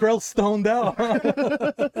Left the trail stoned out.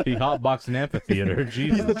 He hotboxed an amphitheater.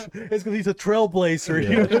 Jesus. It's because he's a trailblazer. You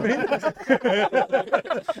know what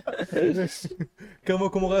I mean?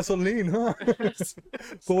 como gasoline, huh?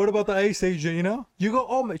 But what about the ice agent, you know? You go,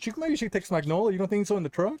 oh, maybe she takes Magnolia. You don't think so in the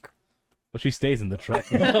truck? Well, she stays in the truck.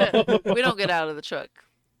 We don't get out of the truck.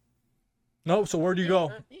 No, so where do you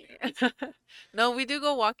go? No, we do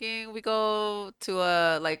go walking. We go to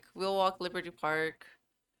we'll walk Liberty Park.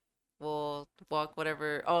 We'll walk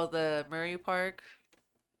whatever. Oh, the Murray Park.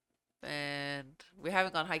 And we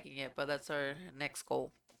haven't gone hiking yet, but that's our next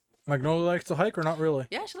goal. Magnolia likes to hike or not really?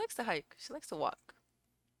 Yeah, she likes to hike. She likes to walk.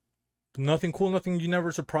 Nothing cool, nothing you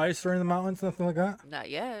never surprised her in the mountains, nothing like that? Not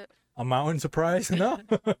yet. A mountain surprise? No?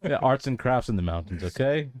 Yeah, arts and crafts in the mountains,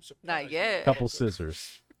 okay? Not yet. Couple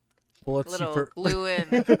scissors. Well, let's see. Little glue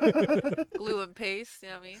and glue and paste. You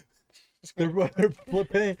know what I mean?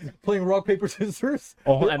 They're playing rock, paper, scissors.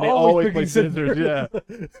 Oh, They're and they always play picking scissors, yeah.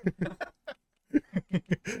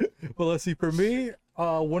 Well, let's see. For me,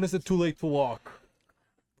 when is it too late to walk?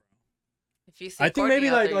 If you see I think Courtney maybe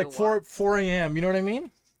out like there, you 4 a.m. You know what I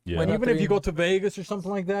mean? Yeah. When you- Even if you three. go to Vegas or something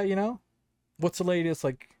like that, you know, what's the latest?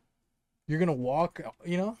 Like, you're gonna walk,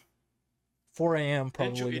 you know, 4 a.m. didn't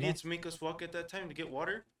probably. you You know? idiots make us walk at that time to get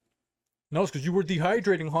water? No, it's because you were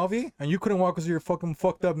dehydrating, Javi, and you couldn't walk because of your fucking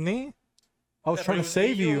fucked up knee. I was Yeah, but trying it to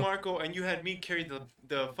save me, you. Marco, and you had me carry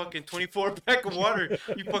the fucking 24 pack of water.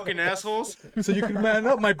 You fucking assholes. So you could man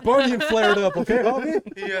up. My bunion flared up, okay,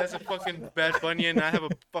 Javi? He has a fucking bad bunion. I have a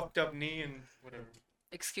fucked up knee and whatever.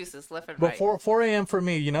 Excuses left and But right. 4 a.m. for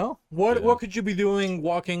me, you know? What Yeah. what could you be doing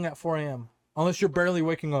walking at 4 a.m.? Unless you're barely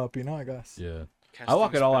waking up, you know, I guess. Yeah. I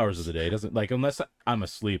walk Casting at all hours of spells. the day. It doesn't like unless I'm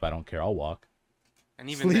asleep, I don't care. I'll walk. And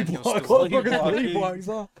even then, he'll Sleepwalk. still Motherfucker sleepwalks,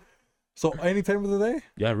 huh? So any time of the day?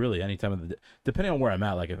 Yeah, really, any time of the day. Depending on where I'm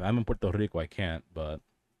at. Like if I'm in Puerto Rico, I can't. But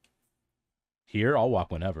here, I'll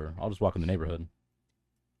walk whenever. I'll just walk in the neighborhood.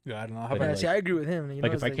 Yeah, I don't know. How Like, about Yeah, see, I agree with him. You know,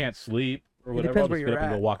 Like if it's I can't sleep or it whatever, depends I'll where just get you're up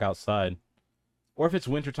and go at. walk outside. Or if it's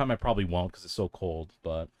wintertime, I probably won't because it's so cold.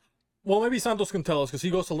 But Well, maybe Santos can tell us because he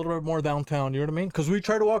goes a little bit more downtown. You know what I mean? Because we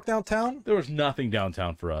try to walk downtown. there was nothing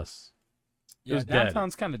downtown for us. Yeah, was dead.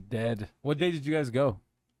 downtown's kind of dead. What day did you guys go?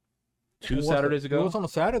 Two Was it- Saturdays It ago. was on a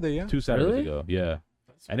Saturday, yeah. 2 Saturdays Really? ago, yeah.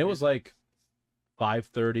 And it was like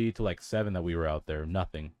 5:30 to like 7 that we were out there.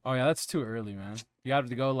 Nothing. Oh yeah, that's too early, man. You have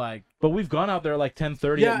to go like. But we've gone out there like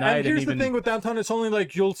 10:30 Yeah, at night. and here's even the thing with downtown, it's only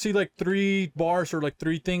like you'll see like 3 bars or like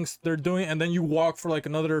 3 things they're doing, and then you walk for like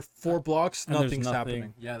another 4 blocks, and there's nothing's nothing.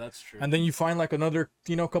 happening. Yeah, that's true. And then you find like another,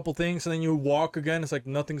 couple things, and then you walk again, it's like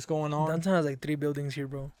nothing's going on. Downtown has like 3 buildings here,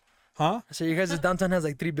 bro. Huh? So you guys' downtown has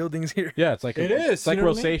like 3 buildings here. yeah, it's like It is, It's like you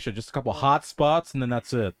know what I mean? Rosacea, just a couple hot spots, and then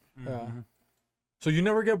that's it. Yeah. So you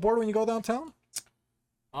never get bored when you go downtown?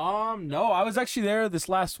 No, I was actually there this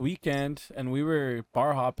last weekend, and we were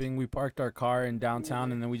bar hopping. We parked our car in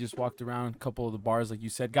downtown, and then we just walked around a couple of the bars, like you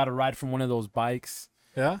said. Got a ride from one of those bikes.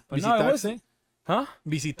 Yeah. But BC no, it Taxi? wasn't- Huh?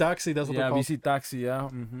 BC Taxi, that's what Yeah, they're called. BC Taxi, yeah.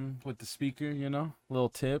 With the speaker, little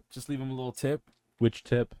tip. Just leave them a little tip. Which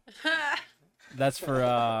tip? That's for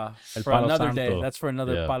El for Palo another day. Santo. That's for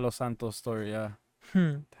another Yeah. Palo Santo story, yeah.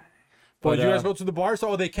 But But, you guys uh, go to the bars?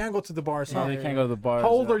 Oh, they can't go to the bars, No, huh? they can't go to the bars. How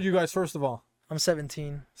old yeah. are you guys, first of all? I'm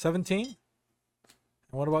 17. 17?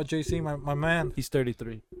 And what about JC, my man? He's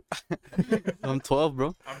 33. I'm 12,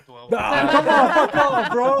 bro. I'm 12. Come on, fuck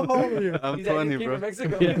off, bro. How old are you? I'm 20, bro.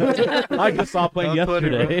 Yeah. I just saw playing I'm 20,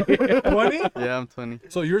 bro. yesterday. 20? Yeah, I'm 20.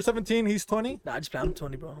 So you're 17, he's 20? Nah, I'm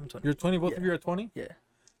 20, bro. I'm 20. You're 20, both of Yeah. you are 20? Yeah.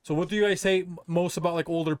 So what do you guys say most about like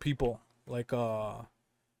older people? Like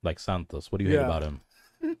Like Santos. What do you hate Yeah. about him?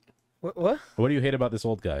 What? What do you hate about this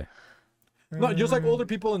old guy? no, just like older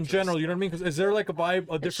people in general, you know what I mean? 'Cause is there like a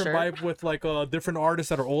different shirt. vibe with like different artists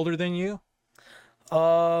that are older than you?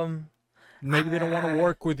 Maybe they don't want to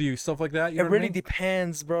work with you, stuff like that. You It know what I really mean?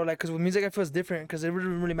 depends, bro. Like, cause with music, I feel it's different. Cause it really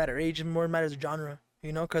doesn't really matter age, more matters genre.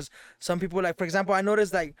 You know, cause some people, like, for example, I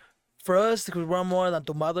noticed like, for us, cause we're more than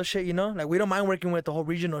tumbado shit. You know, like we don't mind working with the whole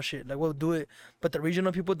regional shit. Like we'll do it, but the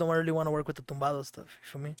regional people don't really want to work with the tumbado stuff. You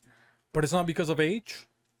feel me? But it's not because of age.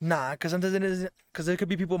 Nah, cause sometimes it is, cause there could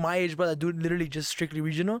be people my age, bro, that do literally just strictly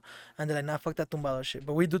regional, and they're like, nah, fuck that tumbado shit.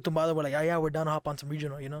 But we do tumbado, we're like, yeah, we're down to hop on some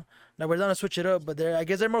regional, you know? Like we're down to switch it up, but I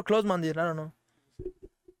guess they're more close-minded. I don't know.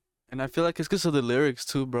 And I feel like it's because of the lyrics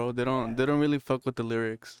too, bro. They don't really fuck with the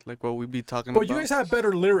lyrics, like what we be talking But about. you guys have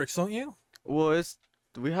better lyrics, don't you? Well,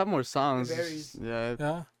 we have more songs. varies. Yeah.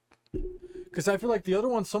 Yeah. Because I feel like the other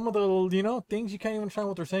ones, some of the things you can't even understand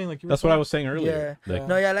what they're saying. Like you were That's what I saying. was saying earlier. Yeah. Like,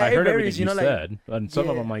 No, yeah, like I it heard varies, everything you know, like said, and some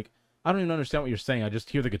of yeah. them like, I don't even understand what you're saying. I just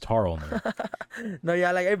hear the guitar on there. no,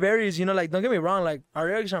 yeah, like it varies, you know, like don't get me wrong, like our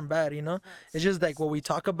lyrics aren't bad, you know? It's just like what we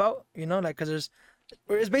talk about, you know, like cause it's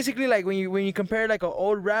basically like when you compare like an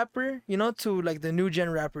old rapper, you know, to like the new gen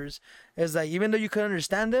rappers, it's like even though you can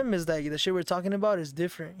understand them, it's like the shit we're talking about is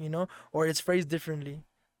different, you know, or it's phrased differently,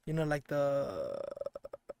 you know, like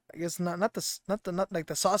I guess not like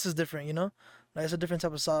the sauce is different, you know, like it's a different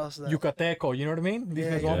type of sauce. That, Yucateco, you know what I mean? These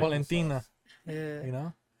Yeah, guys yeah. want Valentina, yeah. you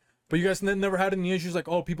know? But you guys never had any issues like,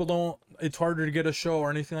 oh, people don't, it's harder to get a show or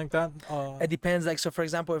anything like that? It depends. Like, so for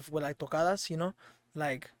example, if we're like tocadas, you know,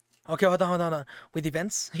 like, okay, hold on. With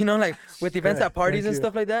events, you know, like with events Right, at parties thank and you.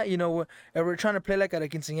 stuff like that, you know, if we're trying to play like at a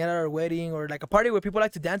quinceañera or a wedding or like a party where people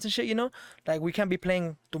like to dance and shit, you know, like we can't be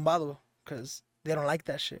playing tumbado because they don't like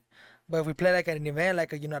that shit. But if we play like at an event,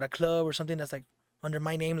 like at a club or something that's like under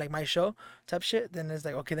my name, like my show type shit, then it's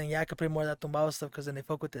like, okay, then yeah, I could play more of that tumbado stuff because then they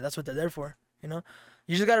fuck with it. That's what they're there for, you know.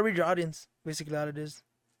 You just gotta read your audience, basically, all it is.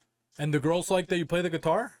 And the girls like that you play the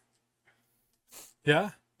guitar? Yeah?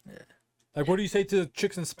 Yeah. Like, what do you say to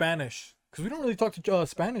chicks in Spanish? Because we don't really talk to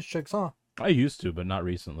Spanish chicks, huh? I used to, but not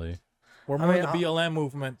recently. We're I more mean, in the BLM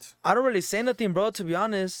movement. I don't really say nothing, bro. To be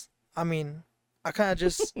honest, I mean, I kind of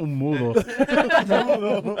just. Un mudo.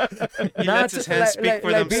 He Nah, lets it's his hands speak for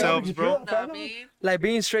being- themselves, bro. I mean, Like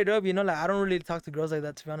being straight up, you know, like I don't really talk to girls like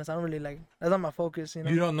that. To be honest, I don't really like. That's not my focus, you know.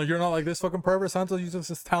 You don't know, you're not like this fucking pervert. Santos uses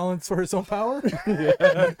his talents for his own power.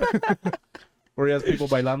 Where he has people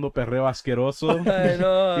bailando perreo asqueroso. I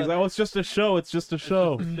know. He's like, oh, it's just a show. It's just a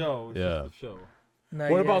show. Show. Yeah. Show. Nah,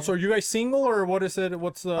 What yeah. about, so are you guys single or what is it?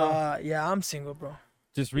 What's Yeah, I'm single, bro.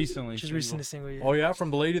 Just recently. Just recently single. Yeah. oh yeah,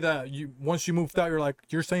 from the lady that you, once you moved out, you're like,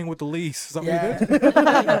 you're staying with the lease. Is that Yeah. what you did?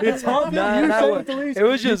 It's obvious. Nah, You're nah, staying what- with the lease. It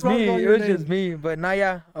was You just brought me. all It your was names. just me. But now,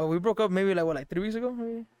 yeah, we broke up maybe like 3 weeks ago,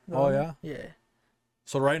 maybe. Oh, yeah? Yeah.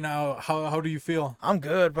 So right now, how do you feel? I'm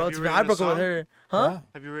good, bro. Have you To be- I written a broke up with song? her. Huh? Yeah?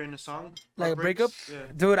 Have you written a song? Like a Heartbreaks? breakup?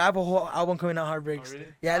 Yeah. Dude, I have a whole album coming out, Heartbreaks. Oh, really?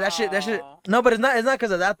 Yeah, that shit. Aw. No, but it's not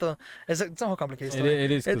because of that though. It's a whole complicated story.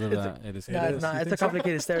 It is because of It's- that. It is. Nah, is. it's not. You It's a think so?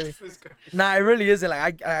 complicated story. Nah, it really isn't.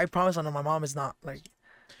 Like I promise on my mom, it's not. Like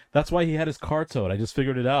That's why he had his car towed. I just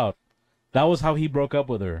figured it out. That was how he broke up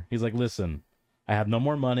with her. He's like, listen, I have no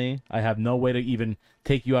more money. I have no way to even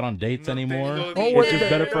take you out on dates Nothing to anymore. go Oh, It's just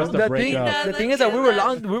better for us to the break thing, up. the thing is that we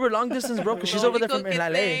were long distance, bro. Cause she's over there from in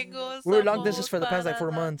LA. We were long distance for the past like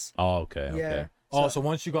 4 months. Oh, okay. Yeah. Okay. Oh, so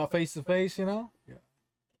once you got face to face, you know? Yeah.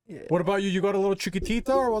 What about you? You got a little chiquitita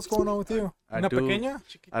or what's going on with you? I Una do. pequeña?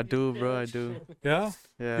 I do, bro. I do. Yeah?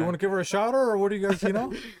 Yeah. You want to give her a shout out or what do you guys, you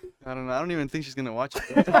know? I don't know. I don't even think she's gonna watch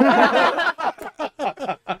it.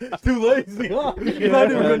 Too lazy, huh? You're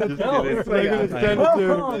not even I'm gonna just tell kidding. her. You're gonna I stand know. up to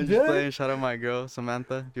her. I'm just playing. Shout out my girl,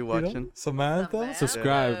 Samantha. If you're You know? watching. Samantha?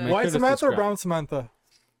 Subscribe. Make White sure to Samantha or subscribe. brown Samantha?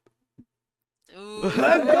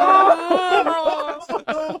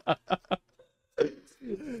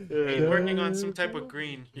 He's working on some type of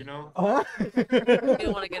green, you know. Huh? You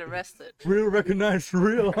don't want to get arrested. Real recognized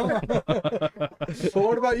real, huh? So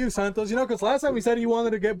what about you, Santos? You know, because last time he said he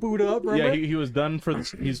wanted to get booed up, remember? Yeah, he was done for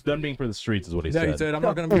he's done being for the streets, is what he Yeah, said. he said, I'm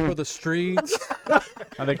not going to be for the streets.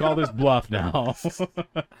 And they call this bluff now.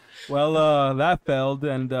 Well, that failed,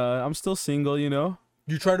 and I'm still single, you know.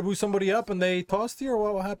 You tried to boo somebody up and they tossed you,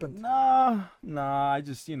 or what happened? Nah. I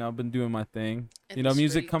just, been doing my thing. In You know, the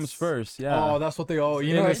music comes streets. first. Yeah. Oh, that's what they all, you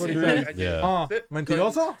In know, the that's what he streets. said. Yeah.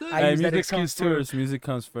 Mentiroso? I Hey, use that music excuse comes too. first. Music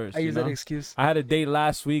comes first. I you use that know? excuse. I had a date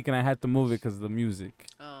last week, and I had to move it because of the music,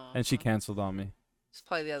 Oh, and she canceled on me. it's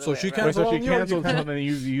probably the other So way she around. Wait, so Well, she you- canceled something and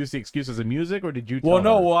you used the excuse as a music, or did you Well, tell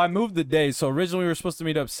no. her? Well, I moved the day. So originally we were supposed to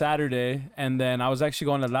meet up Saturday, and then I was actually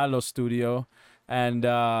going to Lalo's studio, and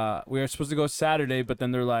we were supposed to go Saturday, but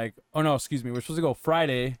then they're like, oh no, excuse me, we're supposed to go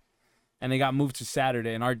Friday, and they got moved to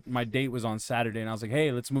Saturday, and my date was on Saturday, and I was like,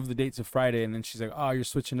 hey, let's move the date to Friday, and then she's like, oh, you're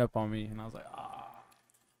switching up on me, and I was like, ah.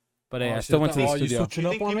 But hey, Oh, I she still was went to the like, oh, you studio. switching Do you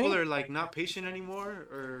up think on people me? are like not patient anymore,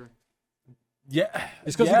 or Yeah.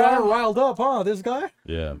 It's because you got her riled up, huh, this guy?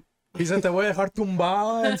 Yeah. He said te voy a dejar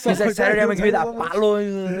tumbada and stuff He's like, Saturday, I'm going to give you that that. palo.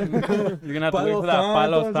 You're gonna have to wait Palo for that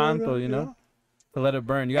Palo Santo, Santo, you know, to let it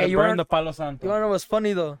burn. You gotta Hey, you burn wanna- the Palo You Santo. want to know what's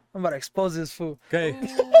funny, though? I'm about to expose this fool. Okay.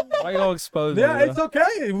 Why you gonna expose Yeah, me? it's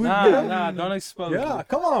okay. Nah, don't expose Yeah, me.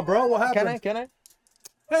 come on, bro. What happened? Can I?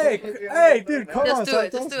 Hey, dude, come on, Just do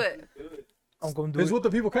it. Santos. Just do it. I'm going to do Es it. what the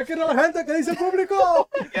people. ¿Qué quiere la gente? ¿Qué dice el público?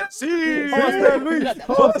 Sí.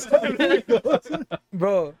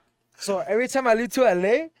 Bro, so every time I leave to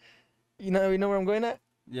LA, you know where I'm going at?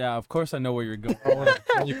 Yeah, of course I know where you're going.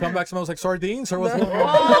 When you come back, smells like sardines, or what's going on?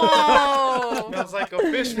 Oh, smells like a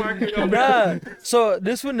fish market over Nah. So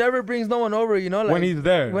this one never brings no one over, you know? Like, When he's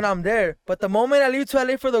there. when I'm there. But the moment I leave to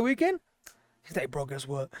LA for the weekend, he's like, bro, guess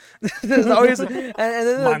what? There's always, and then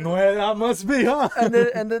Manuel, that must be, huh? and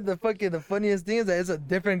then the funniest thing is that it's a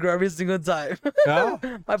different girl every single time. Yeah?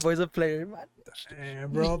 My boy's a player, man.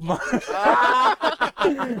 Damn, bro.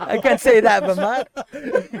 I can't say that, but man.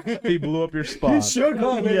 He blew up your He spot. shook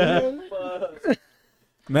on it. Yeah.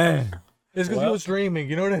 Man. It's because he was dreaming,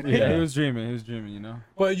 you know what I mean? Yeah, he was dreaming, you know.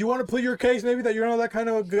 But you want to plead your case, maybe that you're not that kind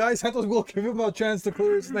of guy. Santos will give him a chance to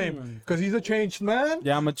clear his name because he's a changed man.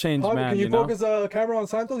 Yeah, I'm a changed Javi, man, can you, you know. focus the camera on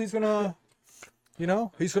Santos? He's gonna,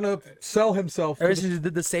 he's gonna sell himself. to Ever the- since he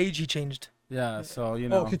did the Sage, he changed. Yeah, so, you Oh,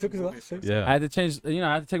 know. he took his glasses. Yeah. I had to change, I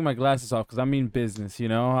had to take my glasses off because I mean business, you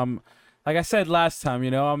know. I'm, like I said last time,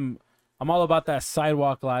 you know, I'm all about that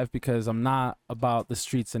sidewalk life because I'm not about the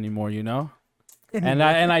streets anymore, you know. And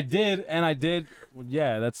I did.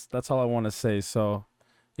 Yeah, that's all I want to say. So,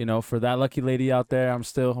 you know, for that lucky lady out there, I'm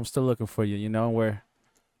still looking for you. You know, we're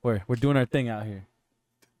doing our thing out here.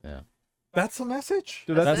 Yeah. That's the message.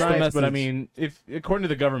 Dude, that's That's the nice, but I message. mean, if according to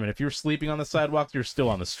the government, if you're sleeping on the sidewalk, you're still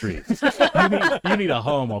on the street. you need a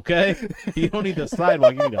home, okay? You don't need the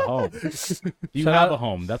sidewalk. You need a home. You Shout have out- a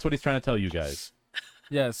home. That's what he's trying to tell you guys.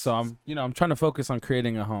 Yeah, so I'm trying to focus on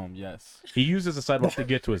creating a home. Yes. He uses the sidewalk to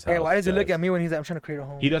get to his house. Hey, why does he look guys. at me when he's like, I'm trying to create a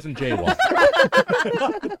home? He doesn't jaywalk.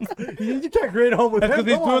 You can't create a home with That's him. because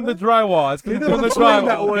he's Come doing on, the man. drywall. It's He because he's doing the doesn't swing drywall.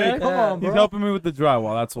 that way. okay? Come on, bro. He's helping me with the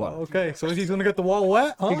drywall. That's why. Okay, so he's gonna get the wall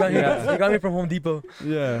wet, huh? He got, Yeah. he got me from Home Depot.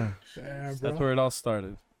 Yeah. Damn, That's bro. where it all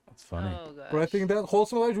started. That's funny. oh gosh. But I think that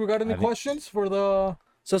wholesome age. We got any I think- questions for the?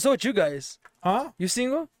 So with you guys, Huh? you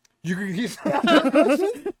single? He's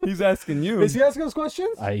He's asking you. is he asking us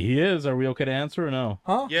questions? He is. Are we okay to answer or no?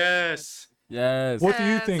 Huh? Yes. Yes. What do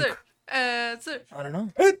you think? Answer. I don't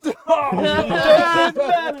know. Oh,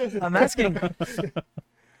 I'm asking.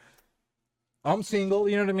 I'm single.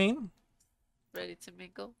 You know what I mean? Ready to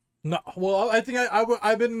mingle? No. Well, I think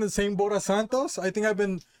I've been in the same boat as Santos. I think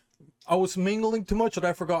I was mingling too much, and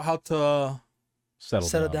I forgot how to.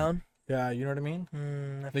 Settle down. Yeah, you know what I mean. I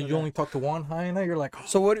Then feel you that. only talk to one hyena. You're like,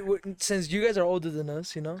 So what? Since you guys are older than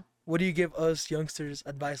us, you know, what do you give us youngsters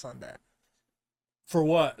advice on that? for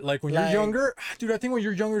what? Like when Like- you're younger, dude. I think when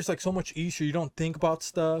you're younger, it's like so much easier. You don't think about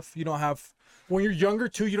stuff. You don't have. When you're younger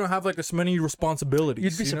too, you don't have like as many responsibilities.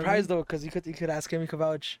 You'd be you know what I surprised though, cause you could ask him, he could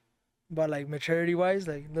vouch. But like maturity wise,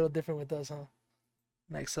 like a little different with us, huh?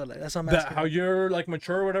 Like so, like that's what I'm mean? asking. That how you're like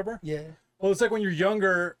mature or whatever. Yeah. Well, it's like when you're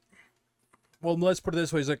younger. well, let's put it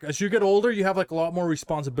this way: it's like as you get older, you have like a lot more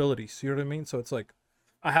responsibilities. You know what I mean? So it's like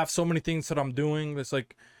I have so many things that I'm doing. It's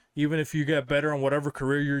like even if you get better on whatever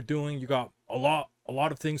career you're doing, you got a lot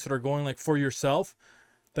of things that are going like for yourself.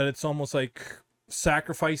 That it's almost like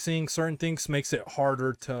sacrificing certain things makes it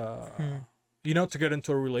harder to, you know, to get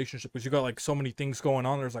into a relationship because you got like so many things going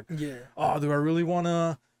on. There's like, oh, do I really want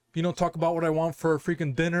to, you know, talk about what I want for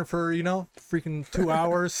freaking dinner for, you know, freaking 2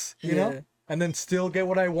 hours, you know, and then still get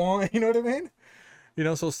what I want. You know what I mean? You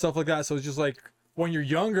know, so stuff like that. So it's just like when you're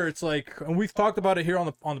younger, it's like, and we've talked about it here on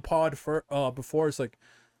the pod for before. It's like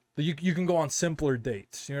you can go on simpler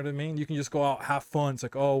dates. You know what I mean? You can just go out, have fun. It's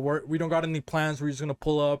like, oh, we don't got any plans. We're just gonna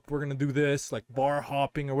pull up. We're gonna do this, like bar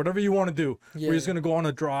hopping or whatever you want to do. We're just gonna go on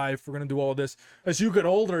a drive. We're gonna do all this. As you get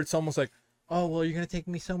older, it's almost like, oh, well, you're gonna take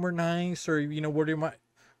me somewhere nice, or you know, where do you might,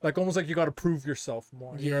 like almost like you got to prove yourself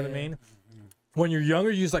more. You know what I mean? When you're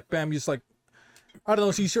younger, you just like, bam, you just like, I don't know,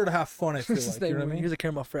 it's easier to have fun. I feel like, you know what I mean? Here's a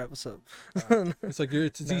caramel frap. What's up? It's like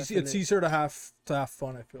it's easier to have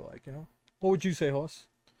fun. I feel like, you know. What would you say, Hoss?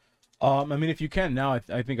 I mean, if you can now,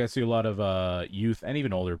 I think I see a lot of youth and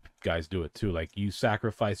even older guys do it too. Like you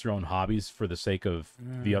sacrifice your own hobbies for the sake of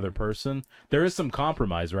the other person. There is some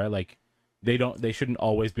compromise, right? Like they shouldn't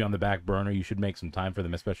always be on the back burner. You should make some time for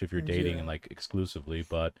them, especially if you're dating and like exclusively.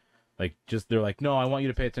 But like just they're like, no, I want you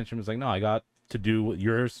to pay attention. It's like, no, I got to do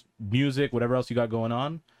yours, music, whatever else you got going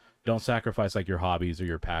on. Don't sacrifice like your hobbies or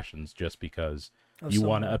your passions just because you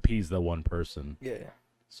want to appease the one person.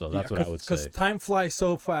 So that's what I would say. Because time flies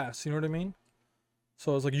so fast, you know what I mean?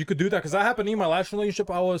 So it's like you could do that. Because that happened to me in my last relationship.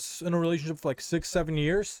 I was in a relationship for like 6-7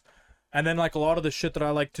 years. And then like a lot of the shit that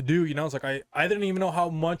I like to do, you know, it's like I didn't even know how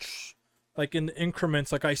much, like in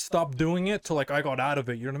increments, like I stopped doing it till like I got out of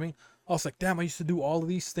it, you know what I mean? I was like, damn, I used to do all of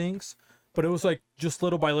these things. But it was like just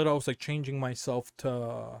little by little, I was like changing myself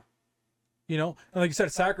to, you know, and like you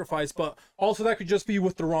said, sacrifice. But also that could just be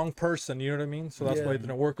with the wrong person, you know what I mean? So that's why it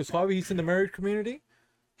didn't work. Because Javi, he's in the married community.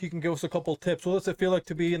 He can give us a couple tips. What does it feel like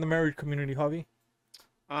to be in the married community, Javi?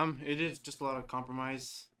 It is just a lot of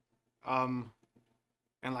compromise. And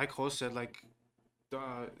like host said, like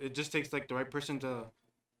it just takes like the right person to,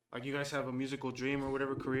 like you guys have a musical dream or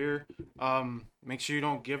whatever career. Make sure you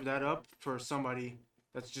don't give that up for somebody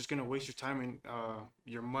that's just gonna waste your time and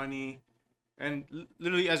your money. And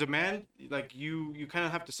literally as a man, like you kind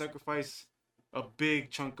of have to sacrifice a big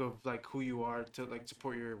chunk of like who you are to like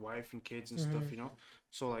support your wife and kids and stuff, you know?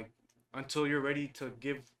 So like until you're ready to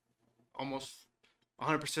give almost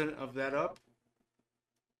 100% of that up,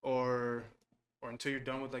 or until you're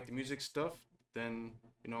done with like the music stuff, then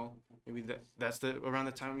you know maybe that's the around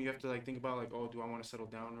the time you have to like think about like, oh, do I want to settle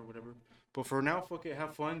down or whatever. But for now, fuck it,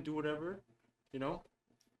 have fun, do whatever, you know,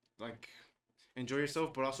 like enjoy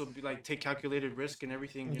yourself, but also be like take calculated risk and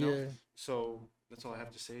everything, you know. So that's all I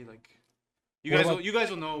have to say. Like you guys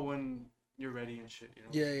will know when you're ready and shit, you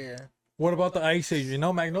know. What about the Ice Age? You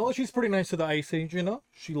know, Magnolia, she's pretty nice to the Ice Age, you know?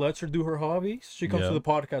 She lets her do her hobbies. She comes to the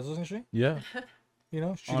podcast, doesn't she? Yeah. You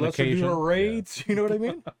know, she On lets occasion. her do her raids. You know what I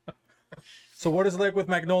mean? So what is it like with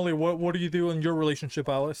Magnolia? What do you do in your relationship,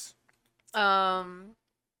 Alice? I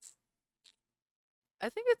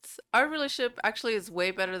think our relationship actually is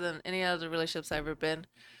way better than any other relationships I've ever been.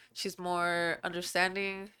 She's more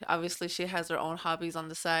understanding. Obviously, she has her own hobbies on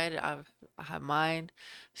the side. I have mine.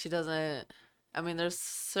 She doesn't. I mean, there's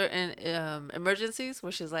certain emergencies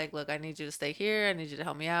where she's like, "Look, I need you to stay here. I need you to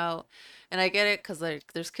help me out," and I get it because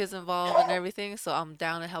like there's kids involved and everything. So I'm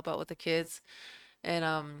down to help out with the kids,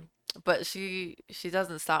 and but she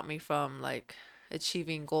doesn't stop me from like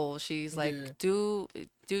achieving goals. She's like, do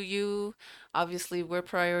you? Obviously, we're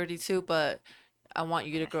priority too, but I want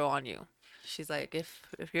you to grow on you. She's like, if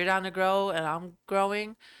you're down to grow and I'm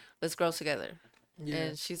growing, let's grow together.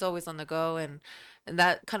 And she's always on the go, and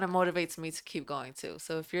that kind of motivates me to keep going too.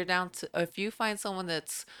 So if you're down to, if you find someone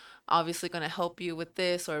that's obviously going to help you with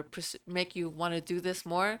this or make you want to do this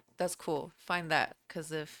more, that's cool. Find that,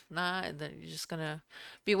 because if not, then you're just going to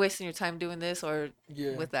be wasting your time doing this or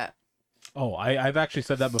with that. Oh, I've actually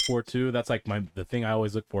said that before too. That's like the thing I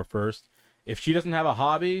always look for first. If she doesn't have a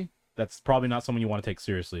hobby, that's probably not someone you want to take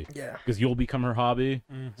seriously. Yeah. Because you'll become her hobby.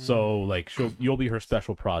 So like you'll be her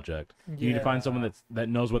special project. You need to find someone that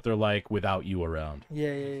knows what they're like without you around.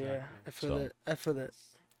 Yeah. I feel that.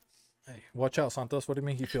 Hey, watch out, Santos. What do you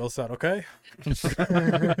mean he feels that? Okay.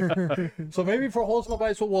 So maybe for wholesome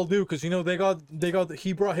advice, what we'll do, because you know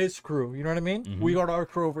he brought his crew. You know what I mean? We got our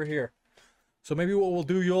crew over here. So maybe what we'll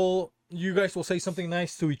do, you guys will say something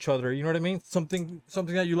nice to each other. You know what I mean? Something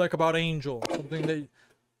that you like about Angel. Something that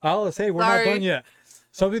Alice, hey, we're not done yet.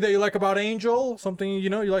 Something that you like about Angel, something you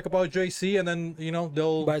like about JC, and then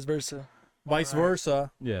they'll vice versa. vice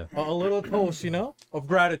versa. Yeah, A little toast, of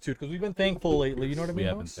gratitude, because we've been thankful lately. You know what I mean? we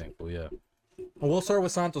have been Host? thankful. Yeah. And we'll start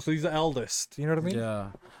with Santos, so he's the eldest. You know what I mean? Yeah.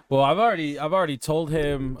 Well, I've already told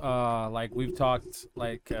him like we've talked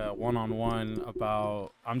like one-on-one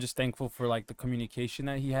about I'm just thankful for like the communication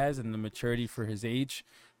that he has and the maturity for his age.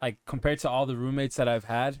 Like compared to all the roommates that I've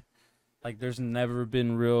had, like there's never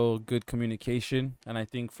been real good communication, and I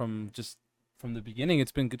think from the beginning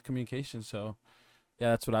it's been good communication. So, yeah,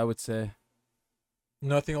 that's what I would say.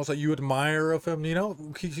 Nothing else that you admire of him,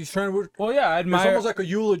 He's trying to. Well, yeah, I It's admire. almost like a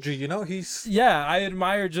eulogy, He's. Yeah, I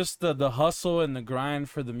admire just the hustle and the grind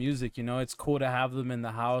for the music, It's cool to have them in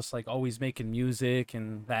the house, like always making music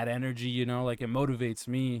and that energy, like it motivates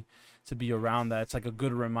me to be around that. It's like a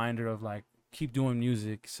good reminder of like keep doing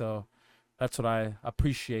music. So that's what I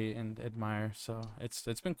appreciate and admire. So it's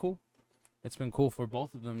been cool. It's been cool for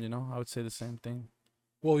both of them, I would say the same thing.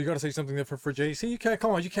 Well, you gotta say something different for JC. You can't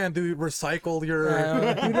come on. You can't recycle your.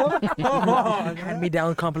 Come on. Hand me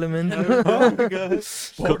down compliment. Cookie cutter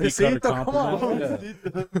Pobrecito, come on.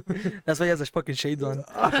 compliment. That's why he has his fucking shades on.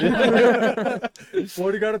 What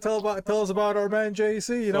do you gotta tell us about our man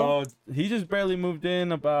JC? So he just barely moved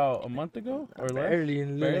in about a month ago or less. Barely.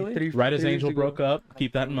 Barely? Like Right as 3 Angel years ago. broke up.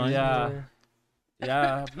 Keep that in mind. Yeah.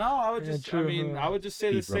 Yeah, no, I would Yeah, just, I true, mean, huh? I would just say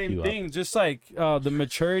the Pete broke same you up. thing, just like the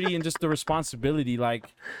maturity and just the responsibility,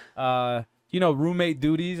 like, roommate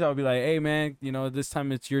duties. I'll be like, hey, man, this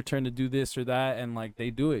time it's your turn to do this or that, and like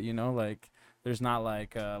they do it, like there's not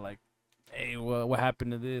like, hey, what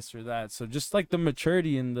happened to this or that. So just like the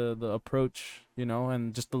maturity and the approach,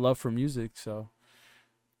 and just the love for music. So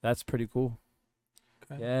that's pretty cool.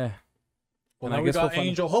 Okay. Yeah. Well, And I now we guess we'll got find-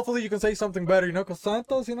 Angel. Hopefully, you can say something better. Because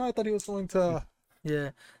Santos, I thought he was going to.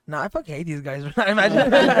 Yeah. Nah, I fucking hate these guys.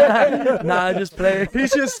 Imagine. Nah, I just play.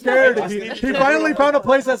 He's just scared. He finally found a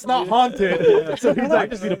place that's not haunted. So he's I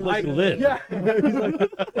like, just need a place to live. yeah.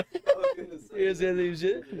 He's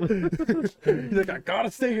like, I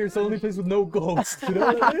gotta stay here. It's the only place with no ghosts.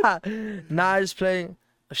 Nah, I just play. Oh,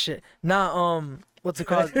 shit. Nah, what's it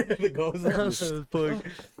called? The ghosts. Fuck.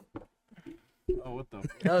 Oh, what the?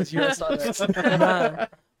 That was you. I saw that.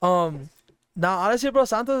 Nah, honestly, bro,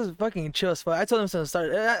 Santos is fucking chill as fuck. I told him since the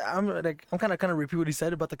start. I'm kind of repeat what he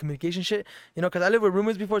said about the communication shit. Because I lived with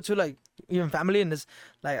roommates before too, like even family, and it's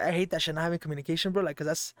like I hate that shit, not having communication, bro. Like,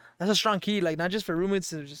 cause that's a strong key, like not just for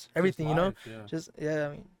roommates, it's just everything, Yeah. Just yeah, I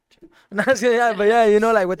mean. Yeah, but yeah,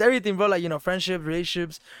 like with everything, bro, like friendships,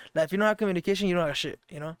 relationships, like if you don't have communication, you don't have shit,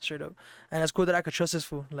 straight up. And it's cool that I could trust this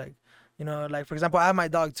fool, like. Like for example, I have my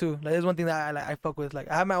dog too. Like there's one thing that I fuck with.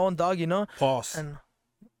 Like I have my own dog, Pause. and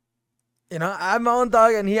I have my own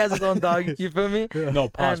dog and he has his own dog. You feel me? No,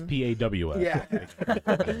 pause. And- PAWS. Yeah.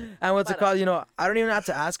 And what's it called? I don't even have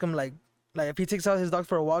to ask him. Like if he takes out his dog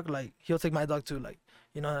for a walk, like he'll take my dog too. Like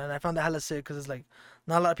and I found that hella sick because it's like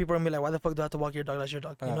not a lot of people are gonna be like, why the fuck do I have to walk your dog? That's your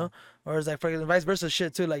dog, Or it's like for vice versa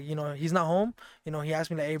shit too. Like he's not home. He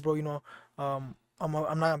asked me like, hey bro, I'm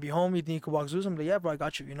not gonna be home. You think you could walk Zeus? I'm like, yeah, bro, I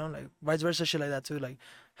got you. Like vice versa, shit like that too. Like,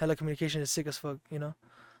 hella communication is sick as fuck.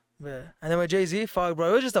 But and then with Jay-Z, fuck,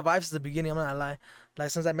 bro, it was just a vibe since the beginning. I'm not gonna lie.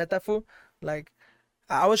 Like since I met that fool, like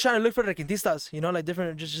I was trying to look for requintistas, like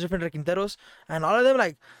different requinteros, and all of them,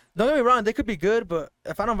 like, don't get me wrong, they could be good, but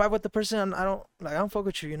if I don't vibe with the person, I don't fuck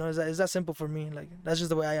with you. It's that simple for me. Like that's just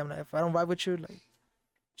the way I am. Like if I don't vibe with you, like,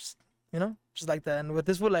 just like that. And with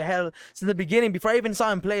this fool, like hell, since the beginning, before I even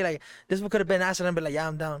saw him play, like this fool could have been ass and I'd be like, yeah,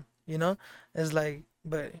 I'm down. It's like,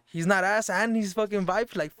 but he's not ass and he's fucking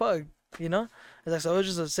vibes. Like fuck, It's like so it was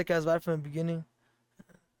just a sick ass vibe from the beginning.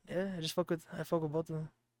 Yeah, I fuck with both of them.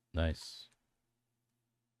 Nice.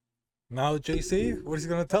 Now JC, what is he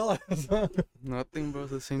gonna tell us? Nothing, bro.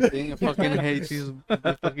 It's the same thing. I fucking hate these.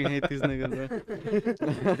 I fucking hate these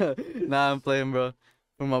niggas, bro. Nah, I'm playing, bro.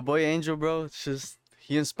 For my boy Angel, bro, it's just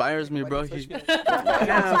he inspires me, bro. Hey,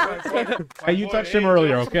 you touched him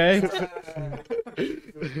earlier, okay?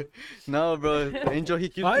 No, bro. Angel, he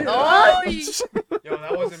keeps. Oh, Yo,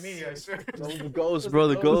 that wasn't me, I swear. The ghost, bro.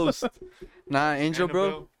 The ghost. Nah, Angel,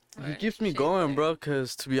 bro. He keeps me going, bro,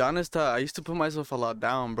 because to be honest, I used to put myself a lot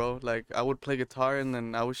down, bro. Like, I would play guitar and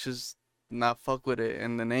then I would just not fuck with it.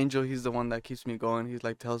 And then Angel, he's the one that keeps me going. He's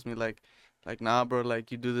like, tells me, like, nah, bro,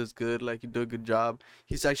 like, you do this good. Like, you do a good job.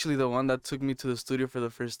 He's actually the one that took me to the studio for the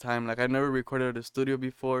first time. Like, I never recorded at a studio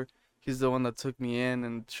before. He's the one that took me in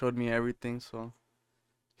and showed me everything, so.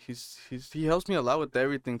 He helps me a lot with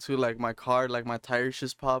everything, too. Like, my car, like, my tires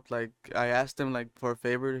just popped. Like, I asked him, like, for a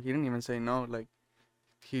favor. He didn't even say no. Like,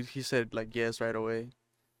 he said like yes right away,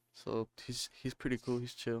 so he's pretty cool.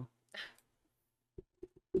 He's chill.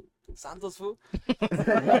 Santos fool.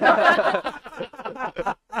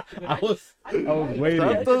 I was waiting.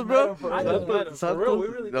 Santos, bro. I just met him. For real, we Santos.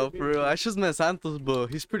 really No, did for real. I just met Santos, but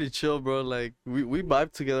he's pretty chill, bro. Like we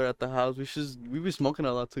vibe together at the house. We be smoking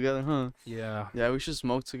a lot together, huh? Yeah. Yeah, we should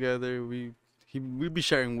smoke together. We be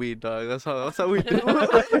sharing weed, dog. That's how we do.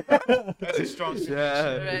 That's a strong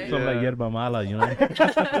Yeah. Right. Something like Yeah. yerba mala, you know.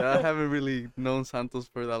 Yeah, I haven't really known Santos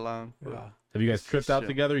for that long. Yeah. Have you guys tripped out Shit.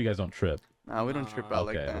 together? You guys don't trip. Nah, we don't trip out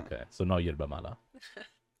Okay, like that. okay. So no yerba mala.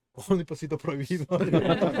 Only pasito prohibido.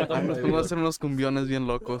 Vamos a hacer unos cumbiones bien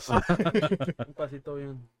locos. Un pasito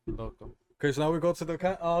bien loco. Okay, so now we go to the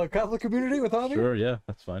Catholic community with Javi. Sure, yeah,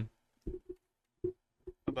 that's fine.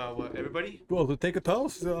 About what? Everybody? Well, to take a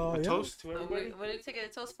toast. A Yeah. toast to everybody? What are you taking a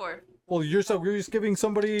toast for? Well, you're just giving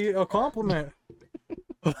somebody a compliment.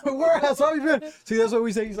 Where has Javi been? See, that's what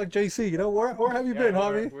we say. He's like JC. You know, where have you been,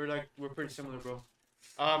 Javi? We're pretty similar, bro.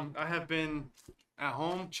 I have been at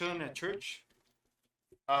home chilling at church.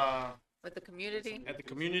 With the community? At the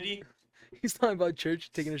community. He's talking about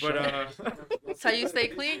church, taking a But shot. That's how you stay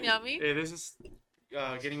clean, Yummy. hey, this is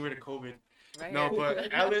getting rid of COVID. Right No, here.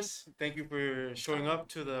 but Alice, thank you for showing up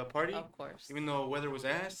to the party. Of course. Even though weather was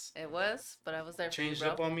ass, It was, but I was there for you, changed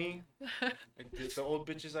bro. up on me. Like the old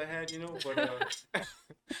bitches I had, you know. But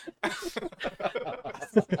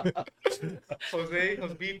Jose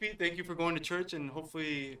Beefy, thank you for going to church, and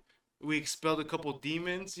hopefully we expelled a couple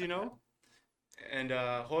demons, you know. And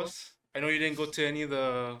Jos, I know you didn't go to any of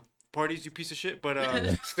the parties, you piece of shit, but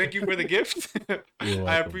thank you for the gift. You're I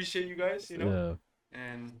welcome. appreciate you guys, you know. Yeah.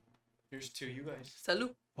 And here's to you guys.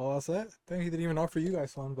 Salud. Oh, that's it. I think he didn't even offer you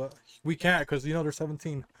guys one, but we can't because you know they're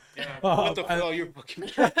 17. Yeah. Oh, What the I- hell? You're fucking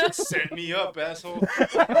set me up, asshole.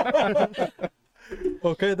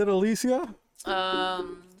 Okay, then Alicia.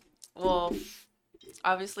 Well,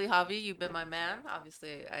 obviously, Javi, you've been my man.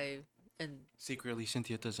 Obviously, and Secretly,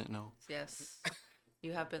 Cynthia doesn't know. yes,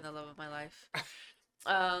 you have been the love of my life.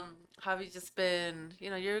 Javi just been,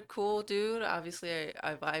 you're a cool dude. Obviously,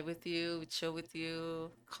 I vibe with you, chill with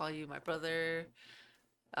you, call you my brother.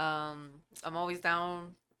 I'm always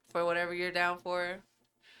down for whatever you're down for.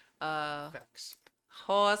 Facts.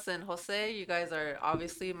 Jos and Jose, you guys are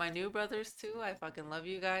obviously my new brothers too. I fucking love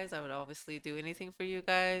you guys. I would obviously do anything for you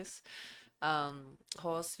guys.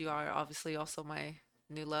 Jos, you are obviously also my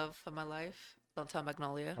new love of my life. Don't tell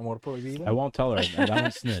Magnolia. Amor prohibido. I won't tell her. I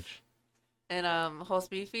don't snitch. And Jos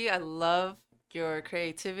Beefy, I love your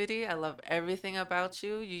creativity. I love everything about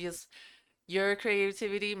you. Your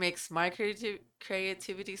creativity makes my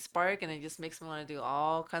creativity spark, and it just makes me want to do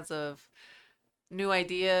all kinds of new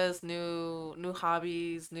ideas, new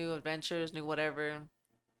hobbies, new adventures, new whatever.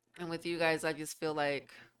 And with you guys, I just feel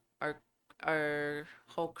like our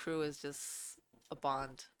whole crew is just a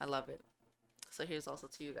bond. I love it. So here's also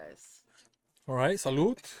to you guys. All right,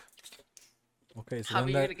 salute. Okay, so Javi, then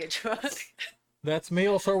you're gonna get drunk. that's me.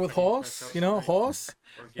 I'll start with Hoss. You know, Hoss.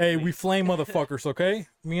 Hey, we flame motherfuckers, okay?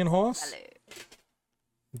 Me and Hoss. Dale.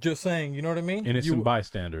 Just saying, you know what I mean? Innocent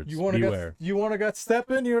bystanders. You want to Beware. get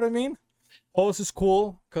stepping, you know what I mean? Hoss is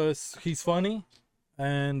cool because he's funny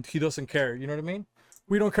and he doesn't care, you know what I mean?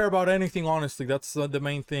 We don't care about anything, honestly. That's the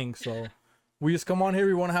main thing. So we just come on here.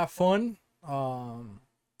 We want to have fun.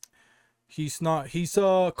 He's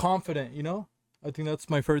confident, you know? I think that's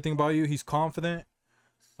my favorite thing about you. He's confident.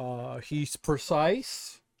 He's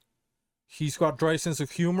precise. He's got dry sense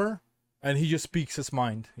of humor, and he just speaks his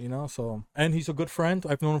mind, you know? So, and he's a good friend.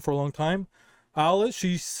 I've known him for a long time. Alice,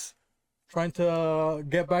 she's trying to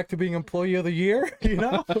get back to being employee of the year, you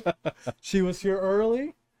know? She was here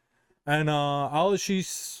early. And Alice,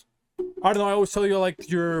 she's, I don't know, I always tell you I like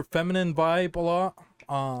your feminine vibe a lot.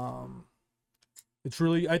 It's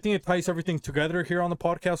really, I think it ties everything together here on the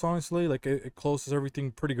podcast, honestly. Like it closes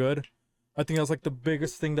everything pretty good. I think that's like the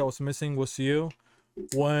biggest thing that was missing was you.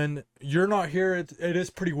 When you're not here, it is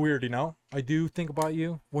pretty weird, you know? I do think about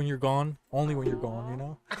you when you're gone, only when you're gone, you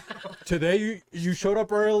know? Today, you showed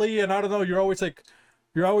up early, and I don't know, you're always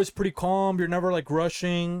pretty calm. You're never like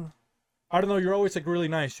rushing. I don't know, you're always like really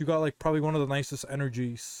nice. You got like probably one of the nicest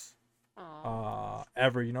energies Aw.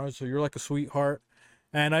 ever, you know? So you're like a sweetheart.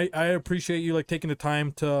 And I appreciate you like taking the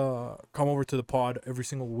time to come over to the pod every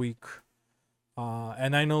single week.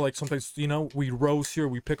 And I know like sometimes, you know, we roast here,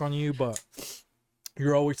 we pick on you, but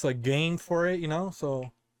you're always like game for it, you know?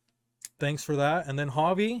 So thanks for that. And then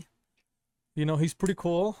Javi, you know, he's pretty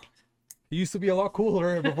cool. He used to be a lot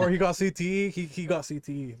cooler before he got CTE. He got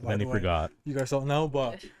CTE. by Then he the way. forgot. You guys don't know,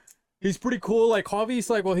 but he's pretty cool. Like Javi's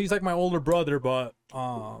like, well, he's like my older brother, but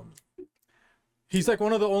he's like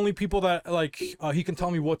one of the only people that like he can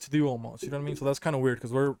tell me what to do almost. You know what I mean? So that's kind of weird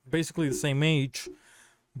because we're basically the same age,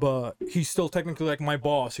 but he's still technically like my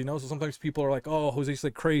boss, you know. So sometimes people are like, "Oh, Jose's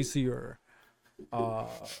like crazy," or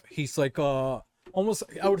he's like almost.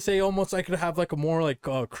 I would say almost I could have like a more like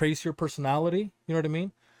crazier personality. You know what I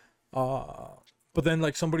mean? But then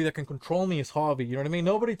like somebody that can control me is Javi. You know what I mean?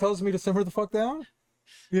 Nobody tells me to simmer the fuck down.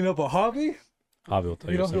 You know, but Javi, Javi will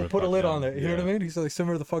tell you you. know, he'll put a lid on it. You know what I mean? He's like,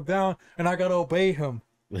 simmer the fuck down, and I gotta obey him.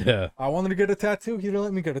 Yeah. I wanted to get a tattoo. He didn't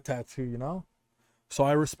let me get a tattoo. You know. So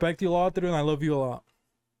I respect you a lot, dude, and I love you a lot.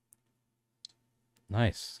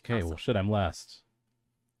 Nice. Okay, well, shit, I'm last.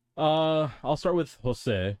 I'll start with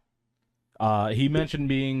Jose. He mentioned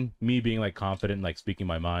me being like confident and like speaking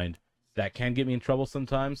my mind. That can get me in trouble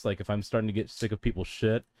sometimes. Like if I'm starting to get sick of people's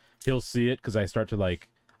shit, he'll see it because I start to like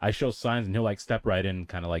I show signs and he'll like step right in and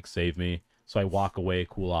kind of like save me. So I walk away,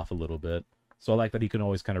 cool off a little bit. So I like that he can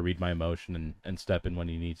always kind of read my emotion and step in when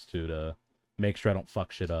he needs to make sure I don't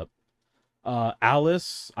fuck shit up.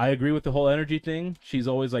 Alice, I agree with the whole energy thing. She's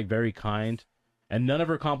always like very kind. And none of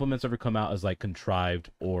her compliments ever come out as like contrived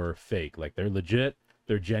or fake. Like they're legit,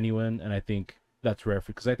 they're genuine, and I think that's rare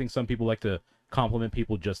because I think some people like to compliment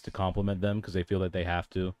people just to compliment them because they feel that they have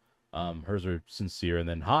to. Hers are sincere. And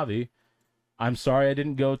then Javi, I'm sorry I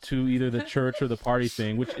didn't go to either the church or the party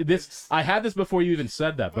thing. Which I had this before you even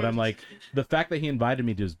said that, but I'm like the fact that he invited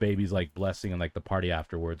me to his baby's like blessing and like the party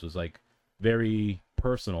afterwards was like very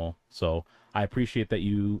personal. So I appreciate that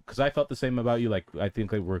you, because I felt the same about you. Like I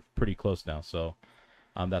think like we're pretty close now, so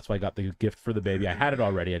that's why I got the gift for the baby. I had it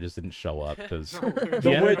already, I just didn't show up because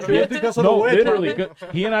literally,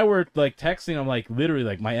 he and I were like texting. I'm like literally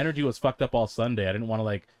like my energy was fucked up all Sunday. I didn't want to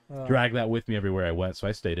like drag that with me everywhere I went, so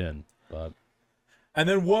I stayed in. But and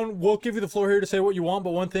then we'll give you the floor here to say what you want.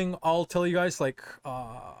 But one thing I'll tell you guys like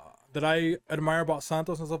that I admire about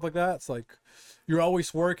Santos and stuff like that. It's like you're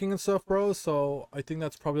always working and stuff, bro. So I think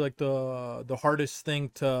that's probably like the hardest thing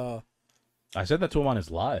to. I said that to him on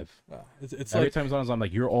his live. It's Every like, time he's on, I'm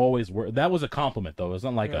like, you're always that was a compliment though. It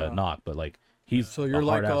wasn't like a knock, but like he's so you're a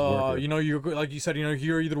like hard-ass worker. you know, you're like you said, you know,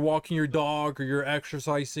 you're either walking your dog or you're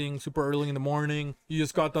exercising super early in the morning. You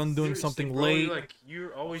just got done doing Seriously, something bro, late.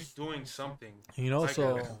 you're always doing something. You know, Like,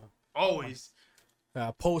 so always.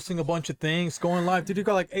 posting a bunch of things, going live. Dude, you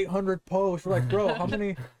got like 800 posts. We're like, bro, how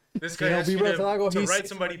many? This guy You know, asked me Rezago, to he's- write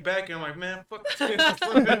somebody back, and I'm like, man, fuck.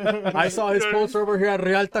 I saw his post over here at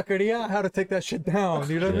Real Taqueria. I had to take that shit down.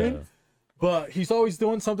 You know what I mean? But he's always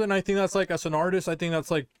doing something. I think that's like, as an artist, I think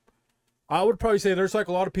that's like, I would probably say there's like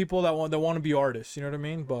a lot of people that want to be artists. You know what I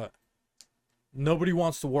mean? But nobody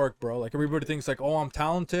wants to work, bro. Like everybody thinks like, oh, I'm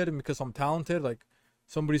talented, and because I'm talented, like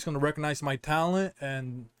somebody's gonna recognize my talent,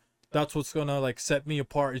 and that's what's gonna like set me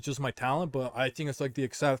apart. It's just my talent. But I think it's like the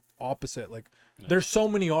exact opposite. Like there's so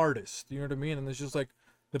many artists. You know what I mean? And it's just like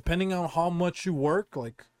depending on how much you work,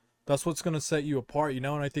 like that's what's gonna set you apart. You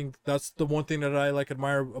know? And I think that's the one thing that I like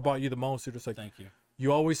admire about you the most. You're just like, Thank you.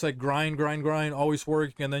 you always like grind, always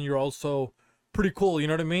working, and then you're also pretty cool. You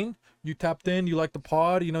know what I mean? You tapped in, you like the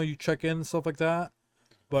pod, you know, you check in and stuff like that.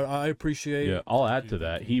 But I appreciate. Yeah, I'll add to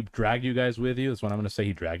that. He dragged you guys with you. That's what I'm gonna say.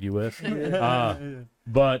 He dragged you with.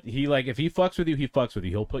 But he like if he fucks with you, he fucks with you.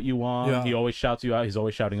 He'll put you on. Yeah. He always shouts you out. He's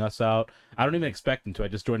always shouting us out. I don't even expect him to. I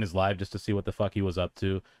just joined his live just to see what the fuck he was up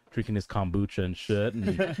to, drinking his kombucha and shit.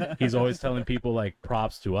 And he's always telling people like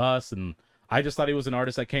props to us. And I just thought he was an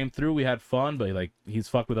artist that came through. We had fun, but like he's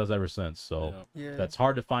fucked with us ever since. So Yeah. that's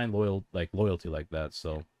hard to find loyalty like that.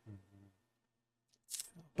 So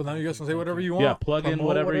But now you guys can say whatever you want. yeah, plug in Promote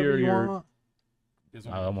whatever your want.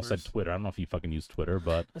 I almost said Twitter. I don't know if you fucking use Twitter,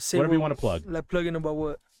 but Say whatever you what- want to plug. Like plugging about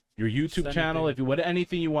what? Your YouTube channel, if you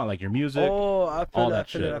anything you want, like your music, Oh, I feel all it, that I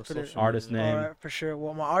feel it, I shit. feel it. Artist name. Alright, for sure.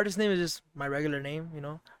 Well, my artist name is just my regular name, you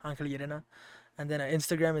know, Angel Llerena. And then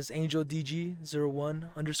Instagram is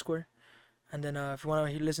AngelDG01_. And then if you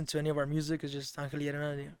want to listen to any of our music, it's just Angel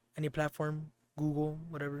Llerena, any platform, Google,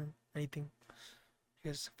 whatever, anything.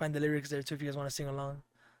 You guys find the lyrics there too if you guys want to sing along.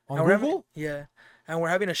 On And we're having- Google? yeah. And we're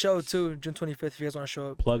having a show too, June 25th, if you guys want to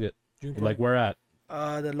show up. Plug it. Like where at?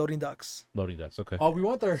 The Loading Docks. Loading Decks. Okay. Oh, we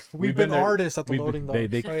went there. We've We've been, been there. artists at the loading They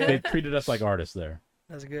dock. Oh, yeah. they treated us like artists there.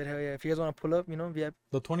 That's good. Hell yeah. If you guys want to pull up, you know, via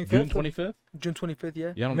The 25th. June 25th. June 25th,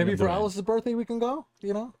 yeah. Yeah. I don't Maybe think for I'm doing Alice's birthday we can go.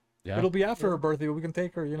 You know, it. Yeah. it'll be after her birthday, but we can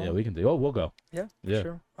take her. You know. Yeah, we can do. Oh, we'll go. Yeah, Yeah.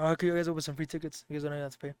 sure. I'll hook you guys up with some free tickets. You guys don't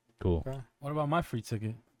have to pay. Cool. What about my free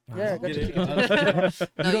ticket? Yeah, I got Get you. it. No, You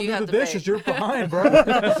don't you do have the to dishes. pay. You're behind, bro.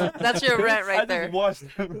 That's your rent right there. watched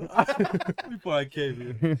before I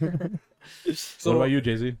came here. What about you,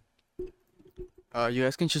 Jay Z? You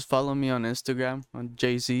guys can just follow me on Instagram on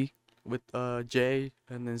JZ with J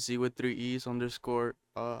and then Z with 3 E's _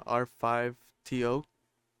 R5TO.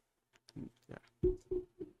 Yeah.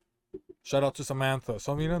 Shout out to Samantha.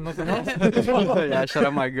 So, mira, nothing else? Yeah, shout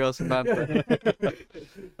out my girl Samantha.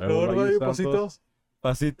 What about you, Pasito?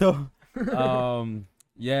 Pasito.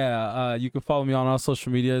 You can follow me on all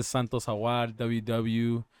social media, Santos Hawad,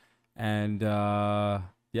 WW, and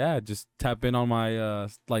just tap in on my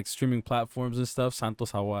like streaming platforms and stuff,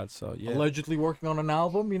 Santos Hawad. So yeah, Allegedly working on an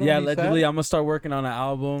album, you know? yeah, he said? allegedly I'm gonna start working on an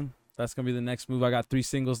album. That's gonna be the next move. I got 3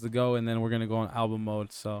 singles to go, and then we're gonna go on album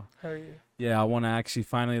mode. So Hell yeah. yeah, I want to actually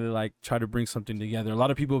finally like try to bring something together. A lot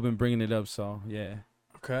of people have been bringing it up, so yeah.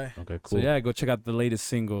 Okay. Okay, So cool. yeah, go check out the latest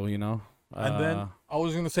single. You know. And then I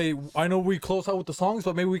was gonna say, I know we close out with the songs,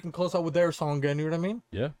 but maybe we can close out with their song again. You know what I mean?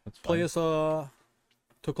 Yeah, that's fine. Play us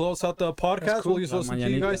to close out the podcast. cool. We'll just La listen to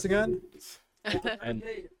you mañanita. guys again. And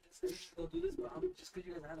They'll do this, but just because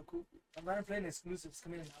you guys are cool. I'm not playing exclusives.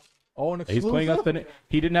 Come in. Oh, an he's exclusive. playing us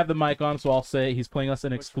he didn't have the mic on, so I'll say he's playing us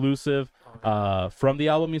an exclusive from the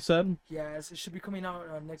album you said. Yeah, it should be coming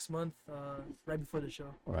out next month, right before the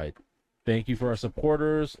show. All right. Thank you for our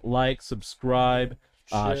supporters. Like, subscribe,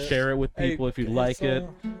 share it with people if you like it.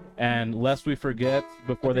 And lest we forget,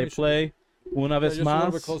 before they play, una vez Just a little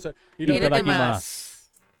más, bit closer. You Iré know, de Itadakimasu. más.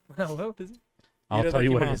 What is it? I'll tell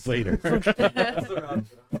you what it is later.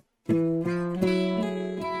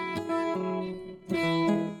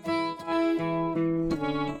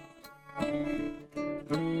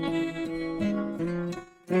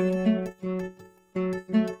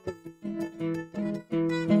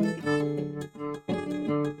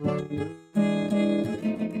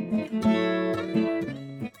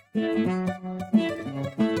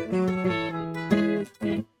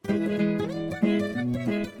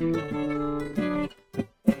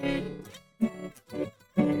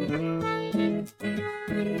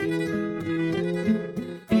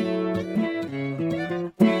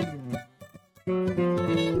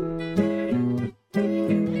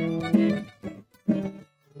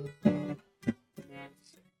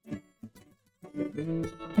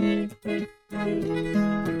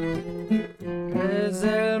 Es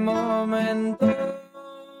el momento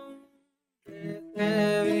que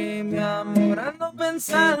te vi, mi amor, ando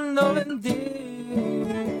pensando en ti,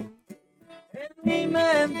 en mi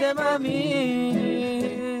mente, mami.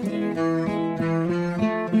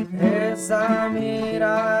 Esa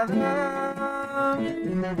mirada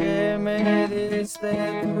que me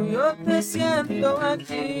diste tú, yo te siento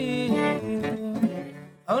aquí,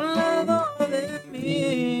 a un lado de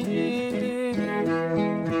mí.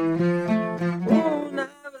 Un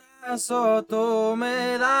abrazo tú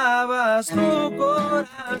me dabas, tu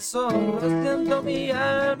corazón, lo siento mi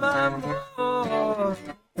alma, amor,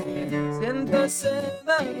 siento ese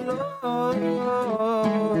dolor.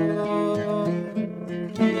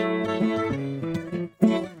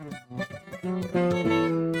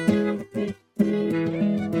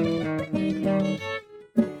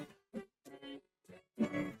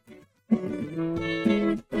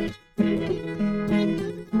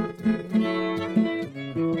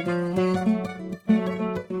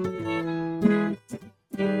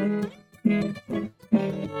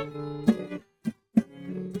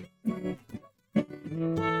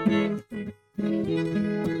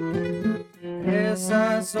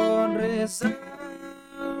 Esa sonrisa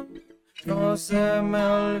no se me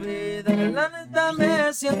olvida, la neta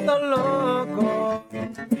me siento loco,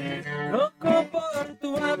 loco por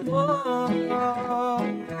tu amor.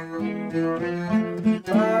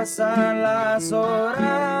 Pasan las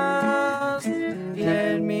horas y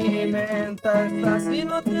en mi mente estás y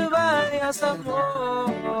no te vayas,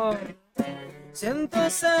 amor, siento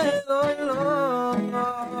ese dolor.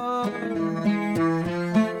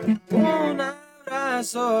 Un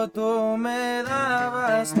abrazo tú me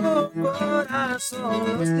dabas, tu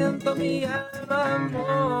corazón, lo siento mi alma,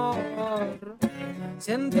 amor,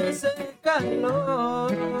 siento ese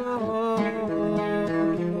calor.